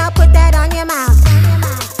afraid, now put that on your mouth.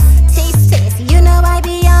 Taste, taste, you know I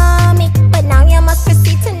be on me, but now you must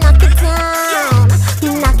proceed to knock it down.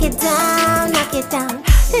 Knock it down, knock it down.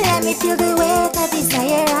 Let me feel the weight of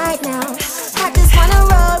desire right now. I just wanna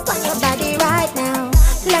roll on your body right now.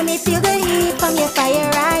 Let me feel the heat from your fire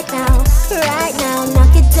right now. Right now,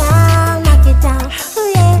 knock it down, knock it down.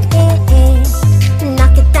 Ooh, yeah, yeah, yeah.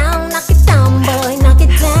 Knock it down, boy. Knock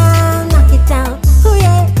it down, knock it down. Ooh,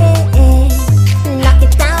 yeah, yeah, yeah. Knock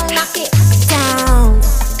it down.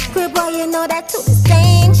 Good boy, you know that too is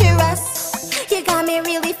dangerous. You got me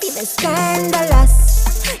really feeling scandalous.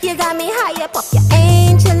 You got me high up off your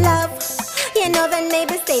angel love. You know the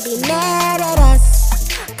neighbors, they be mad at us,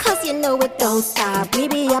 cause you know it don't stop. We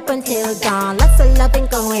be up until dawn, lots of loving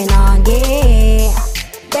going on, yeah.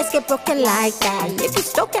 Let's get broken like that, if you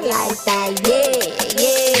stroking like that, yeah,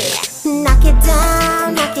 yeah. Knock it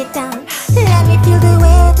down, knock it down. Let me feel the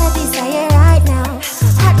weight of desire right now.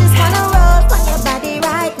 I just wanna roll on your body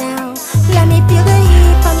right now. Let me feel the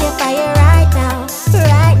heat from your fire right now.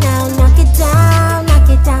 Right now, knock it down, knock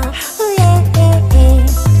it down. Ooh, yeah, yeah, yeah.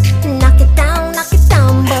 Knock it down,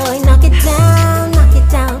 boy. Knock it down, knock it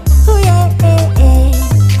down. Ooh, yeah, yeah, yeah.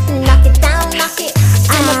 Knock it down, knock it down.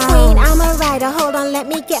 I'm a queen, I'm a rider. Hold on, let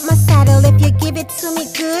me get my saddle. If you give it to me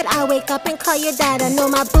good, I'll wake up and call your dad. I know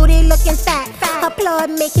my booty looking fat. Applaud,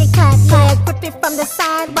 make it clap. Yeah, grip it from the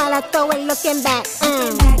side while I throw it looking back.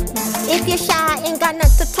 If you're shy, ain't got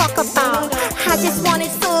nothing to talk about. I just want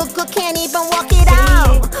it so good, can't even walk it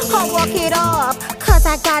out. I'll walk it off, cause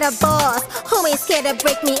I got a boss who ain't scared to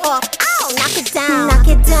break me off. Ow, knock it down, knock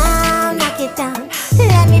it down, knock it down.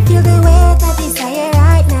 Let me feel the weight of desire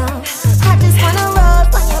right now. I just wanna roll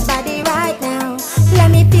on your body right now. Let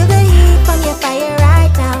me feel the heat from your fire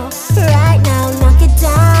right now. Right now, knock it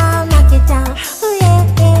down, knock it down. Ooh, yeah,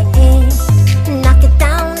 yeah, yeah. Knock it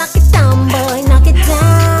down, boy. Knock it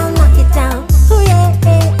down, knock it down. Ooh, yeah,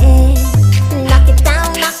 yeah, yeah. Knock it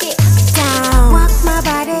down, knock it down. Walk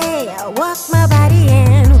my body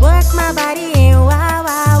in, work my body in, wow,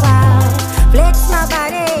 wow, wow. Flex my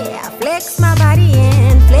body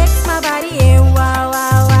in, flex my body in, wow,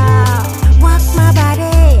 wow, wow. Walk my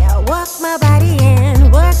body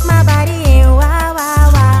in, work my body in, wow,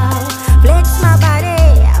 wow, wow. Flex my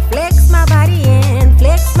body in,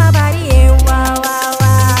 flex my body in, wow, wow,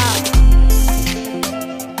 wow.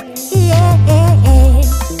 Yeah, yeah, yeah.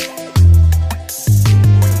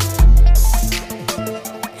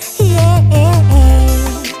 Yeah, yeah, yeah.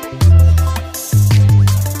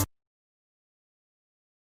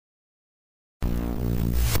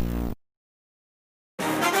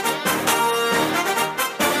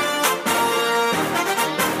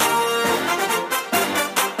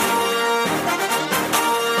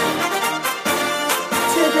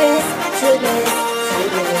 Too blessed,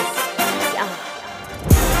 yeah.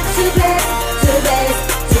 Too blessed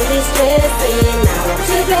to be stressing now. I'm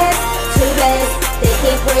too blessed, they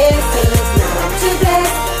can't press us now. I'm too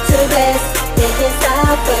blessed, they can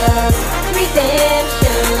stop us.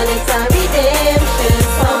 Redemption, it's our redemption.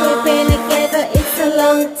 So we've been together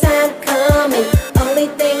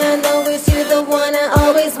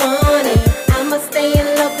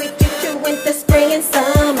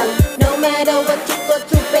go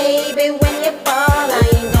to, baby, when you fall. I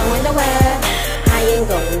ain't going nowhere, I ain't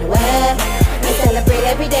going nowhere. We celebrate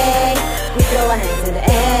every day, we throw our hands in the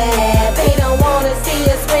air. They don't wanna see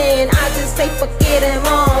us win, I just say forget them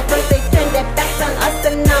all. First they turn their backs on us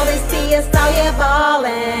and now they see us all, yeah,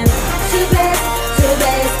 ballin'. Too blessed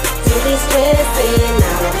to be stressing.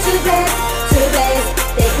 Now I'm too blessed,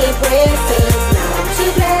 they can't press us. Now I'm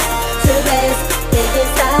too blessed, they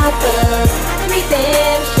can't stop us.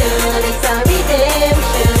 Redemption, it's our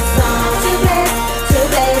redemption song. Too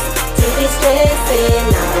blessed to be stressing.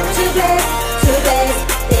 Now I'm too blessed,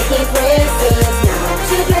 they can't press us. Now I'm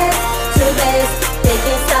too blessed, they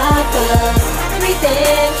can't stop us.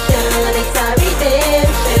 Redemption, it's our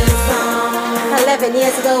redemption song. 11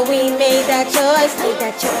 years ago we made that choice.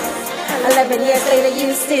 11 years later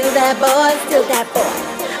you still that boy.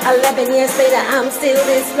 11 years later I'm still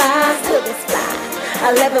this fly.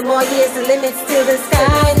 11 more years, the limit's to the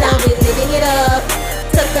sky. Now we're living it up.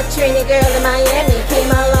 Took a trainee girl in Miami, came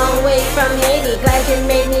a long way from Haiti. Glad you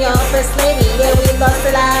made me your first lady. Yeah, we lost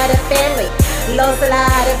a lot of family, lost a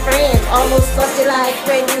lot of friends. Almost lost your life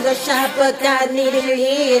when you got shot, but God needed you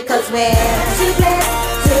here. Cause we're too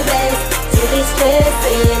blessed to be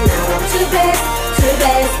stressing. Now I'm too blessed,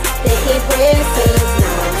 they can't press us.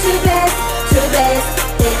 Now I'm too blessed,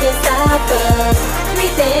 they can't stop us.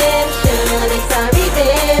 Redemption, it's our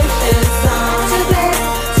redemption song. Too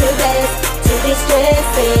blessed to be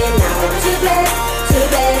stressing. Now I'm too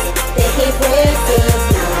blessed, they can't press us.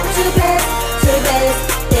 Now I'm too blessed,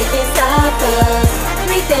 they can't stop us.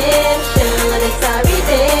 Redemption, it's our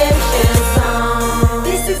redemption song.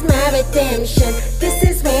 This is my redemption. This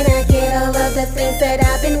is when I get all of the things that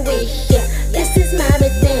I've been wishing. This is my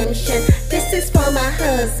redemption. This is for my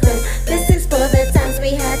husband. This is for the times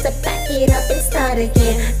we had to back it up and start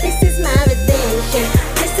again. This is my redemption.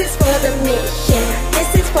 This is for the mission.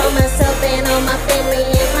 This is for myself and all my family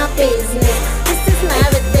and my business. This is my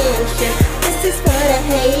redemption. This is for the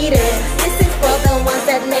haters. This is for the ones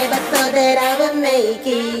that never thought that I would make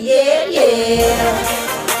it. Yeah.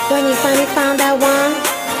 When you finally found that one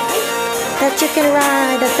that you can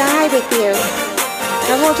ride or die with you,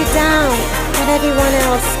 I wrote you down when everyone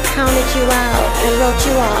else counted you out and wrote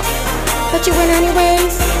you off, but you win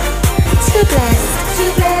anyways. Too blessed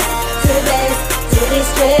to be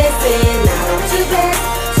stressing. Now I'm too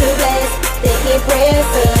blessed, they can't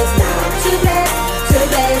press us. Now I'm too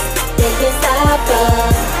blessed, they can't stop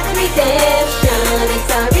us. Redemption,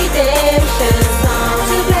 it's our redemption song.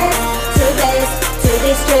 Too blessed to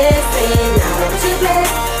be stressing. Now I'm too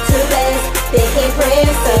blessed, they can't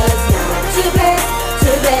press us. Now I'm too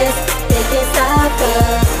blessed, they can't stop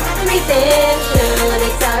us. Redemption,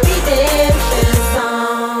 it's our redemption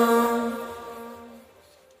song.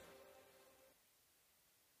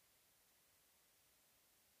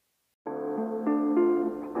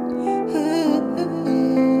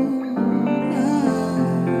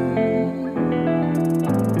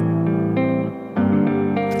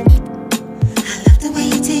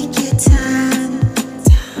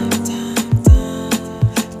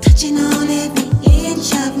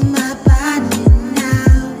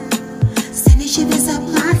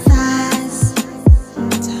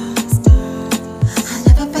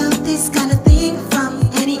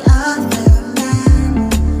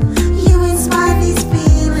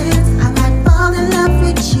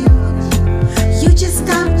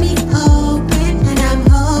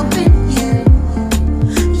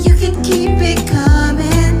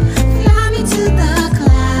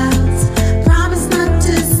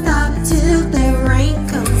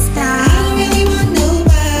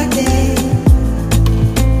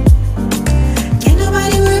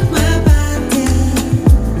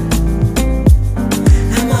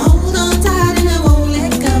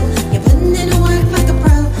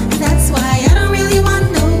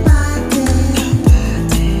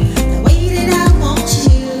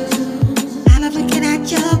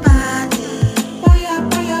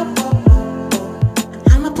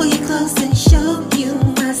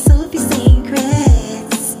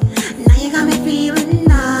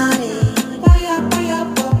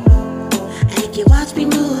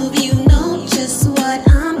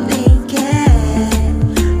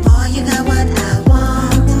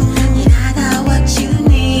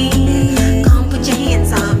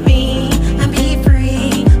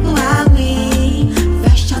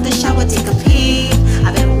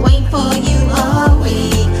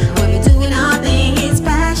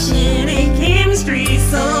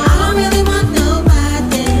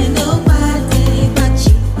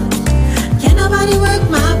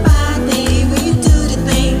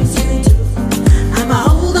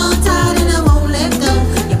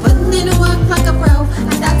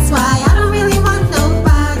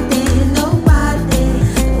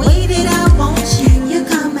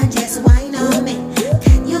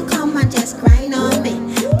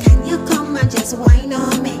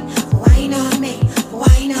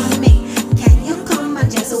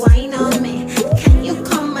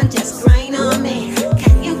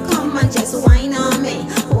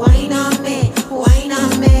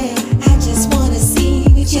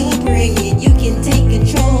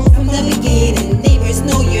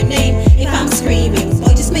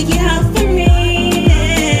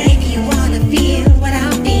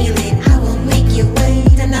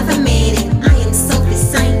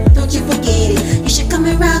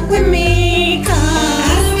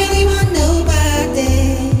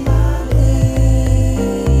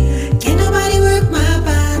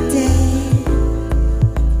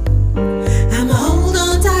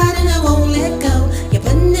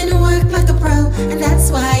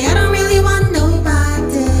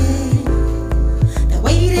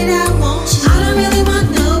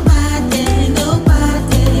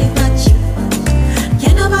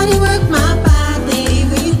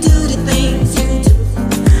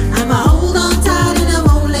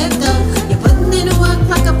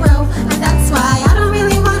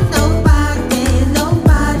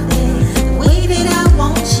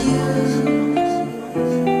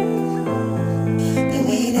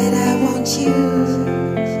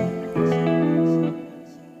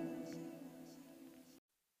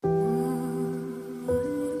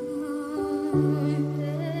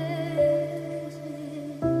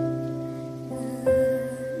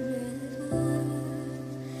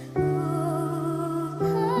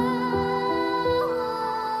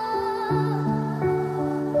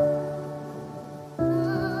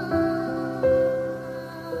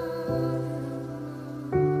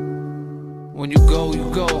 When you go, you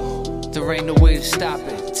go. There ain't no way to stop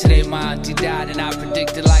it. Today my auntie died and I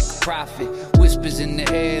predicted like a prophet. Whispers in the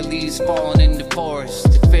air, leaves falling in the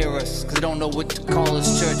forest. They fear us, cause they don't know what to call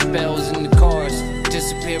us. Church bells in the cars,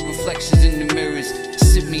 disappear reflections in the mirrors.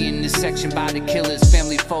 Sit me in this section by the killers.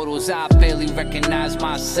 Family photos, I barely recognize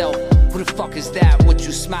myself. Who the fuck is that? What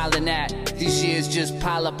you smiling at? These years just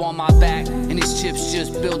pile up on my back, and these chips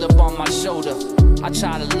just build up on my shoulder. I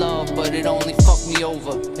try to love, but it only fucked me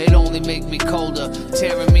over. It only make me colder,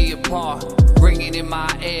 tearing me apart, ringing in my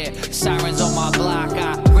ear. Sirens on my block,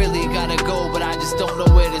 I really gotta go, but I just don't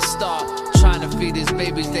know where to start. Trying to feed these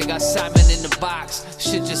babies, they got Simon in the box.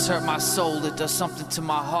 Shit just hurt my soul, it does something to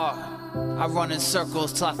my heart. I run in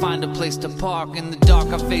circles till I find a place to park. In the dark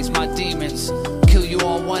I face my demons, kill you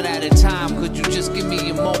all one at a time. Could you just give me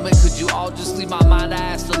a moment? Could you all just leave my mind? I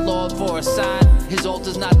ask the Lord for a sign. His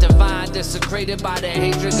altar's not divine, desecrated by the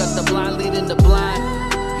hatred. Got the blind leading the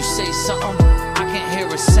blind. You say something, I can't hear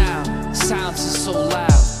a sound. Silence is so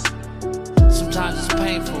loud. Sometimes it's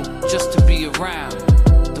painful just to be around.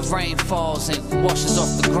 The rain falls and washes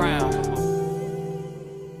off the ground.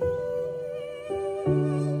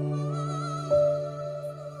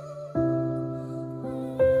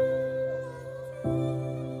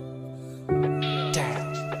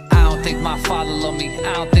 My father love me,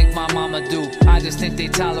 I don't think my mama do. I just think they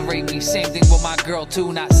tolerate me, same thing with my girl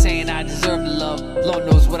too. Not saying I deserve the love, Lord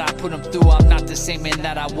knows what I put them through. I'm not the same man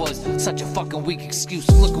that I was, such a fucking weak excuse.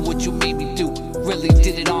 Look at what you made me do, really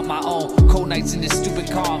did it on my own. Cold nights in this stupid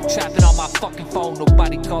car, I'm trapping on my fucking phone.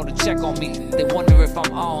 Nobody called to check on me, they wonder if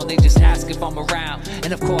I'm on. They just ask if I'm around,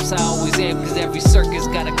 and of course I always am, cause every circus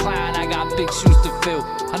got a clown. I got big shoes to fill,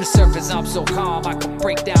 on the surface I'm so calm, I could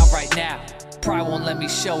break down right now. Pride won't let me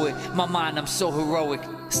show it, my mind I'm so heroic.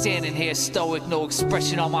 Standing here stoic, no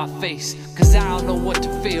expression on my face, cause I don't know what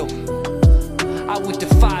to feel. I went to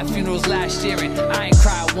 5 funerals last year and I ain't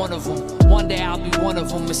cried one of them. One day I'll be one of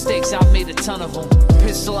them, mistakes I've made a ton of them.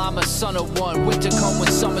 Pistol, I'm a son of one, winter come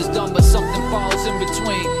when summer's done, but something falls in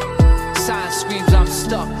between. Sign screams I'm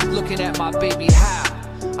stuck, looking at my baby how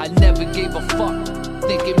I never gave a fuck.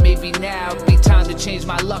 Thinking maybe now it'd be time to change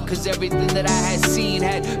my luck, cause everything that I had seen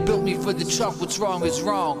had built me for the truck. What's wrong is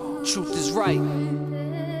wrong, truth is right.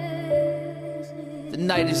 The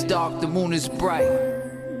night is dark, the moon is bright.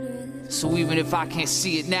 So even if I can't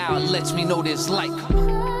see it now, it lets me know there's light.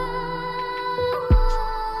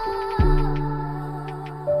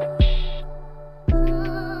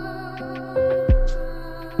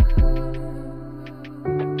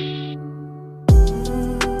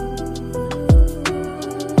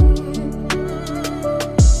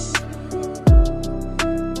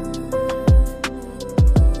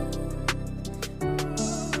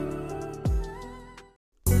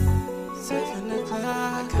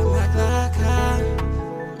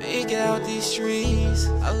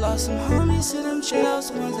 Some homies to them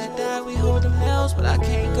jails, the ones that died, we hold them nails, but I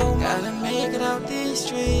can't go, gotta make it out these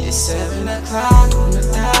streets. It's 7 o'clock on the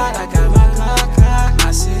dot, I got my clock,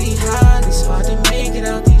 my city hot, it's hard to make it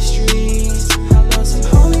out these streets. I lost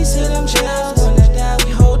some homies to them jails, the ones that died,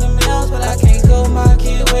 we hold them nails, but I can't go, my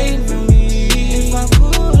kid waiting for me. If I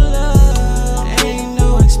pull up, ain't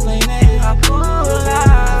no explaining. If I pull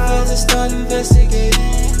up, feels to start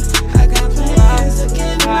investigating. I got plans to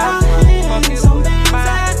get my hands on bands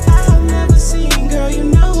I've never seen, girl, you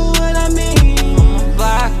know what I mean. On the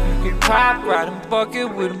block, get pop, riding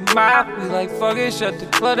bucket with a mop. We like fuck it, shut the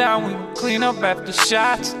club down, we don't clean up after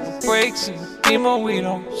shots. The breaks and the demo, we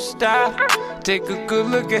don't stop. Take a good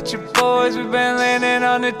look at your boys, we been landing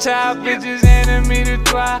on the top. Bitches handing me the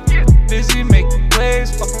drop, busy making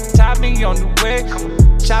plays, fucking top me on the way.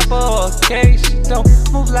 Chopper or a case, she don't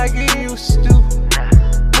move like it used to.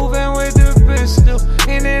 Moving with the pistol,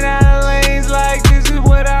 in and out of lanes like this is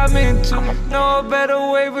what I'm into. Know a better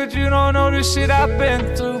way, but you don't know the shit I've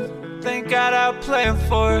been through. Thank God I planned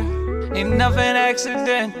for it, ain't nothing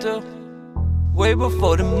accidental. Way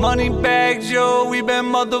before the money bags, yo, we been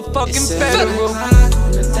motherfucking federal.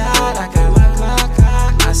 On the dot, I got my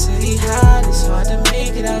clock, my city hot, it's hard to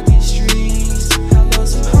make it out these streets. I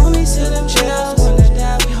lost some homies to them jails, when they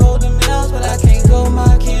die we hold them nails, but I can't go,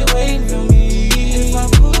 my kid waiting for me. If I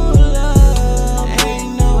pull up,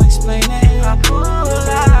 ain't no explaining. If I pull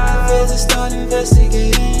up, feels to start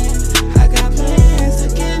investigating. I got plans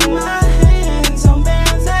to get my hands on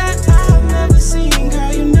bands that I've never seen,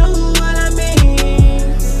 girl, you know what I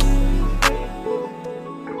mean.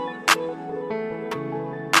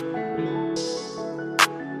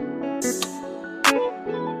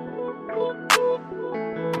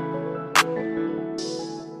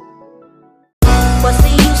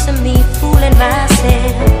 use of me fooling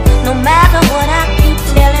myself? No matter what I keep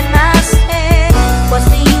telling myself, what's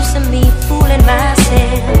the use of me fooling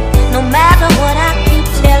myself? No matter what I keep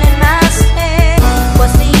telling myself,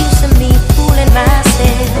 what's the use of me fooling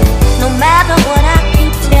myself? No matter what I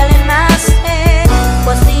keep telling myself,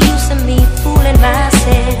 what's the use of me fooling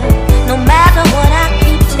myself? No matter what I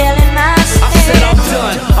keep telling myself. I said I'm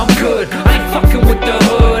done, I'm good, I ain't fucking with the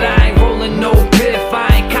hood. I ain't rolling no piff,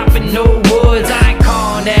 I ain't copping no woods. I ain't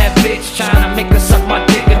calling that bitch, tryna make her suck my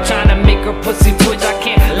dick or tryna make her pussy twitch. I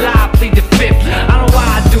can't lie, plead the fifth. I don't know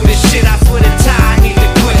why I do this shit, I swear to tie, I need to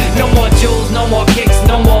quit. No more jewels, no more kicks,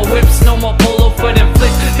 no more whips, no more polo for them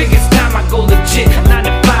flicks. Think it's time I go legit, 9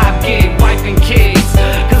 to 5 gig, wife and kids.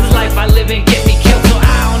 Cause the life I live in get me killed, so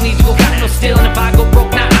I don't need to go cop no steal. And if I go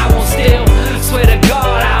broke now I won't steal. Swear to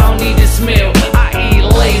God I don't need this meal, I eat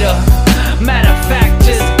later. Matter of fact,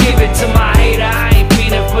 just give it to my hater. I ain't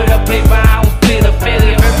feeding for the paper, I don't feel the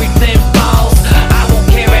failure. Everything falls, I won't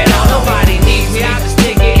care at all. Nobody needs me, I just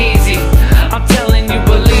take it easy. I'm telling you,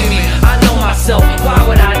 believe me, I know myself. Why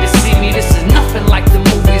would I deceive me? This is nothing like the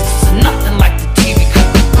movies, this is nothing like the TV.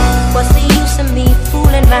 What's the use of me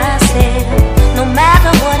fooling myself? No matter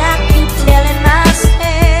what I keep telling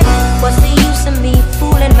myself, what's the use of me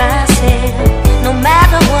fooling myself? No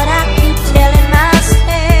matter what I keep telling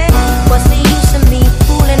myself, what's the use of me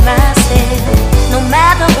fooling myself? No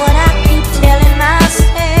matter what I keep telling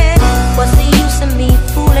myself, what's the use of me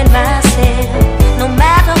fooling myself? No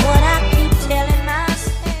matter what I keep telling myself.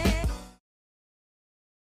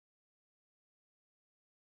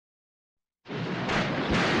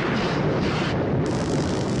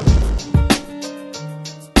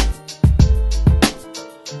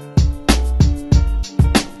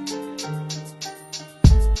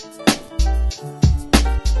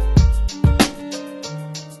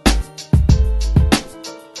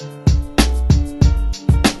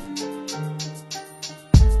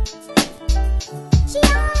 She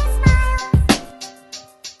always smiles,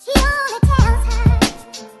 he only tells her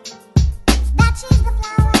that she's the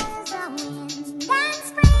flowers of wind and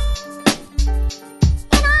spring.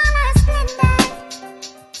 In all her splendor,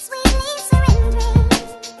 sweetly surrendering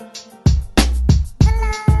the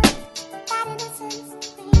love that innocence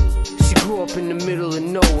brings. She grew up in the middle of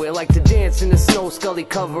nowhere, like to dance in the snow, Scully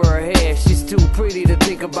cover her hair. She's too pretty to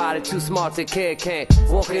think about it, too smart to care. Can't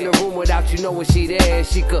walk in the room without you knowing she there.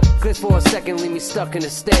 She could glitch for a second, leave me stuck in the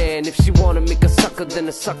stare. And if she wanna make a sucker, then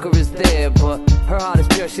the sucker is there. But her heart is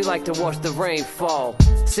pure, she like to watch the rain fall.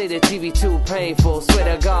 Say the TV too painful, swear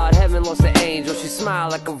to God, heaven lost an angel. She smile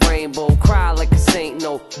like a rainbow, cry like a saint.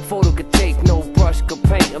 No photo could take, no brush could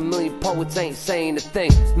paint. A million poets ain't saying a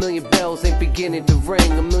thing, a million bells ain't beginning to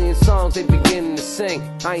ring, a million songs ain't beginning to sing.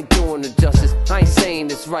 I ain't doing it justice, I ain't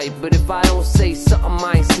saying it's right, but if I don't say something,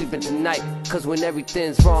 I ain't sleeping tonight. Cause when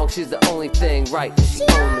everything's wrong, she's the only thing right. And she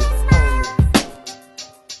only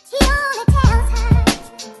He only tells her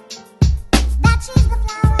that she's the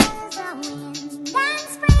flowers of wind and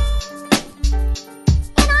spring.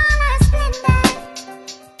 In all her splendor,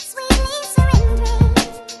 sweetly surrendering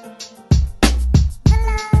the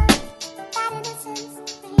love that innocence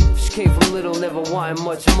brings. She came from little, never wanting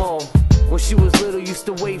much more. When she was little, used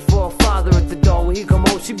to wait for her father at the door. When he come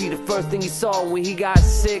home, she'd be the first thing he saw. When he got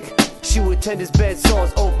sick, she would tend his bed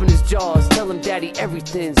sores, open his jaws, tell him, Daddy,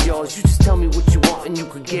 everything's yours. You just tell me what you want and you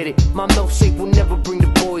could get it. My milkshake will never bring the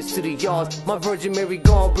boys to the yards. My Virgin Mary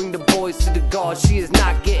gone bring the boys to the guards. She is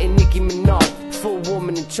not getting Nicki Minaj, full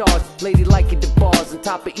woman in charge, lady like at the bars, on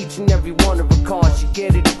top of each and every one of her cars. She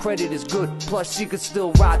get it, the credit is good, plus she could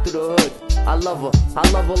still ride through the hood. I love her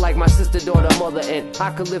like my sister, daughter, mother, and I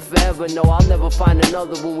could live forever. No, I'll never find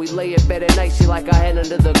another. When we lay in bed at night, she like her head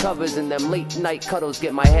under the covers, and them late night cuddles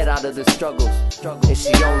get my head out of the struggles. And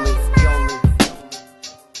she only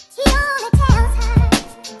He only tells her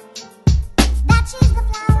that she's the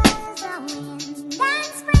flowers of wind and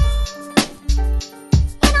spring.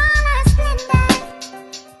 In all her splendor,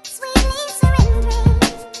 sweetly surrendering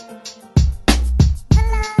the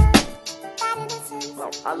love that innocence.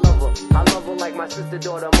 I love her like my sister,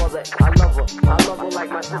 daughter, mother. I love her like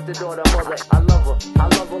my sister, daughter, mother. I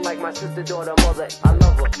love her like my sister, daughter, mother. I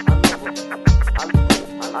love her like my sister, daughter, mother.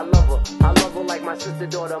 I love her like my sister,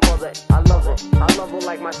 daughter, mother. I love her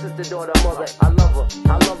like my sister, daughter, mother. I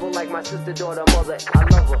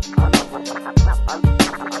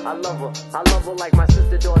love her like my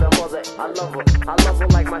sister, daughter, mother. I love her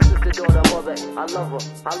like my sister, daughter, mother.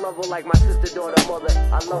 I love her like my sister, daughter, mother.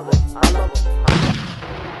 I love her.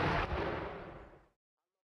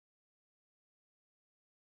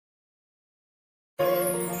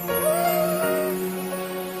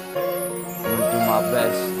 I'm gonna do my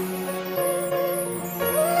best.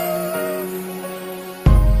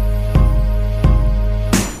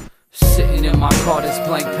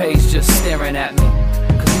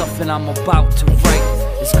 nothing I'm about to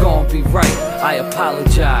write is gonna be right. I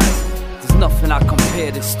apologize. There's nothing I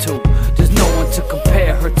compare this to. There's no one to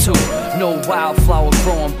compare her to. No wildflower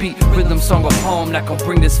growing beat, rhythm song or poem that can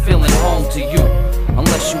bring this feeling home to you.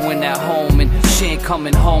 Unless you in that home and she ain't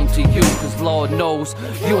coming home to you. Cause Lord knows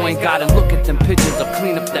you ain't gotta look at them pictures or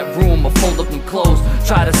clean up that room or fold up them clothes.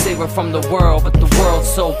 Try to save her from the world, but the world's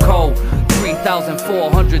so cold.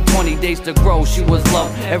 3,420 days to grow. She was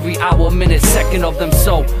loved every hour, minute, second of them.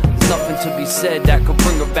 So there's nothing to be said that could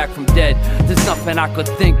bring her back from dead. There's nothing I could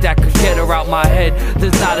think that could get her out my head.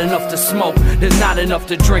 There's not enough to smoke, there's not enough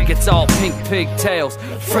to drink. It's all pink pigtails,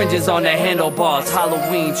 fringes on the handlebars.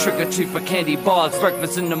 Halloween, trick or treat for candy bars.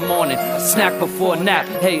 Breakfast in the morning, snack before nap.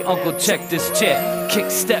 Hey uncle, check this chair. Kick,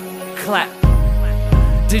 step, clap.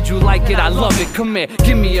 Did you like it? I love it. Come here,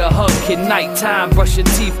 give me a hug, kid. Nighttime, brush your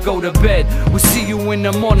teeth, go to bed. We'll see you in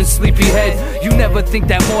the morning, sleepyhead. You never think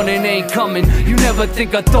that morning ain't coming. You never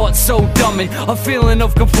think a thought so dumbing. A feeling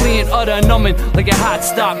of complete and utter numbing. Like your heart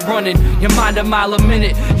stop running, your mind a mile a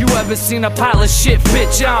minute. You ever seen a pile of shit?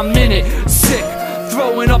 Bitch, I'm in it. Sick,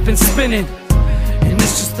 throwing up and spinning. And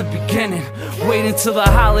it's just the beginning. Wait until the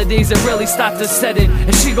holidays that really start to set in.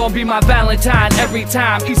 And she gon' be my Valentine every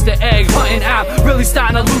time. Easter egg hunting, I'm really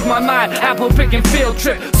starting to lose my mind. Apple picking field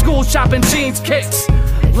trip, school shopping, jeans, kicks.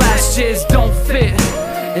 Last year's don't fit,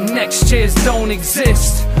 and next year's don't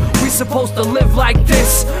exist. We supposed to live like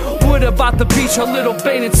this. What about the beach, her little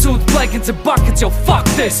bathing suits, blankets and buckets? Yo, fuck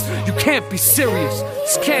this. You can't be serious,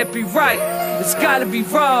 this can't be right. It's gotta be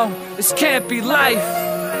wrong, this can't be life.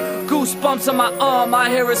 Goosebumps on my arm, I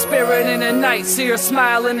hear a spirit in the night. See her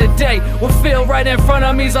smile in the day. What feel right in front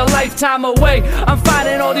of me's a lifetime away. I'm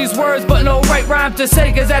finding all these words but no right rhyme to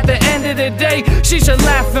say. Cause at the end of the day, she should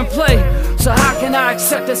laugh and play. So how can I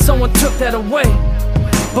accept that someone took that away?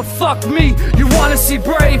 But fuck me, you wanna see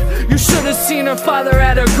brave? You should've seen her father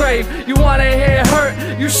at her grave. You wanna hear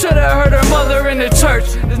hurt? You should've heard her mother in the church.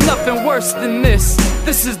 There's nothing worse than this.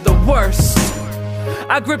 This is the worst.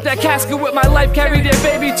 I gripped that casket with my life, carried that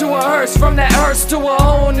baby to a hearse. From that hearse to a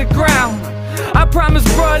hole in the ground. I promise,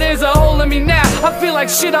 bro, there's a hole in me now. I feel like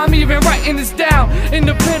shit, I'm even writing this down. In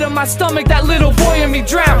the pit of my stomach, that little boy in me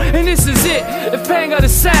drown. And this is it, if pain got a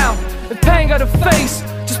sound, if pain got a face,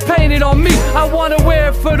 just paint it on me. I wanna wear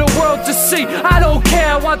it for the world to see. I don't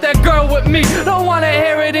care, I want that girl with me. Don't wanna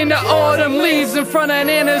hear it in the autumn leaves. In front of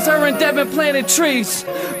Nana's, her and Devin planted trees.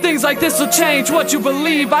 Things like this will change what you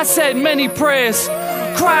believe. I said many prayers,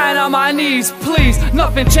 crying on my knees, please.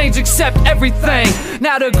 Nothing changed except everything.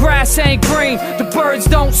 Now the grass ain't green, the birds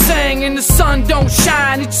don't sing, and the sun don't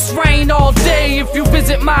shine. It just rained all day if you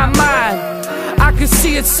visit my mind. I can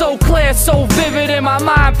see it so clear, so vivid in my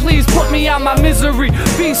mind. Please put me out my misery,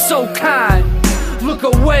 be so kind. Look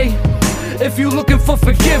away if you looking for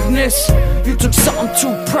forgiveness. You took something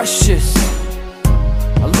too precious.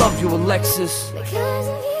 I love you, Alexis.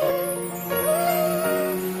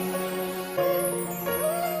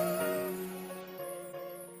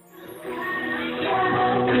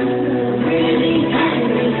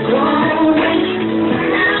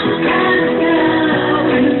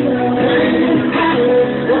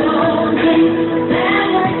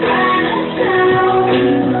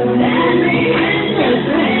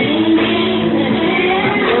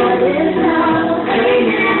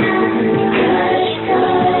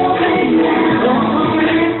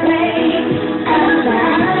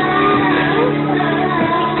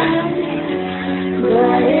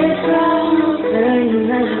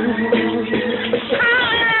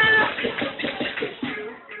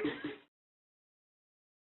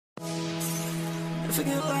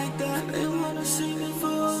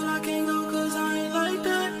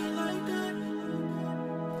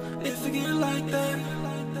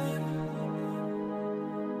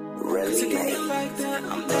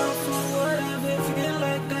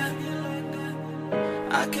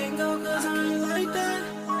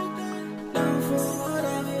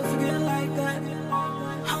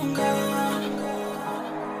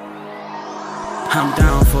 I'm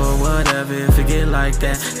down for whatever if it get like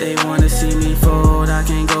that. They wanna see me fold, I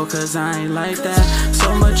can't go cause I ain't like that.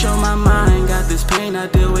 So much on my mind, got this pain I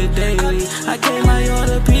deal with daily. I can't like all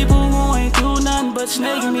the people who ain't do nothing but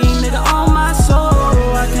snake me. Nigga, on my soul,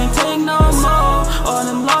 I can't take no more. All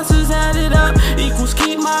them losses added up equals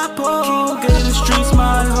keep my pole. Gave the streets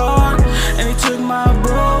my heart, and they took my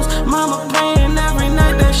bros. Mama praying every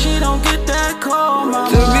night that she don't get that call. Mama,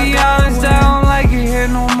 to be honest, I don't like it here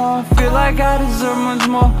no more. Feel like I deserve much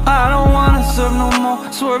more. I don't wanna serve no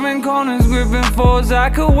more. Swerving corners, gripping fours. I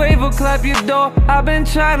could wave or clap your door. I've been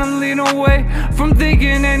trying to lead away from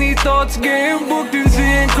thinking any thoughts. Getting booked and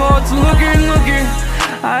seeing courts. Looking,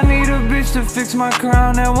 I need a bitch to fix my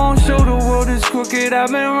crown that won't show the world is crooked. I've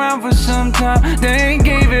been around for some time, they ain't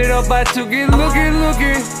gave it up, I took it. Look it,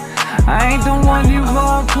 I ain't the one you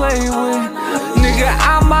gon' play with. Nigga,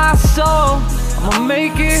 I'm my soul, I'ma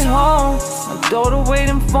make it home. My daughter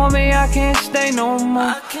waiting for me, I can't stay no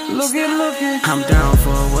more. Look it. I'm down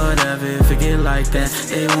for whatever, forget like that.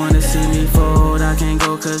 They wanna see me fold, I can't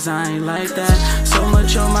go cause I ain't like that. So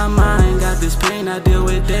much on my mind, got this pain I deal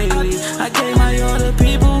with daily. I gave my all to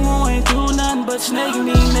people who ain't do nothing but snake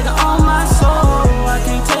me. Nigga, on my soul, I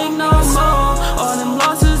can't take no more. All them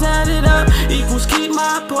losses added up equals keep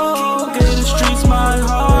my pole. Gave the streets my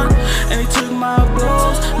heart, and they took my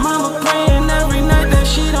blows. Mama praying every night that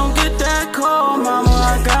she don't get that call. Mama,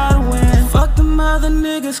 I gotta win. Fuck them other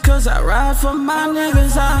niggas, cause I ride for my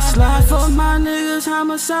niggas. I slide for my niggas,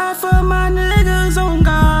 homicide for my niggas. On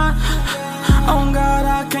God,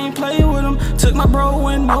 I can't play with them. Took my bro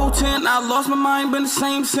in Moten, I lost my mind, been the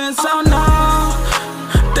same since. Oh no,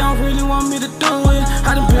 they don't really want me to do it.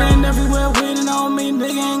 I done been everywhere waiting on me,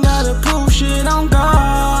 nigga ain't gotta prove shit. On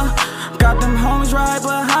God, got them homies right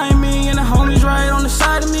behind me, and the homies right on the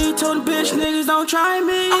side of me. Told the bitch niggas don't try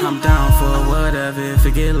me. I'm down for whatever,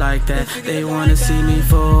 forget like that. They wanna see me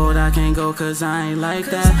fold, I can't go cause I ain't like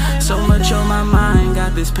that. So much on my mind,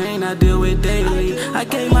 got this pain I deal with daily. I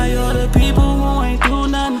gave my all to people who ain't do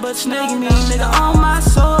nothing but snake me. Nigga, on my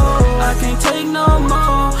soul, I can't take no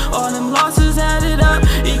more. All them losses added up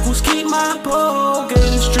equals keep my pole. Gave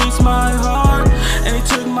the streets my heart, and they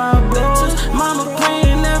took my blows. Mama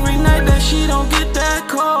praying every night that she don't get that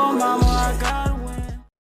call. Mama, I gotta win.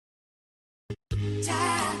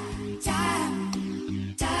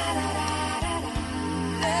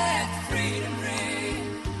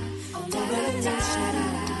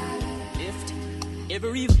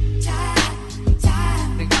 Every I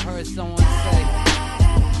think I heard someone say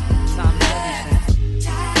time is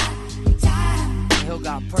everything. Hill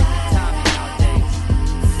got perfect timing nowadays.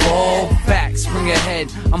 Fall back, spring ahead.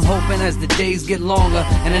 I'm hoping as the days get longer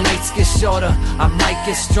and the nights get shorter, I might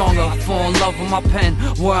get stronger. Fall in love with my pen.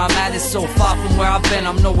 Where I'm at is so far from where I've been.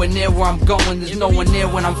 I'm nowhere near where I'm going. There's no one near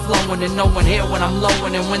when I'm flowing, and no one here when I'm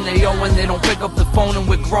lowing. And when they owe, they don't pick up the phone, and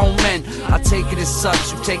we're grown men. I take it as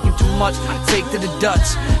such. You taking too much, I take to the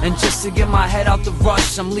Dutch. And just to get my head out the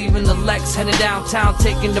rush, I'm leaving the Lex, heading downtown,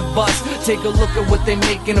 taking the bus. Take a look at what they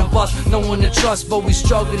making of us. No one to trust, but we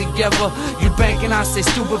struggle together. You banking, I stay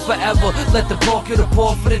stupid forever. Let the poor kill the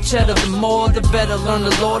poor for the cheddar. The more the better. Learn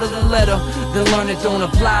the Lord of the letter, then learn it don't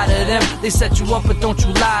apply to them. They set you up, but don't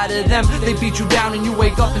you lie to them. They beat you down and you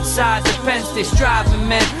wake up inside the fence. They striving,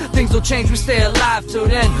 man. Things will change, we stay alive till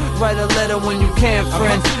then. Write a letter when you can,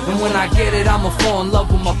 friend. And when I get it, I'ma fall in love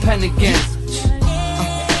with my pen again.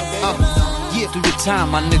 Do your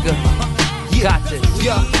time, my nigga. Got this.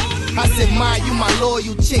 Yeah. I said, Ma, you my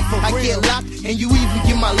loyal chick. I get locked and you even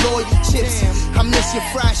get my loyal chips. I miss your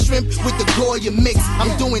fried shrimp with the Goya mix. I'm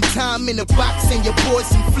doing time in the box and your boys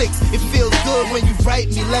some flicks. It feels good when you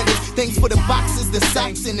write me letters. Thanks for the boxes, the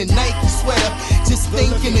socks, and the Nike sweater. Just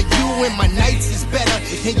thinking of you and my nights is better.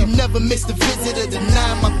 And you never miss the visit or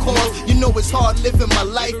deny my calls. You know it's hard living my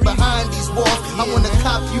life behind these walls. I wanna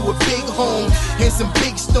cop you a big home and some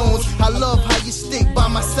big stones. I love how you stick by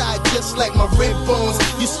my side just like my rib bones.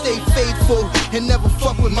 You stay faithful and never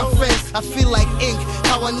fuck with my friends. I feel like ink,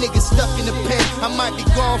 how a nigga stuck in the pen. I might be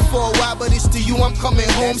gone for a while, but it's to you I'm coming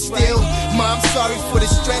home still. Ma, I'm sorry for the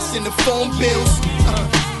stress and the phone bills.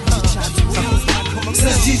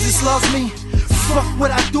 Since Jesus loves me, fuck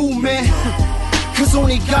what I do, man. Cause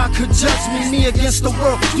only God could judge me against the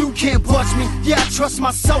world, you can't budge me. Yeah, I trust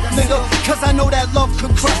myself, nigga, cause I know that love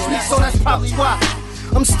could crush me. So that's probably why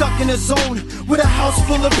I'm stuck in a zone with a house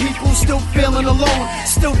full of people still feeling alone.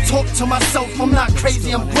 Still talk to myself, I'm not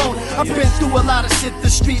crazy, I'm grown. I've been through a lot of shit, the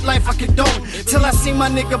street life I condone. Till I see my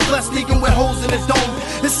nigga blessed leaking with holes in his dome.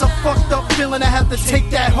 It's a fucked up feeling, I have to take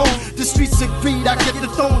that home. The streets agreed, I get the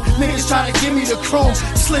throne. Niggas try to give me the chrome.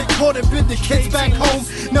 Slick caught and bid the kids back home.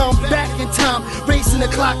 Now I'm back in time, racing the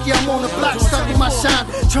clock, yeah I'm on the block, stuck in my shine.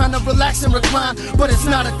 Trying to relax and recline, but it's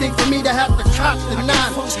not a thing for me to have to cock the 9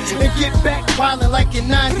 and get back wildin' like in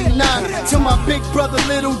 99. Tell my big brother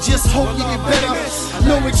little, just hope you get better.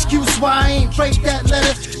 No excuse why I ain't write that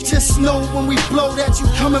letter. Just know when we blow that you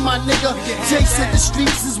coming, my nigga. Jay said the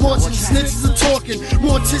streets is watching, snitches are talking.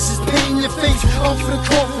 Morticians pain your face, off for the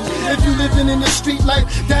coffin. If you living in the street life,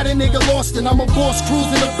 that a nigga lost and I'm a boss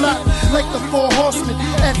cruising the block like the 4 horsemen.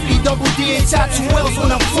 F-E-double-D-H-I-2-L's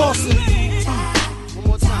when I'm flossing.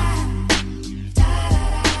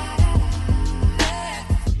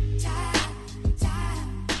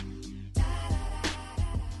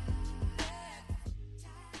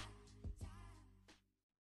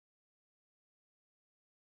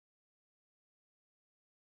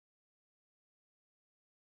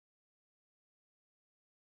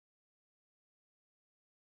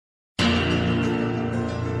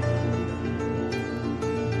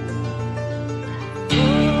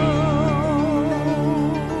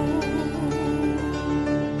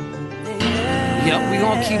 Yeah, we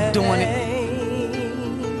gonna keep doing it.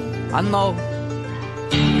 I know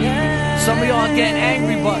some of y'all are getting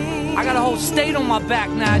angry, but I got a whole state on my back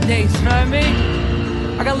nowadays, you know what I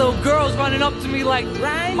mean? I got little girls running up to me like,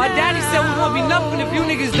 my daddy said we won't be nothing if you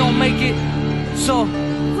niggas don't make it. So,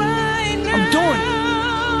 I'm doing it.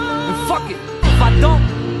 And fuck it, if I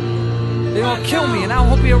don't, they gonna kill me, and I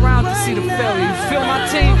won't be around to see the failure. You feel my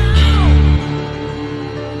team?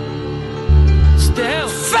 Still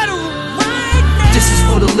federal. This is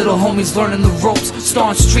for the little homies learning the ropes.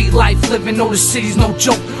 Starring street life, living, know the city's no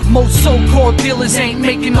joke. Most so-called dealers ain't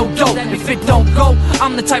making no dough. If it don't go,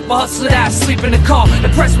 I'm the type of hustler that sleep in the car.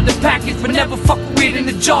 Impressed with the package, but never fuck with weed in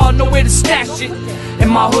the jar. Nowhere to stash it. In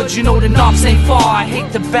my hood, you know the knobs ain't far. I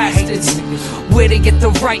hate the bastards. Where they get the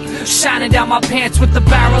right, shining down my pants with the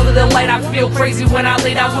barrel of the light. I feel crazy when I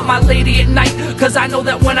lay down with my lady at night, cause I know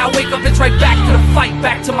that when I wake up it's right back to the fight,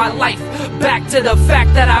 back to my life, back to the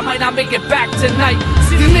fact that I might not make it back tonight.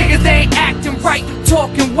 See, the niggas, they ain't acting right,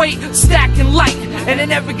 talking weight, stacking light, and it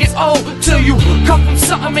never gets old till you come from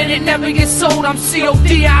something and it never gets sold. I'm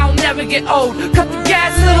COD, I'll never get old. Cut the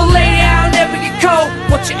gas, little lady, I'll never get cold.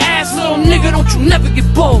 Watch your ass, little nigga, don't you never get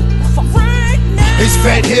bold. It's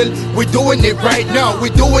Fat Hill, we're doing it right now.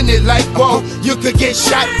 We're doing it like wow. You could get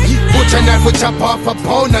shot, put your knife, chop off a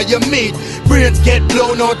pound of your meat. Brains get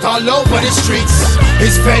blown out all over the streets.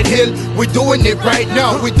 It's Fat Hill, we're doing it right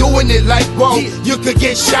now. We're doing it like wow. You could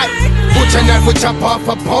get shot, put your knife, chop off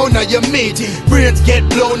a pound of your meat. Brains get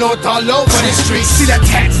blown out all over the streets. See, that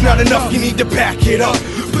tat's not enough, you need to back it up.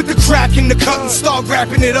 Put the crack in the cut and start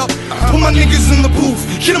wrapping it up. Put my niggas in the booth,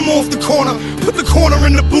 get them off the corner. Put the corner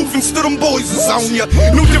in the booth and still them boys is on ya.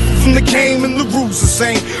 No different from the game and the rules the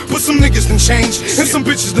same. But some niggas done change and some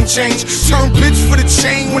bitches done change. Turn bitch for the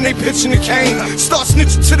chain when they pitching the cane. Start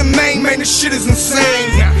snitching to the main, man, this shit is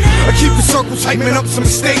insane. I keep the circle tight, man, up some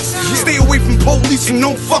mistakes. Stay away from police and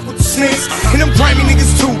don't fuck with the snakes. And them grimy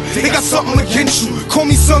niggas too, they got something against you. Call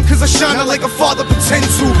me son cause I shine like a father pretend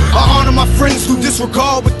to. I honor my friends who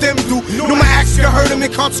disregard what them do. No, my acts get hurt them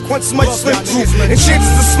and consequences might slip through. And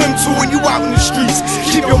chances are slim too when you out in the streets.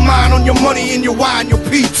 Keep your mind on your money and your why and your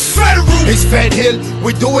peace. Federal. It's Fat Hill,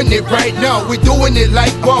 we're doing it right now. We're doing it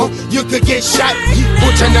like wow. You could get shot,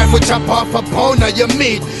 put your knife, chop off a pound of your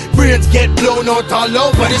meat. Brains get blown out all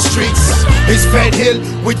over the streets. It's Fat Hill,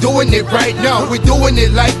 we're doing it right now. We're doing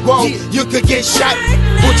it like wow. You could get shot,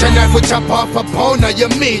 put your knife, chop off a pound of your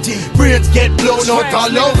meat. Brains get blown out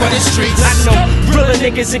all over the streets. I know realer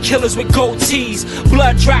niggas and killers with gold tees,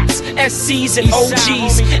 blood drops, SCs and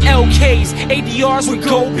OGs, LKs, ADRs with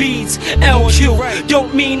gold beads, LQ,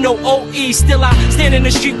 don't mean no OE. Still I stand in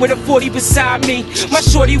the street with a 40 beside me. My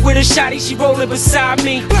shorty with a shotty, she rolling beside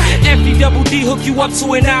me. FD hook you up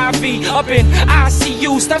to an IV, up in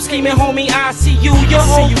ICU. Stop screaming, homie, I see you. Your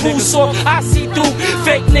whole crew so I see through.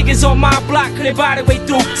 Fake niggas on my block couldn't buy their way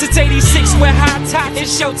through. Since 86, wear high top and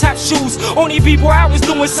shell top shoes. Only people I was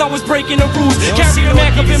doing some was breaking the rules. Carry the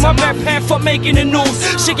Mac up in my backpack for making the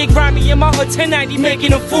news. Shit get grimy in my hood, 1090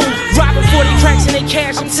 making a fool. Robbing 40 cracks in they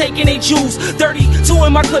cash, I'm taking they jewels. 32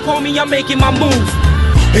 in my clip, homie, I'm making my move.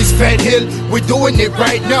 It's Fat Hill, we're doing it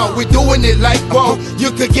right now. We're doing it like wow.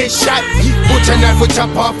 You could get shot, put your knife,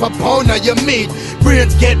 chop off a pound of your meat.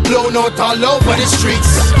 Brains get blown out all over the streets.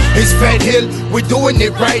 It's Fat Hill, we're doing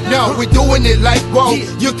it right now. We're doing it like wow.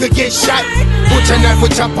 You could get shot, put your knife,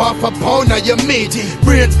 chop off a pound of your meat.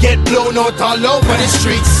 Brains get blown out all over the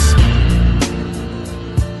streets.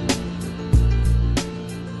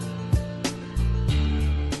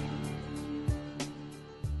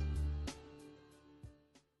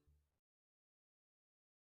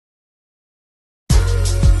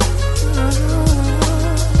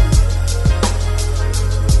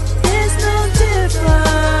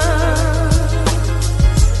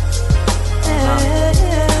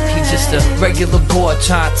 Regular boy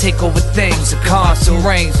trying to take over things. The constant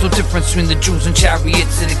reigns. No difference between the Jews and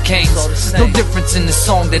chariots and the kings. No difference in the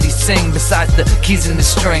song that he sing besides the keys and the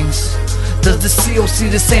strings. Does the CO see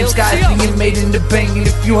the same skies being made in the bang? And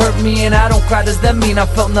if you hurt me and I don't cry, does that mean I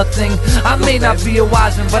felt nothing? I may not be a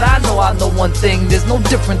wise man, but I know one thing. There's no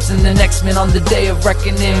difference in the next man on the day of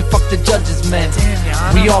reckoning. Fuck the judges, man.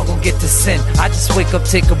 We all gon' get to sin. I just wake up,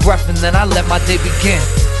 take a breath, and then I let my day begin.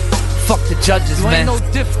 Fuck the judges, man.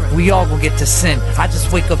 We all gon' get to sin. I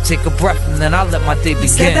just wake up, take a breath, and then I let my day begin. You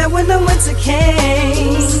said that when the winter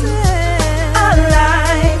came, our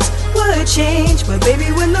lives would change. But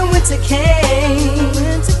baby, when the winter came,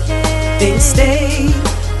 things stayed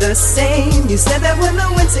the same. You said that when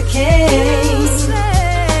the winter came,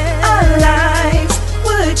 our lives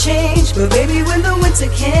would change. But baby, when the winter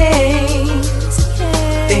came,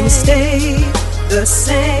 things stayed the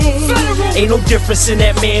same. Ain't no difference in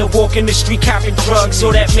that man walking the street copping drugs,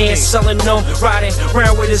 or that man selling no, riding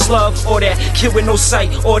around with his love, or that kid with no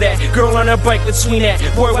sight, or that girl on her bike between that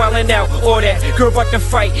boy wildin' out, or that girl about to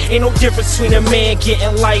fight. Ain't no difference between a man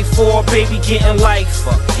getting life or a baby getting life.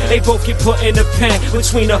 They both get put in the pen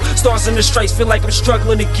between the stars and the stripes. Feel like I'm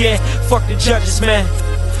struggling again. Fuck the judges, man.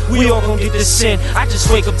 We all gon' get this sin. I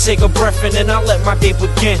just wake up, take a breath, and then I let my day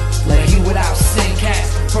begin. Let he without sin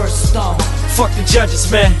cast the first stone. Fuck the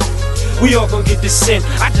judges, man. We all gon' get this sin.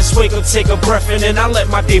 I just wake up, take a breath, and then I let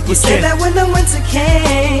my day begin. You said that when the winter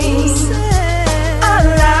came, our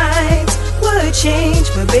lives would change.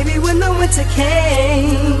 But baby, when the winter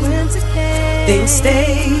came, things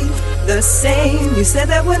stayed the same. You said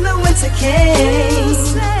that when the winter came,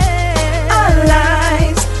 our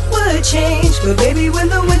lives would change. But baby, when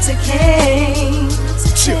the winter came,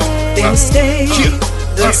 things stayed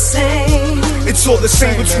the same. It's all the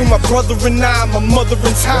same between my brother and I, my mother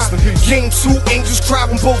and Ty. Game 2, angels cry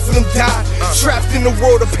when both of them died. Trapped in the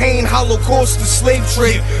world of pain, Holocaust, the slave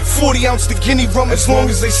trade. 40 ounce to Guinea rum as long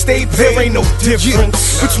as they stay paid. There ain't no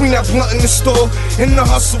difference between that blunt in the store and the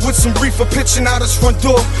hustle with some reefer pitching out his front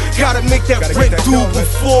door. Gotta make that rent due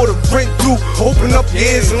before the rent due. Open up your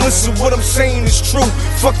ears and listen, what I'm saying is true.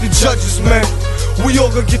 Fuck the judges, man. We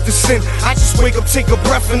all gonna get the sin. I just wake up, take a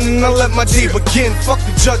breath, and then I let my day begin. Fuck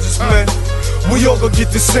the judges, man. We all gonna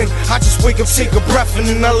get this in. I just wake up, take a breath, and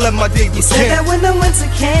then I let my day begin. You said that when the winter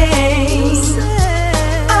came,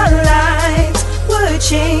 our lives would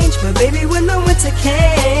change. But baby, when the winter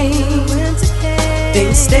came,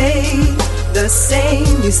 things stayed the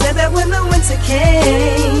same. You said that when the winter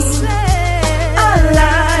came, our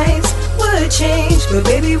lives would change. But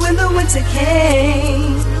baby, when the winter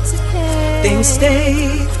came, things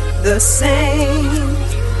stayed the same.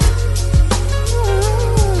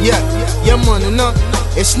 Yeah, man, you know,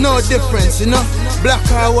 it's no difference, you know. Black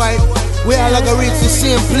or white, we all gonna reach the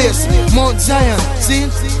same place. Mount Zion, see?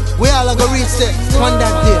 We all gonna reach there on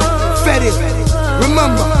that day. Fed it,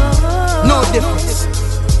 remember, no difference.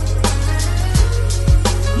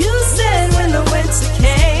 You said when the winter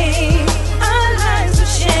came, our lives would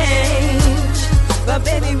change. But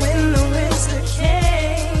baby, when the winter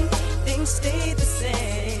came, things stayed the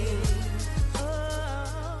same.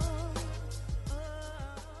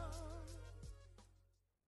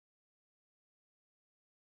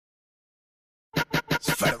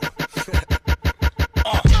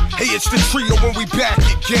 Hey, it's the trio when we back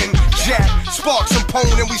again. Jack, Sparks and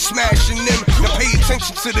Pone and we smashing them. Now pay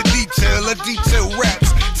attention to the detail of detail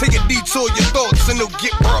raps. Take a detour your thoughts and they'll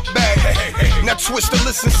get brought back. Now twist the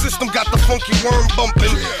listen system, got the funky worm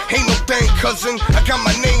bumping. Ain't no thing, cousin, I got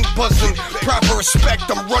my name buzzing. Proper respect,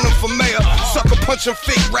 I'm running for mayor. Sucker punching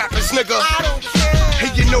fake rappers, nigga.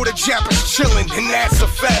 Hey, you know the Jap is chillin', and that's a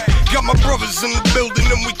fact. Got my brothers in the building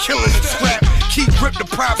and we killin' it, scrap. Keep grip the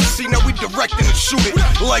prophecy, now we directing and shoot it.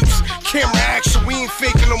 Lights, camera action, we ain't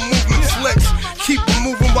faking no movements. Let's keep it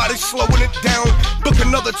moving while they slowing it down. Book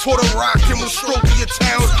another tour to rock and we'll stroll to your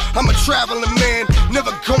town. I'm a traveling man,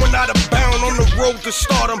 never going out of bound. On the road to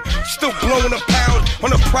stardom, still blowing a pound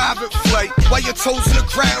on a private flight while your toes in the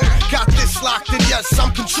ground. Got this locked in, yes,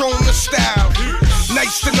 I'm controlling the style.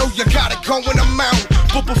 Nice to know you got it going, I'm out.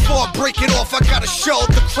 But before I break it off, I gotta show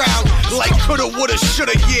the crowd. Like coulda, woulda,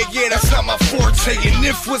 shoulda, yeah, that's not my forte. And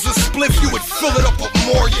if was a spliff, you would fill it up with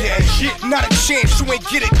more, yeah. Not a chance, you ain't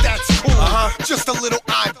get it, that's cool. Just a little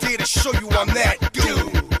idea to show you I'm that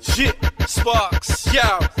dude. Shit, Sparks, yo.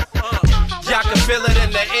 Y'all can feel it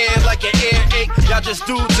in the air like an earache. Y'all just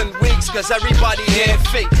dudes and wigs, cause everybody here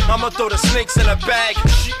fake. I'ma throw the snakes in a bag.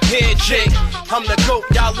 Here, Jake, I'm the GOAT.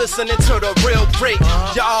 Y'all listening to the real break.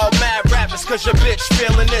 Y'all all mad rappers, cause your bitch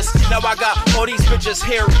feeling this. Now I got all these bitches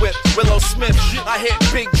hair whipped. Willow Smith, I hit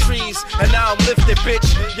big trees, and now I'm lifted,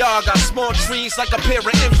 bitch. Y'all got small trees like a pair of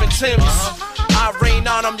infant Timbs. I rain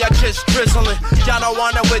on them, y'all just drizzling. Y'all don't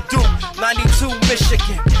wanna with Duke, 92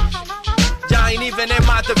 Michigan. Y'all ain't even in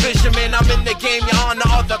my division, man. I'm in the game, you're on the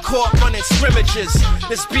other court running scrimmages.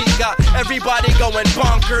 This beat got everybody going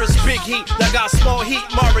bonkers. Big heat, I got small heat,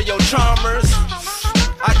 Mario Chalmers.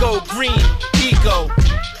 I go green, ego.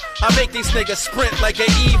 I make these niggas sprint like an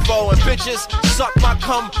Evo. And bitches suck my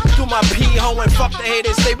cum through my pee-hole. And fuck the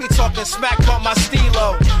haters, they be talking smack about my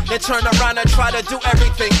stilo. They turn around and try to do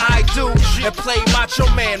everything I do. And play Macho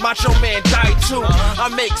Man die too.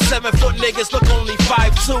 I make 7-foot niggas look only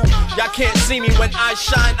 5'2". Y'all can't see me when I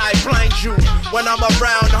shine, I blind you. When I'm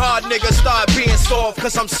around, hard niggas start being soft.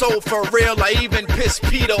 Cause I'm so for real, I even piss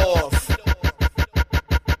Peter off.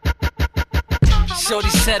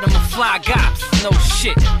 Shorty said I'm a fly guy. No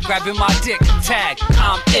shit, grabbing my dick, tag,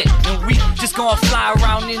 I'm it. And we just gonna fly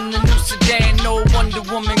around in the new sedan. No Wonder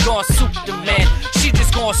Woman gonna Superman. She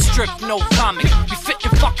just gonna strip, no comment. We fit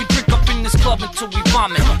and fucking drink up in this club until we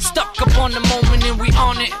vomit. Stuck up on the moment and we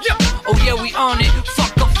on it. Oh yeah, we on it.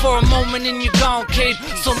 Fuck up for a moment and you gone, kid.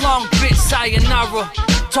 So long, bitch, sayonara.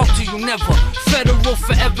 Talk to you never. Federal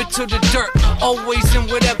forever to the dirt. Always in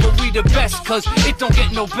whatever, we the best. Cause it don't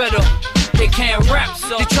get no better. They can't rap,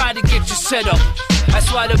 so they try to get you set up. That's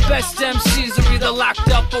why the best MCs are either locked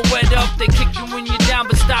up or wet up. They kick you when you're down,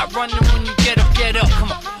 but stop running when you get up, get up.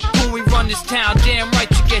 Come on, when we run this town, damn right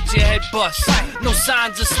you get your head bust. No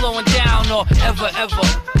signs of slowing down or ever, ever,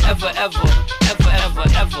 ever, ever, ever,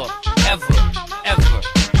 ever, ever, ever, ever,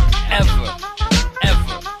 ever,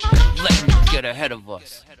 ever letting you get ahead of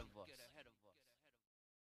us.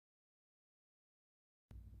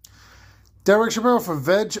 Derek Shapiro for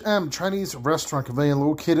Veg M Chinese Restaurant, conveniently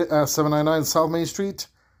located at 799 South Main Street,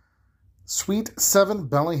 Suite 7,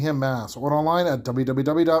 Bellingham, Mass. Order online at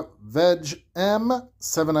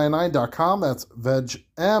www.vegm799.com. That's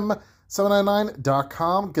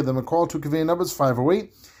vegm799.com. Give them a call. 2 convenient numbers,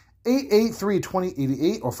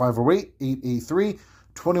 508-883-2088 or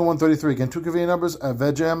 508-883-2133. Again, 2 convenient numbers at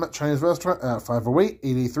Veg M Chinese Restaurant at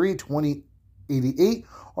 508-883-2088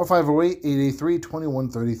 or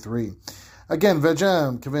 508-883-2133. Again, Veg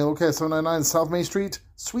M, conveniently located at 799 South Main Street,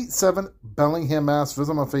 Suite 7, Bellingham, Mass. Visit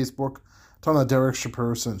them on Facebook. Tell them that Derek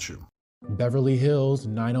Shapiro sent you. Beverly Hills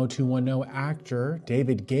 90210 actor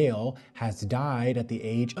David Gale has died at the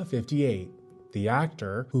age of 58. The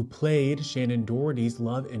actor, who played Shannon Doherty's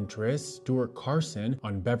love interest, Stuart Carson,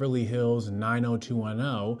 on Beverly Hills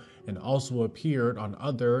 90210, and also appeared on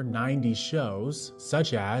other 90s shows,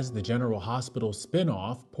 such as the General Hospital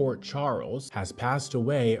spin-off Port Charles, has passed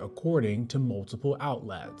away according to multiple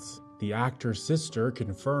outlets. The actor's sister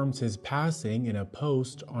confirms his passing in a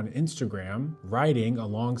post on Instagram, writing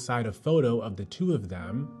alongside a photo of the two of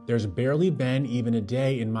them, "There's barely been even a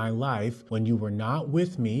day in my life when you were not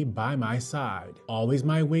with me by my side. Always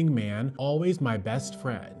my wingman, always my best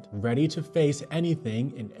friend, ready to face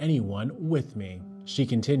anything and anyone with me." She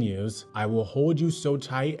continues, "I will hold you so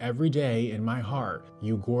tight every day in my heart.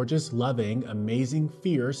 You gorgeous, loving, amazing,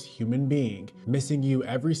 fierce human being. Missing you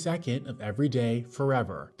every second of every day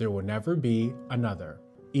forever. There will never be another."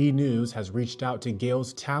 E! News has reached out to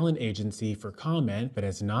Gale's talent agency for comment, but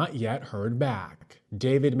has not yet heard back.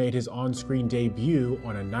 David made his on-screen debut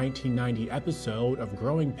on a 1990 episode of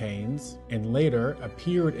Growing Pains, and later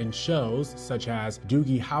appeared in shows such as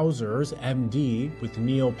Doogie Howser's MD with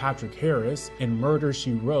Neil Patrick Harris and Murder,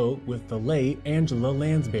 She Wrote with the late Angela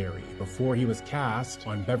Lansbury, before he was cast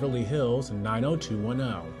on Beverly Hills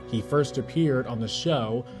 90210. He first appeared on the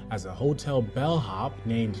show as a hotel bellhop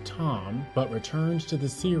named Tom, but returned to the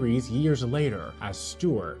series years later as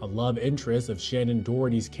Stuart, a love interest of Shannon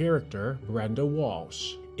Doherty's character, Brenda Walsh.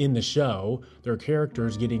 In the show, their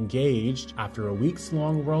characters get engaged after a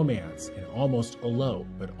weeks-long romance and almost elope,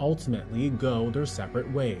 but ultimately go their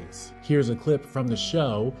separate ways. Here's a clip from the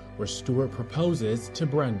show where Stuart proposes to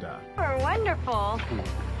Brenda. You're wonderful.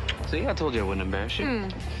 See, I told you I wouldn't embarrass you.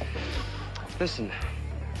 Listen,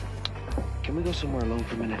 can we go somewhere alone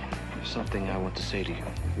for a minute? There's something I want to say to you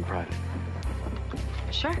in private.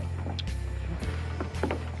 Sure.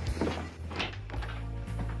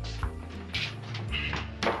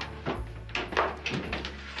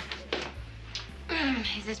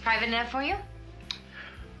 Is this private enough for you?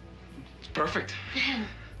 It's perfect.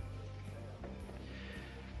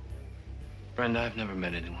 Brenda, I've never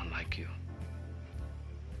met anyone like you.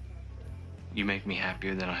 You make me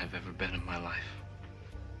happier than I have ever been in my life.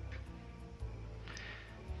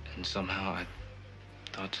 And somehow I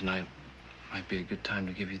thought tonight might be a good time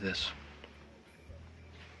to give you this.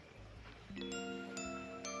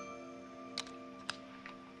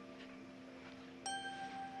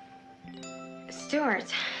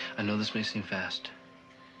 Stuart. I know this may seem fast,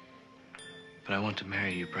 but I want to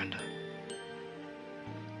marry you, Brenda.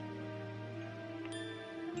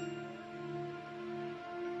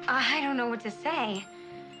 I don't know what to say.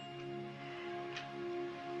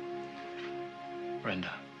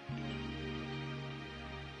 Brenda,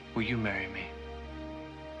 will you marry me?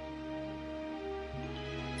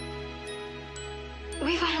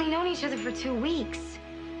 We've only known each other for 2 weeks.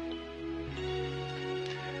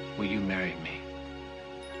 Will you marry me?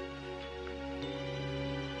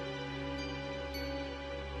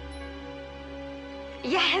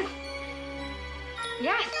 Yes.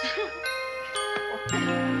 Yes.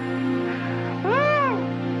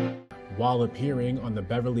 While appearing on the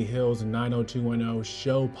Beverly Hills 90210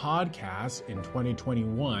 show podcast in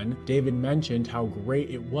 2021, David mentioned how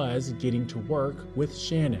great it was getting to work with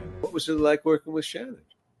Shannon. What was it like working with Shannon?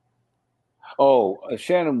 Oh,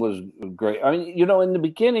 Shannon was great. I mean, in the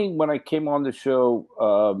beginning when I came on the show,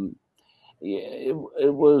 it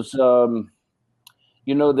was,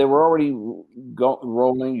 they were already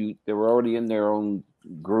rolling. They were already in their own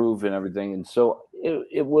groove and everything, and so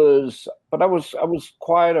it was. But I was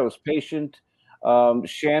quiet. I was patient.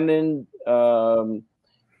 Shannon,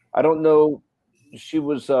 I don't know. She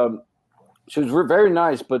was very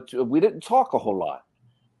nice, but we didn't talk a whole lot.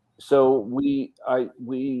 So we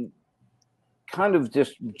kind of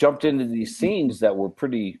just jumped into these scenes that were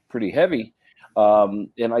pretty heavy,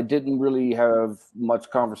 and I didn't really have much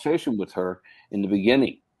conversation with her in the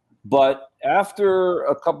beginning. But after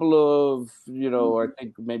a couple of, I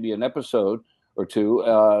think maybe an episode or two,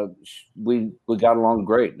 we got along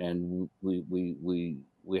great, and we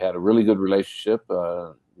had a really good relationship.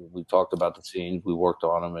 We talked about the scenes, we worked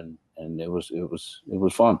on them, and it was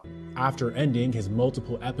fun. After ending his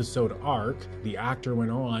multiple episode arc, the actor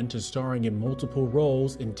went on to starring in multiple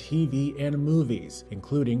roles in TV and movies,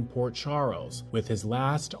 including Port Charles, with his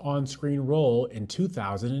last on-screen role in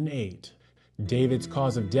 2008. David's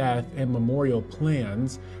cause of death and memorial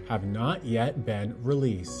plans have not yet been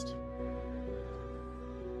released.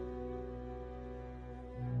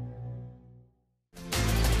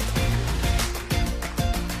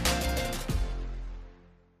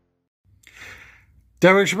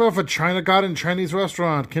 Derek Chappelle for China Garden Chinese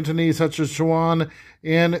Restaurant, Cantonese, Sichuan,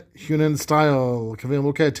 and Hunan style. Convenient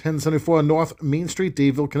located at 1074 North Main Street,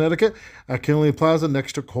 Daveville, Connecticut, at Kinley Plaza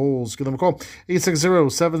next to Kohl's. Give them a call,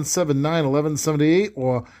 860-779-1178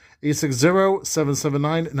 or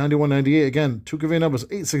 860-779-9198. Again, two convenient numbers,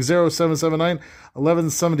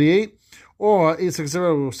 860-779-1178 or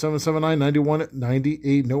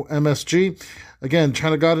 860-779-9198. No MSG. Again,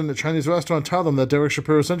 China Garden, a Chinese restaurant. Tell them that Derek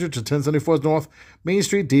Shapiro sent you to 1074 North Main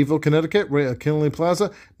Street, Daveville, Connecticut, right at Kinley Plaza,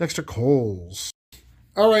 next to Kohl's.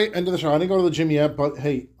 All right, end of the show. I didn't go to the gym yet, but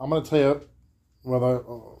hey, I'm going to tell you whether,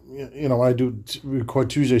 when I do record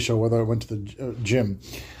Tuesday show, whether I went to the gym.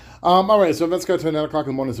 All right, so let's go to 9 o'clock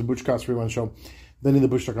in the morning. It's a Butchcast rerun show. Then in the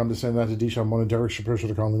Bush.com, to send that to D-Show morning, Derek Shapiro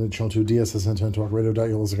Show.com, then channel 2, DSS Intent Talk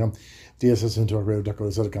Radio.com, DSS Intent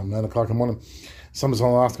Radio.com, 9 o'clock in the morning. Summers in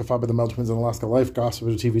Alaska, 5 by the Mel Twins in Alaska Life,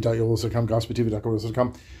 GossipRadioTV.com,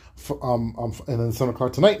 GossipTV.com, and then 7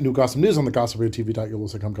 o'clock tonight, new gossip news on the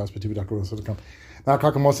GossipRadioTV.com, GossipTV.com. 9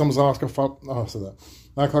 o'clock in the morning, Summers in Alaska, 9 o'clock in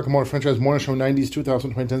the morning, franchise morning show, 90s,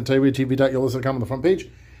 2020, TV.com on the front page.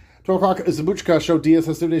 12 o'clock is the Butchcast show,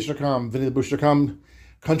 DSS.com, VinnyTheButch.com,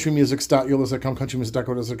 countrymusics.yolis.com,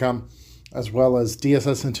 countrymusic.yolis.com, as well as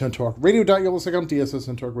DSS Intern Talk Radio.yolis.com, DSS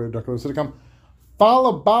Intern Talk Radio.yolis.com,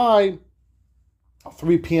 followed by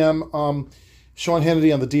 3 p.m. Sean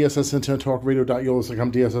Hannity on the DSS Intern Talk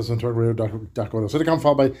Radio.yolis.com, DSS Intern Radio.yolis.com,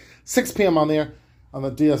 followed by 6 p.m. on there on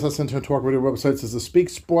the DSS Intern Talk Radio websites is the Speak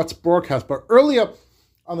Sports broadcast, but earlier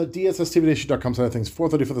on the DSSTVNation.com side of things,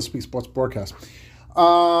 4:30 for the Speak Sports broadcast.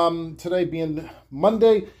 Today being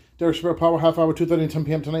Monday, Derek Shapiro Power Half Hour, 2:30 and 10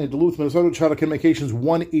 p.m. tonight in Duluth, Minnesota. Charter Communications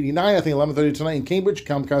 189, I think 11:30 tonight in Cambridge,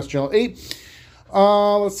 Comcast Channel 8.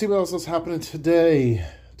 Let's see what else is happening today.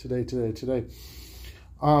 Today.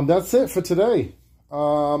 That's it for today.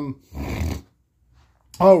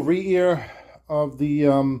 Re-ear of the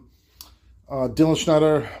Dylan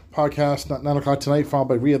Schneider podcast, 9 o'clock tonight, followed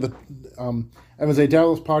by re-ear the Evans A.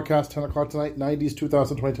 Dallas podcast, 10 o'clock tonight, 90s,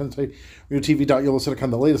 2020, 10 tonight,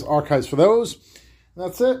 RadioTV.yolis.com, the latest archives for those. And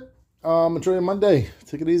that's it. Enjoy your Monday.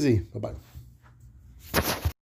 Take it easy. Bye-bye.